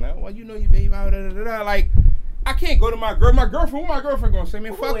situation? Like, well, you know, you baby, like, I can't go to my girl. My girlfriend, what my girlfriend gonna say?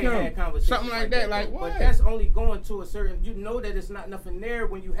 Man, fuck him. Something like that. Like what? But that's only going to a certain. You know that it's not nothing there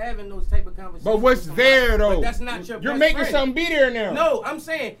when you having those type of conversations. But what's there though? But that's not your. You're best making friend. something be there now. No, I'm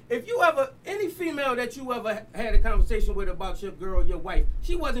saying if you ever any female that you ever had a conversation with about your girl, your wife,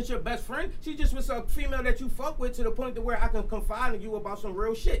 she wasn't your best friend. She just was a female that you fuck with to the point to where I can confide in you about some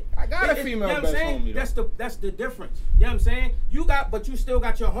real shit. I got a female you know best homie. Though. That's the difference. You know what I'm saying? But you still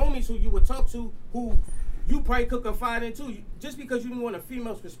got your homies who you would talk to who you probably could confide in too. Just because you want a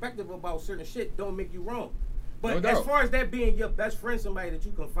female's perspective about certain shit don't make you wrong. But as far as that being your best friend, somebody that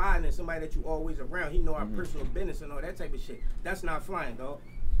you confide in, somebody that you always around, he know our personal business and all that type of shit. That's not flying, dog.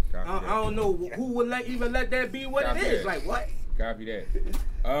 I don't know who would even let that be what it is. Like what? Copy that.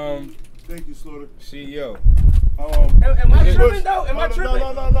 Thank you, Slaughter. CEO. Am I tripping though? Am I tripping?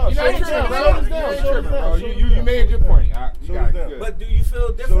 No. You tripping, bro. You made your point. But do you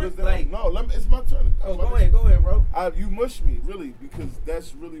feel different? Like it's my turn. Oh, go ahead, bro. You mushed me really because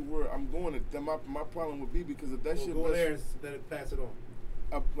that's really where I'm going. My problem would be because if that shit go there and let it pass it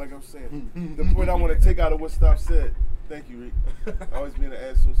on. Like I'm saying, the point I want to take out of what Stop said. Thank you, Rick. Always being an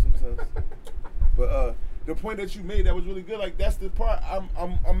asshole sometimes. But the point that you made that was really good. Like that's the part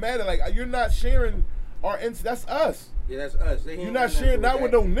I'm mad at. Like you're not sharing our that's us. Yeah, that's us. You're not sharing that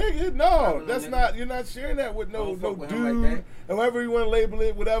with no nigga. No, that's not. You're not sharing that with no dude. Like however you want to label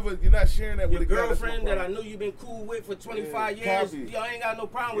it, whatever. You're not sharing that with a girlfriend that I know you've been cool with for 25 years. Y'all ain't got no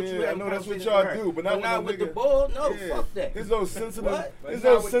problem with you. I know that's what y'all do, but not with the bull. No, fuck that. It's those sensitive. It's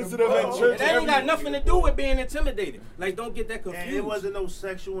those sensitive in church. That ain't got nothing to do with being intimidated. Like, don't get that confused. And it wasn't no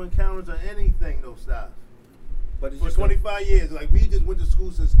sexual encounters or anything, no stuff. But for 25 years, like we just went to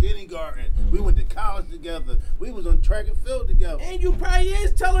school since kindergarten. We went to college together. We was on track and field together. And you probably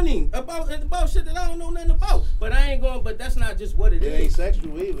is telling him about shit that I don't know nothing about. But I ain't going. But that's not just what it is. It ain't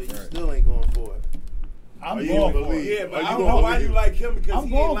sexual either. You still ain't going for it. I'm going for it. Yeah, but I don't know why you like him because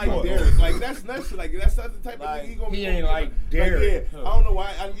he ain't like Derek. Like that's not the type of thing he gonna be. He ain't like Derek. I don't know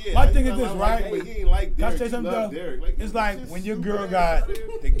why. My thing is this, right? He ain't like Derek. Can I say something though? It's like when your girl got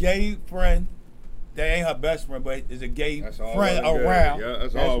the gay friend. That ain't her best friend, but is a gay friend around. Yeah,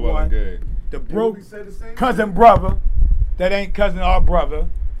 that's all well and good. The broke cousin brother, that ain't cousin or brother,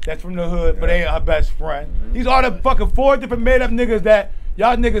 that's from the hood, but ain't her best friend. These are the fucking 4 different made up niggas that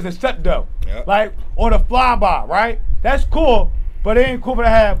y'all niggas accept though. Like on a flyby, right? That's cool, but it ain't cool for to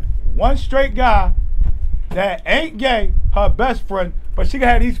have one straight guy that ain't gay, her best friend, but she can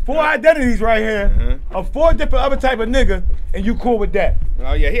have these 4 identities right here of 4 different other type of niggas, and you cool with that.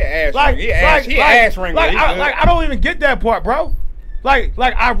 Oh yeah, he ass ring. I don't even get that part, bro. Like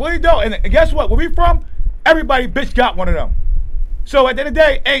I really don't. And guess what? Where we from? Everybody bitch got one of them. So at the end of the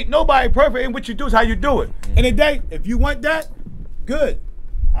day, ain't nobody perfect, and what you do is how you do it. And the day, if you want that, good.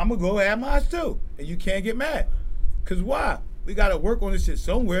 I'm gonna go have mine too, and you can't get mad. Cause why? We gotta work on this shit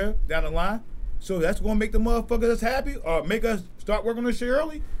somewhere down the line. So that's gonna make the motherfuckers happy or make us start working on this shit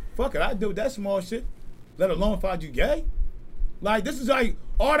early. Fuck it, I do that small shit. Let alone find you gay. Like this is like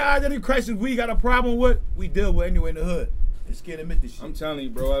all the identity crisis we got a problem with, we deal with anyway in the hood. It's scared to admit this shit. I'm telling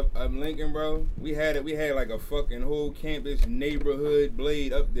you, bro, up Lincoln, bro, we had like a fucking whole campus neighborhood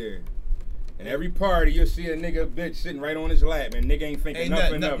blade up there. And every party you'll see a nigga bitch sitting right on his lap, and nigga ain't thinking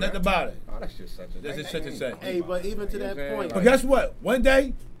nothing about it. Oh, that's just such a This is such a set. Hey, but even to that point. But guess what? One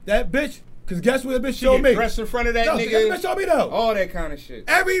day, that bitch, cause guess what that bitch showed me? Dressed in front of that nigga. That bitch showed me though. All that kind of shit.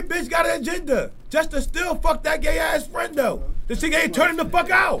 Every bitch got an agenda. Just to still fuck that gay ass friend though. The shit ain't turning the fuck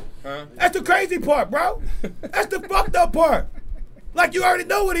out. That's the crazy part, bro. That's the fucked up part. Like you already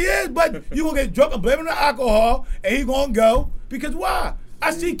know what he is, but you gonna get drunk and blame him the alcohol, and he gonna go. Because why?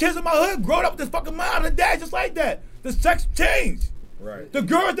 I see kids in my hood growing up with this fucking mom and dad just like that. The sex changed. Right. The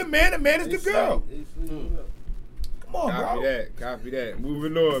girl is the man is the girl. Come on, Copy that.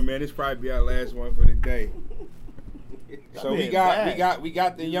 Moving on, man. This probably be our last one for the day. So we got the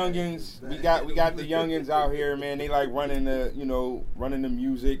youngins. We got the youngins out here, man. They like running the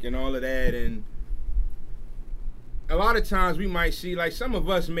music and all of that, and a lot of times we might see, like, some of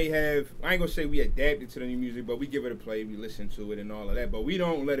us may have, I ain't gonna say we adapted to the new music, but we give it a play, we listen to it and all of that, but we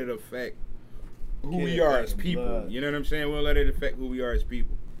don't let it affect who we are as people. You know what I'm saying? We don't let it affect who we are as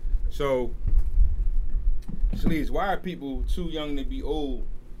people. So, Sleaze, why are people too young to be old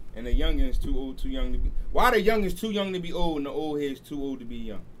and the youngins too old, too young to be? Why are the youngins too young to be old and the old heads too old to be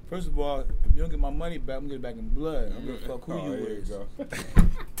young? First of all, if you don't get my money back, I'm gonna get it back in blood. I'm gonna fuck who you is. Go.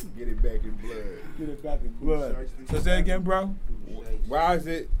 Get it back in blood. Get it back in blood. So say it again, bro. Why are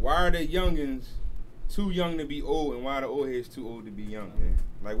the youngins too young to be old, and why are the old heads too old to be young, man?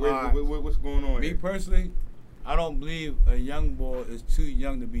 Like, what's going on here? Me personally, I don't believe a young boy is too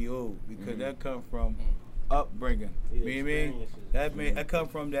young to be old, because that comes from upbringing. You know what I mean? That come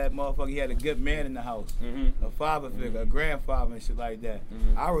from that motherfucker. He had a good man in the house, a father figure, a grandfather and shit like that.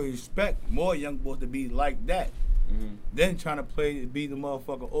 I would respect more young boys to be like that than trying to be the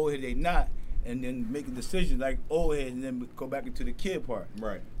motherfucker old head they not, and then making decisions like old head and then go back into the kid part.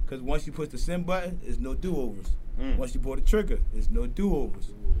 Right. Because once you push the send button, there's no do-overs. Once you pull the trigger, there's no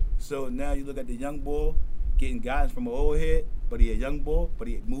do-overs. So now you look at the young boy getting guidance from an old head, but he a young boy, but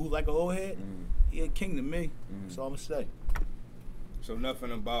he moves like an old head. He a king to me. That's all I'm gonna say. So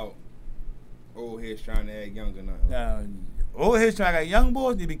nothing about old heads trying to act young or nothing. Now, old heads trying to act young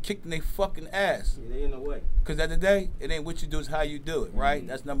boys, they be kicked in their fucking ass. Yeah, they in the way. Because at the day, it ain't what you do, it's how you do it, right?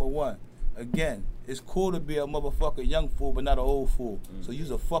 That's number one. Again, it's cool to be a motherfucker young fool, but not an old fool. So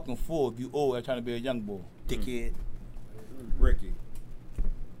you's a fucking fool if you old and trying to be a young boy. Dickhead. Ricky.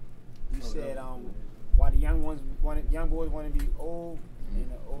 You said why the young boys want to be old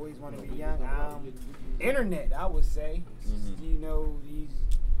and always want to be young. Internet, I would say. You know, these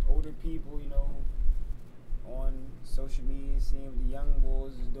older people, you know, on social media, seeing what the young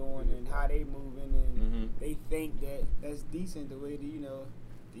boys is doing and how they moving, and they think that that's decent the way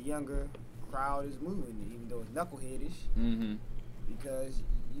the younger crowd is moving, even though it's knuckleheadish. Because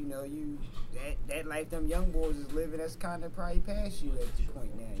that life them young boys is living, that's kind of probably past you at this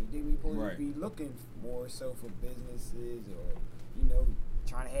point now. You think we supposed to be looking more so for businesses or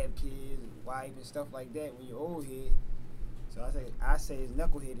trying to have kids, and wife and stuff like that when you're old head. So I say it's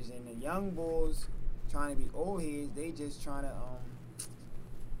knuckleheadish, and the young boys trying to be old heads, they just trying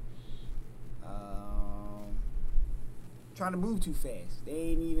to move too fast. They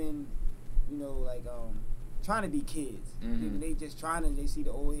ain't even trying to be kids. They just they see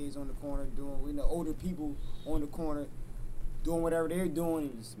the old heads on the corner doing, older people on the corner doing whatever they're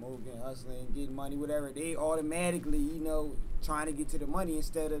doing, smoking, hustling, getting money, whatever. They automatically, trying to get to the money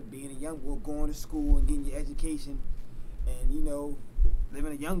instead of being a young boy, going to school and getting your education and,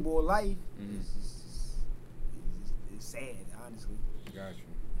 living a young boy life. It's sad, honestly. Got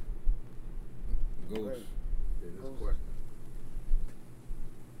you. Goes. Yeah, this question.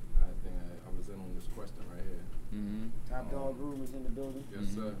 I think I was in on this question right here. Top Dog Groom is in the building.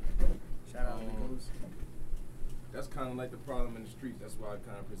 Yes, sir. Shout out to Goose. That's kind of like the problem in the streets. That's why I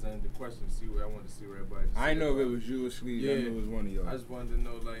kind of presented the question. I wanted to see where everybody. I know if it was you or Sleeve. Yeah, I knew it was one of y'all. I just wanted to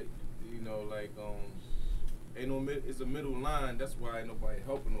know, ain't no it's a middle line. That's why ain't nobody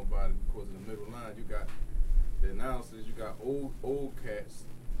helping nobody, because of the middle line. You got the announcers. You got old cats,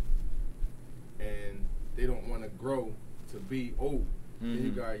 and they don't want to grow to be old. Then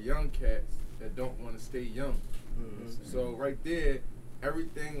you got young cats that don't want to stay young. So right there,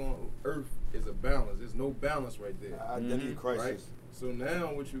 everything on earth is a balance. There's no balance right there. Identity crisis. Right? So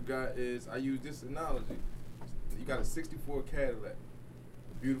now what you got is, I use this analogy. You got a 64 Cadillac,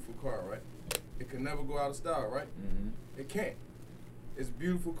 a beautiful car, right? It can never go out of style, right? It can't. It's a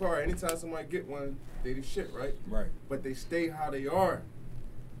beautiful car. Anytime somebody get one, they the shit, right? Right. But they stay how they are.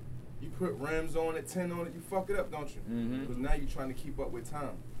 You put rims on it, 10 on it, you fuck it up, don't you? Because now you're trying to keep up with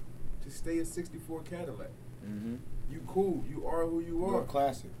time. Just stay a 64 Cadillac. You cool. You are who you are. You're a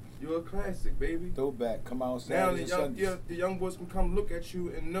classic. You're a classic, baby. Throwback. Come outside. Now the young boys can come look at you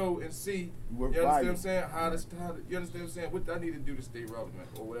and know and see. You understand what I'm saying? You understand what I'm saying? What do I need to do to stay relevant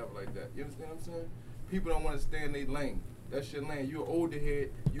or whatever like that? You understand what I'm saying? People don't want to stay in their lane. That's your lane. You're an older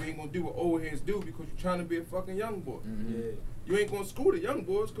head. You ain't gonna do what old heads do because you're trying to be a fucking young boy. Yeah. You ain't gonna school the young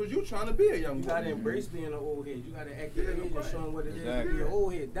boys because you trying to be a young boy. You gotta embrace being an old head. You gotta act your age and show them what it is to be an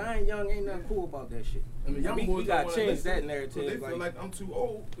old head. Dying young ain't nothing cool about that shit. And the young boys we gotta change that narrative. They feel like I'm too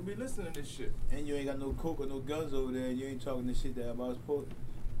old to be listening to this shit. And you ain't got no coke or no guns over there, and you ain't talking the shit that about supposed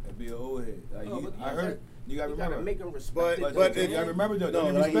to be an old head. I heard. You gotta remember. Make them respect it. But you gotta remember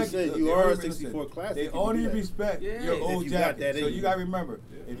though. No, like you said, you are a 64 classic. They only respect your old jacket. So you gotta remember,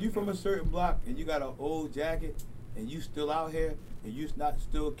 if you from a certain block and you got an old jacket and you still out here and you not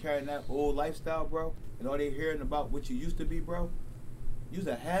still carrying that old lifestyle, bro, and all they hearing about what you used to be, bro, you's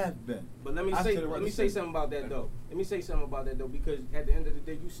a have-been. But let me say something about that though. Because at the end of the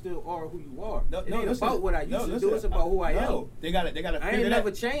day, you still are who you are. It ain't about what I used to do. It's about who I am. They gotta. I ain't never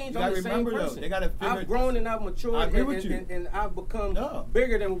changed. I'm the same person. They gotta figure. I've grown and I've matured. I agree with you. And I've become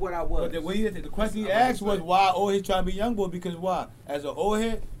bigger than what I was. But the question he asked was why old head trying to be young boy? Because why? As an old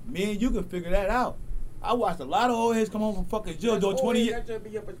head, me and you can figure that out. I watched a lot of old heads come home from fucking jail doing 20 years.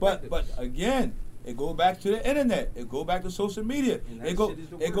 But again, it go back to the internet. It go back to social media. It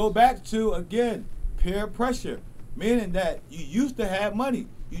go back to, again, peer pressure. Meaning that you used to have money.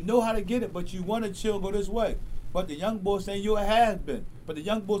 You know how to get it, but you want to chill, go this way. But the young boys saying you a has-been. But the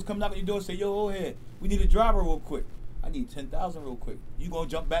young boys come knock on your door and say, yo, old head, we need a driver real quick. I need 10,000 real quick. You gonna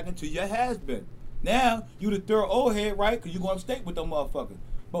jump back into your has-been. Now, you the third old head, right? Because you go upstate with them motherfuckers.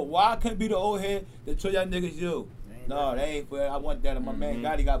 But why couldn't be the old head that told y'all niggas, yo, no, they ain't for it. I want that. And my man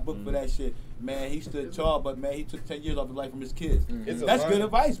Gotti got booked for that shit. Man, he stood tall, but man, he took 10 years off his life from his kids. That's good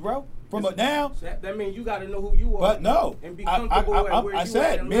advice, bro. From now. That means you got to know who you are. But no, and be comfortable I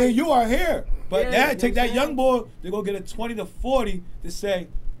said, me and you are here. But now take that young boy to go get a 20 to 40 to say,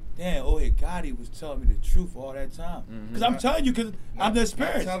 damn, old head Gotti was telling me the truth all that time. Because I'm telling you, because I'm the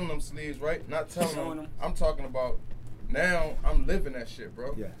experience. Not telling them sleeves, right? Not telling them. I'm talking about now I'm living that shit,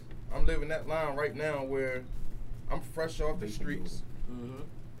 bro. Yes. I'm living that line right now where I'm fresh off the streets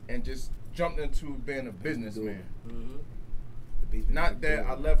and just jumped into being a businessman. Not that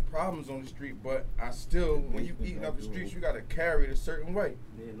I left problems on the street, but I still, when you eating up the streets, you got to carry it a certain way.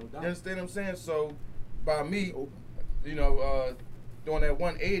 You understand what I'm saying? So by me, you know, doing that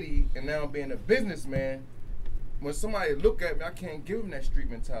 180 and now being a businessman, when somebody look at me, I can't give them that street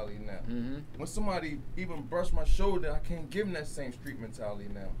mentality now. When somebody even brush my shoulder, I can't give them that same street mentality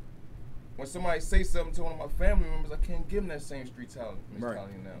now. When somebody say something to one of my family members, I can't give them that same street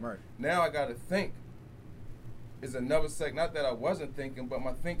mentality now. Now I got to think. Is another sec. Not that I wasn't thinking, but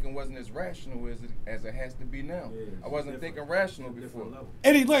my thinking wasn't as rational as it has to be now. I wasn't thinking rational before.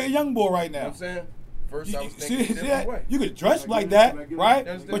 And he's like a young boy right now. You know what I'm saying? First I was thinking a different way. You could dress like that, right?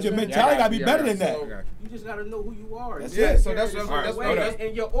 But your mentality got to be better than that. You just got to know who you are. That's it. So that's what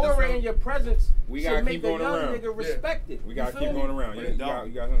and your aura and your presence we gotta keep going around. Nigga respect it. We got to keep going around. You got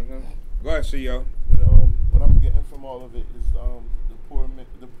something? Go ahead, CEO. What I'm getting from all of it is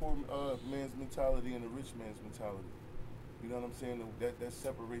the poor man's mentality and the rich man's mentality. You know what I'm saying? That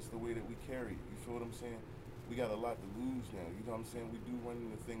separates the way that we carry it. You feel what I'm saying? We got a lot to lose now. You know what I'm saying? We do run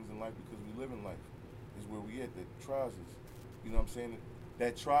into things in life because we live in life. Is where we at. That tries us. You know what I'm saying?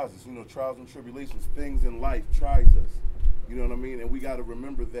 That tries us. You know, trials and tribulations, things in life tries us. You know what I mean? And we got to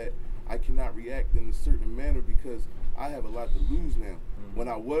remember that I cannot react in a certain manner because I have a lot to lose now. When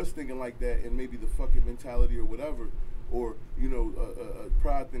I was thinking like that and maybe the fucking mentality or whatever, or, you know, a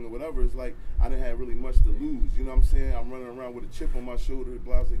pride thing or whatever, it's like I didn't have really much to lose. You know what I'm saying? I'm running around with a chip on my shoulder,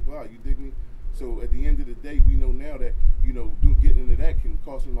 blah, blah, blah. You dig me? So at the end of the day, we know now that, you know, getting into that can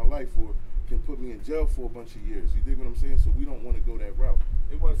cost me my life or can put me in jail for a bunch of years. You dig what I'm saying? So we don't want to go that route.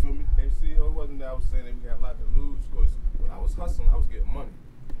 It wasn't, feel me? CEO, it wasn't that I was saying that we had a lot to lose, because when I was hustling, I was getting money.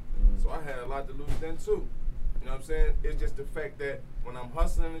 So I had a lot to lose then too. You know what I'm saying? It's just the fact that when I'm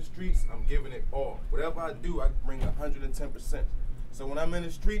hustling in the streets, I'm giving it all. Whatever I do, I bring 110%. So when I'm in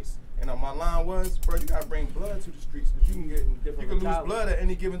the streets, and my line was, bro, you gotta bring blood to the streets, because you can lose blood at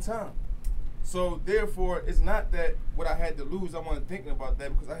any given time. So therefore, it's not that what I had to lose, I wasn't thinking about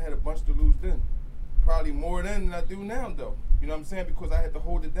that, because I had a bunch to lose then. Probably more then than I do now, though. You know what I'm saying? Because I had to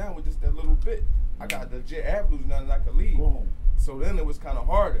hold it down with just that little bit. I got legit avenues now that I could leave. So then it was kind of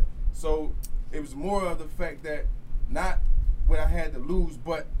harder. So it was more of the fact that not what I had to lose,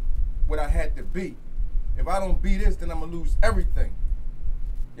 but what I had to be. If I don't be this, then I'm going to lose everything.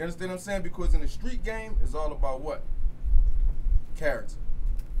 You understand what I'm saying? Because in the street game, it's all about what? Character.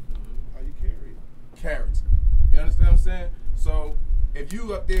 How you carry it? Character. You understand what I'm saying? So if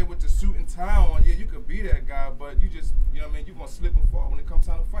you up there with the suit and tie on, yeah, you could be that guy, but you just, you know what I mean, you're going to slip and fall when it comes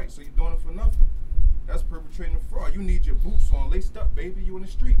time to fight, so you're doing it for nothing. That's perpetrating a fraud. You need your boots on, laced up, baby. You in the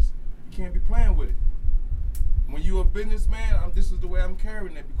streets. You can't be playing with it. When you a businessman, this is the way I'm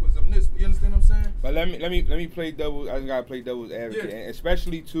carrying it because I'm this. You understand what I'm saying? But let me play devil's. I just gotta play devil's advocate, and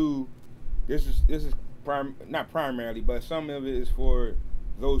especially to this is not primarily, but some of it is for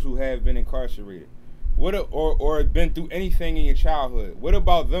those who have been incarcerated. Or been through anything in your childhood. What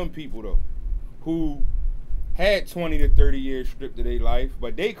about them people though, who had 20 to 30 years stripped of their life,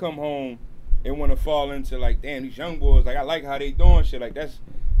 but they come home and want to fall into like, damn, these young boys, like I like how they doing shit, like that's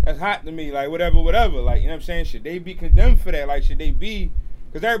hot to me, like whatever, like, you know what I'm saying? Should they be condemned for that? Like, should they be,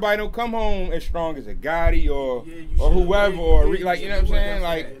 because everybody don't come home as strong as a Gotti or whoever, like, you know what I'm saying?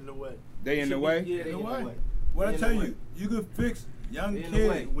 Like, they in the way? Yeah, they in the way. What I tell you, you could fix young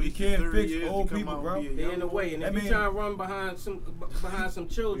kids, you can't fix old people, bro. They in the way, and if you trying to run behind some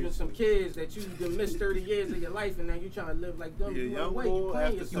children, some kids that you missed 30 years of your life, and now you trying to live like them, you in the way, you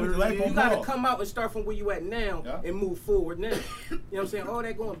playing yourself. You gotta come out and start from where you at now and move forward now. You know what I'm saying? All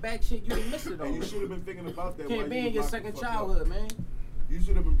that going back shit, you done missed it all. And you should have been thinking about that. Can't be in your second childhood, man. You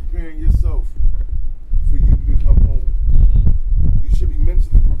should have been preparing yourself for you to come home. You should be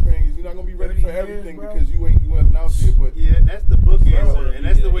mentally preparing. You're not gonna be ready for everything because you wasn't out there. But yeah, that's the book answer, and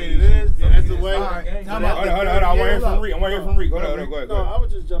that's the way it is, and that's the way. Hold on. I want to hear from Reek. Go ahead. No, I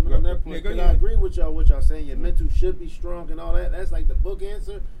was just jumping on that point. I agree with y'all. What y'all saying? Your mental should be strong and all that. That's like the book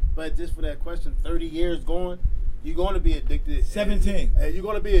answer. But just for that question, 30 years going, You're going to be addicted. 17. And you're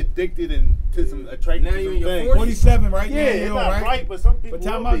going to be addicted to some attractive now you're in your things. 47 right now. Yeah, it's not right, but some people But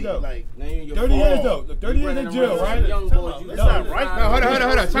time will out be. though. Like, 30 years though. 30 years in jail, right? It's not right. No,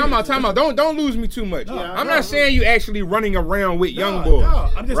 hold on. Time out. Don't lose me too much. I'm not saying you actually running around with young boys.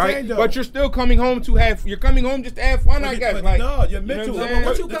 No, I'm just right? saying though. But you're still coming home to have. You're coming home just to have fun, I guess. Like, no, you're mental.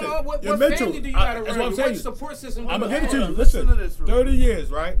 What you come up with? What family do you got around you? What support system? I'm gonna give it to you. Listen, 30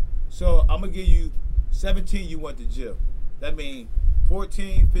 years, right? So I'm gonna give you 17. You went to jail. That means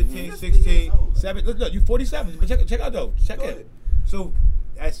 14, 15, 16, 17. Look, you 47. But check out though. Check it. So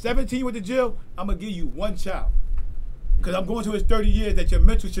at 17 you went to jail. I'm gonna give you one child. Cause I'm going to his 30 years that your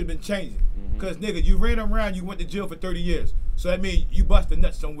mental should have been changing. Cause nigga, you ran around, you went to jail for 30 years. So that means you bust a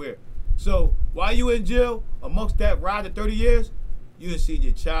nut somewhere. So while you in jail, amongst that ride of 30 years, you have seen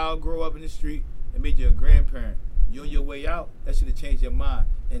your child grow up in the street and made you a grandparent. You on your way out, that should have changed your mind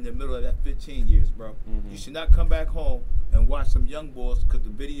in the middle of that 15 years, bro. You should not come back home and watch some young boys, cause the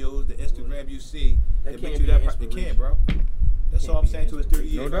videos, the Instagram you see, it makes you that. It can't, bro. That's all I'm saying to his 30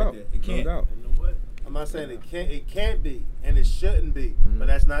 years right there. It can't. No doubt. I'm not saying it can't be, and it shouldn't be, but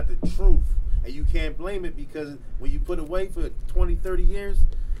that's not the truth. And you can't blame it because when you put away for 20, 30 years,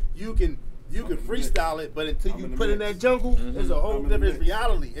 you can freestyle it, but until you put in that jungle, it's a whole different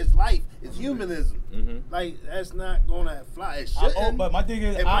reality. It's life. It's humanism. Like, that's not gonna fly. It shouldn't. But my thing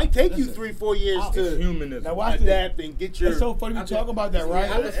is, it might take you 3-4 years to humanism. Now watch adapt this. and get your. It's so funny we talk about that,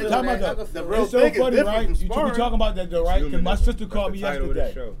 right? It's It's so funny, right? You talking about that though, right? Because my sister called me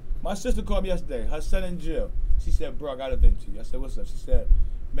yesterday. My sister called me yesterday. Her son in jail. She said, "Bro, I got a vent to you." I said, "What's up?" She said,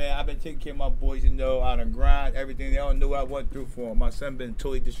 "Man, I've been taking care of my boys, you know, out on grind, everything. They all knew what I went through for them. My son been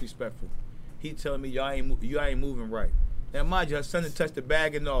totally disrespectful. He telling me you ain't moving right. Now, mind you, her son had touched the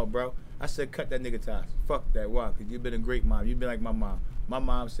bag and all, bro. I said, cut that nigga ties. Fuck that. Why? Because you've been a great mom. You've been like my mom. My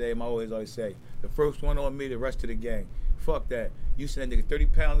mom said, always say, the first one on me, the rest of the gang. Fuck that. You send that nigga 30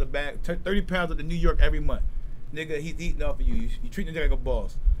 pounds of bag, 30 pounds up to New York every month. Nigga, he's eating off of you. You treating the nigga like a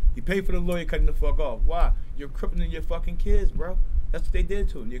boss. You pay for the lawyer cutting the fuck off. Why? You're crippling your fucking kids, bro. That's what they did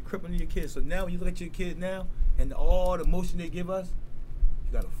to him. You're crippling your kids. So now when you look at your kids now and all the motion they give us,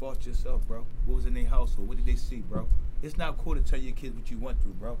 you gotta fault yourself, bro. What was in their household? What did they see, bro? It's not cool to tell your kids what you went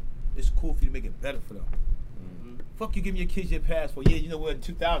through, bro. It's cool for you to make it better for them. Fuck you giving your kids your passport. Yeah, you know what, in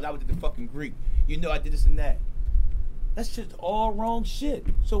 2000 I was at the fucking Greek. You know I did this and that. That's just all wrong shit.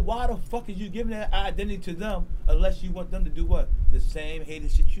 So why the fuck is you giving that identity to them unless you want them to do what? The same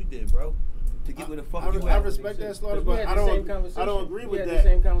hated shit you did, bro. To get where the fuck you at. I respect that, Slaughter, but I don't agree with that.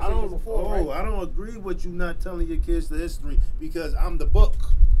 I don't agree with you not telling your kids the history because I'm the book.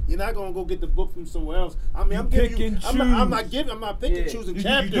 You're not gonna go get the book from somewhere else. I mean, I'm not picking choosing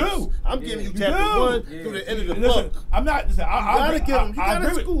chapters. You do. I'm giving you chapter 1 through the end of the book. I'm not. Listen, I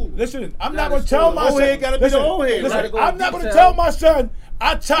gotta school. Listen, I'm not gonna tell my son. Gotta be the old head. Listen, I'm not gonna tell my son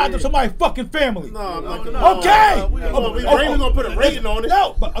I tied to somebody's fucking family. No, I'm not gonna. Okay. We're gonna put a rating on it.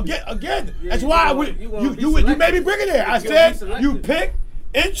 No, but again, that's why you made me bring it there. I said you pick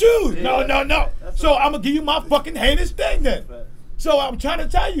and choose. No. So I'm gonna give you my fucking heinous thing then. So I'm trying to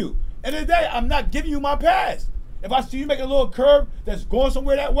tell you, at the end of the day, I'm not giving you my pass. If I see you make a little curve that's going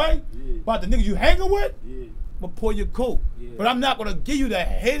somewhere that way, about the niggas you hanging with, I'm gonna pull your coat. But I'm not gonna give you the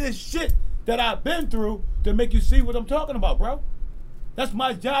heinous shit that I've been through to make you see what I'm talking about, bro. That's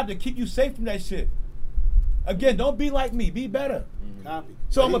my job to keep you safe from that shit. Again, don't be like me, be better. Copy.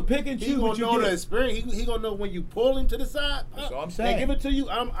 So I'm gonna pick and choose what you know get. the experience. He gonna know when you pull him to the side. That's all I'm saying. And give it to you.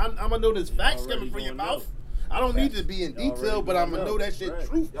 I'm gonna know there's facts coming from your mouth. I don't need to be in detail, but I'm gonna know that shit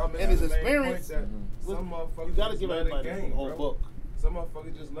truth and his experience. Some motherfuckers you gotta give everybody the game, the whole book. Some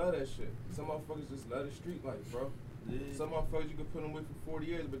motherfuckers just love that shit. Some motherfuckers just love the street life, bro. Some motherfuckers you can put them with for 40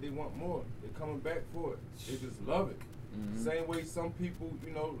 years, but they want more. They're coming back for it. They just love it. Same way some people,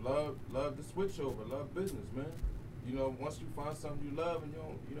 you know, love the switch over, love business, man. You know, once you find something you love and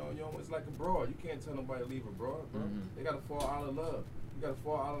you don't, it's like a broad. You can't tell nobody to leave a broad, bro. They gotta fall out of love. You gotta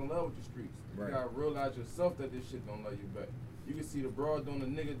fall out of love with the streets. You gotta realize yourself that this shit don't love you back. You can see the broad doing the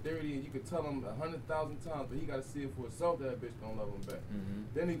nigga dirty and you can tell him 100,000 times, but he gotta see it for himself that bitch don't love him back.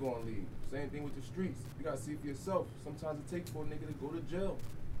 Then he gonna leave. Same thing with the streets. You gotta see it for yourself. Sometimes it takes for a nigga to go to jail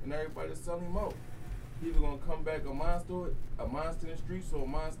and everybody to sell him out. He either gonna come back a monster in the streets or a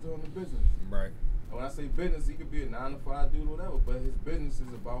monster in the business. Right. And when I say business, he could be a 9-to-5 dude or whatever, but his business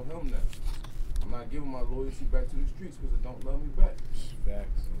is about him now. I'm not giving my loyalty back to the streets because it don't love me back.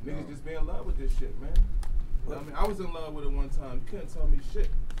 Facts. Niggas just be in love with this shit, man. I mean, I was in love with it one time. You couldn't tell me shit.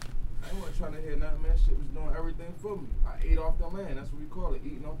 I wasn't trying to hear nothing, man. Shit was doing everything for me. I ate off the land. That's what we call it,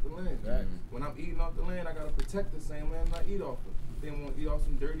 eating off the land. When I'm eating off the land, I gotta protect the same land I eat off of. They want to eat off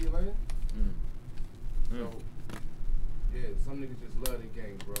some dirty land. So Yeah, some niggas just love the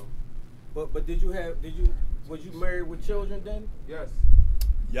game, bro. But was you married with children then? Yes.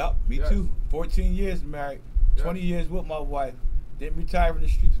 Yup, me too. 14 years married, 20 years with my wife. Didn't retire from the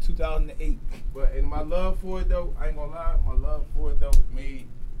street to 2008. But and my love for it though, I ain't gonna lie, my love for it though made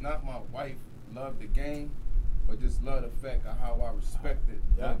not my wife love the game, but just love the fact of how I respected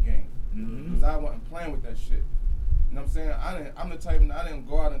the game. Because I wasn't playing with that shit. You know what I'm saying? I'm the type I didn't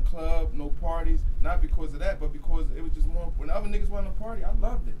go out in club, no parties, not because of that, but because it was just more. When other niggas went on a party, I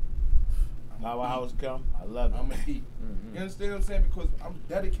loved it. Now my house come, I love it. I'ma eat. You understand what I'm saying? Because I'm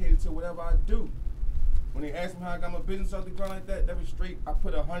dedicated to whatever I do. When they ask me how I got my business off the ground like that was straight. I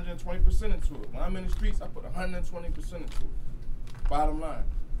put 120% into it. When I'm in the streets, I put 120% into it. Bottom line.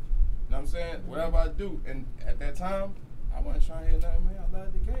 You know what I'm saying? Whatever I do. And at that time, I wasn't trying to hear nothing, man. I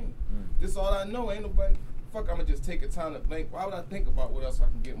love the game. This is all I know. Ain't nobody. Fuck, I'ma just take a time to blink. Why would I think about what else I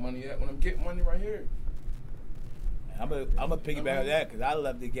can get money at when I'm getting money right here? I'm a piggyback that because I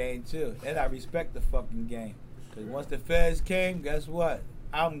love the game too. And I respect the fucking game. Because once the feds came, guess what?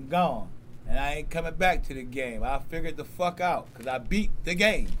 I'm gone. And I ain't coming back to the game. I figured the fuck out because I beat the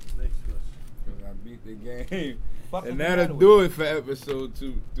game. Because I beat the game. And that'll do it for episode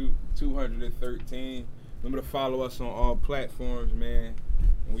 213. Remember to follow us on all platforms, man.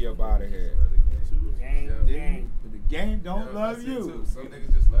 And we up out of here. The game don't love you. Some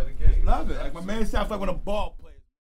niggas just love the game. Just love it. Like my man sounds like when a ball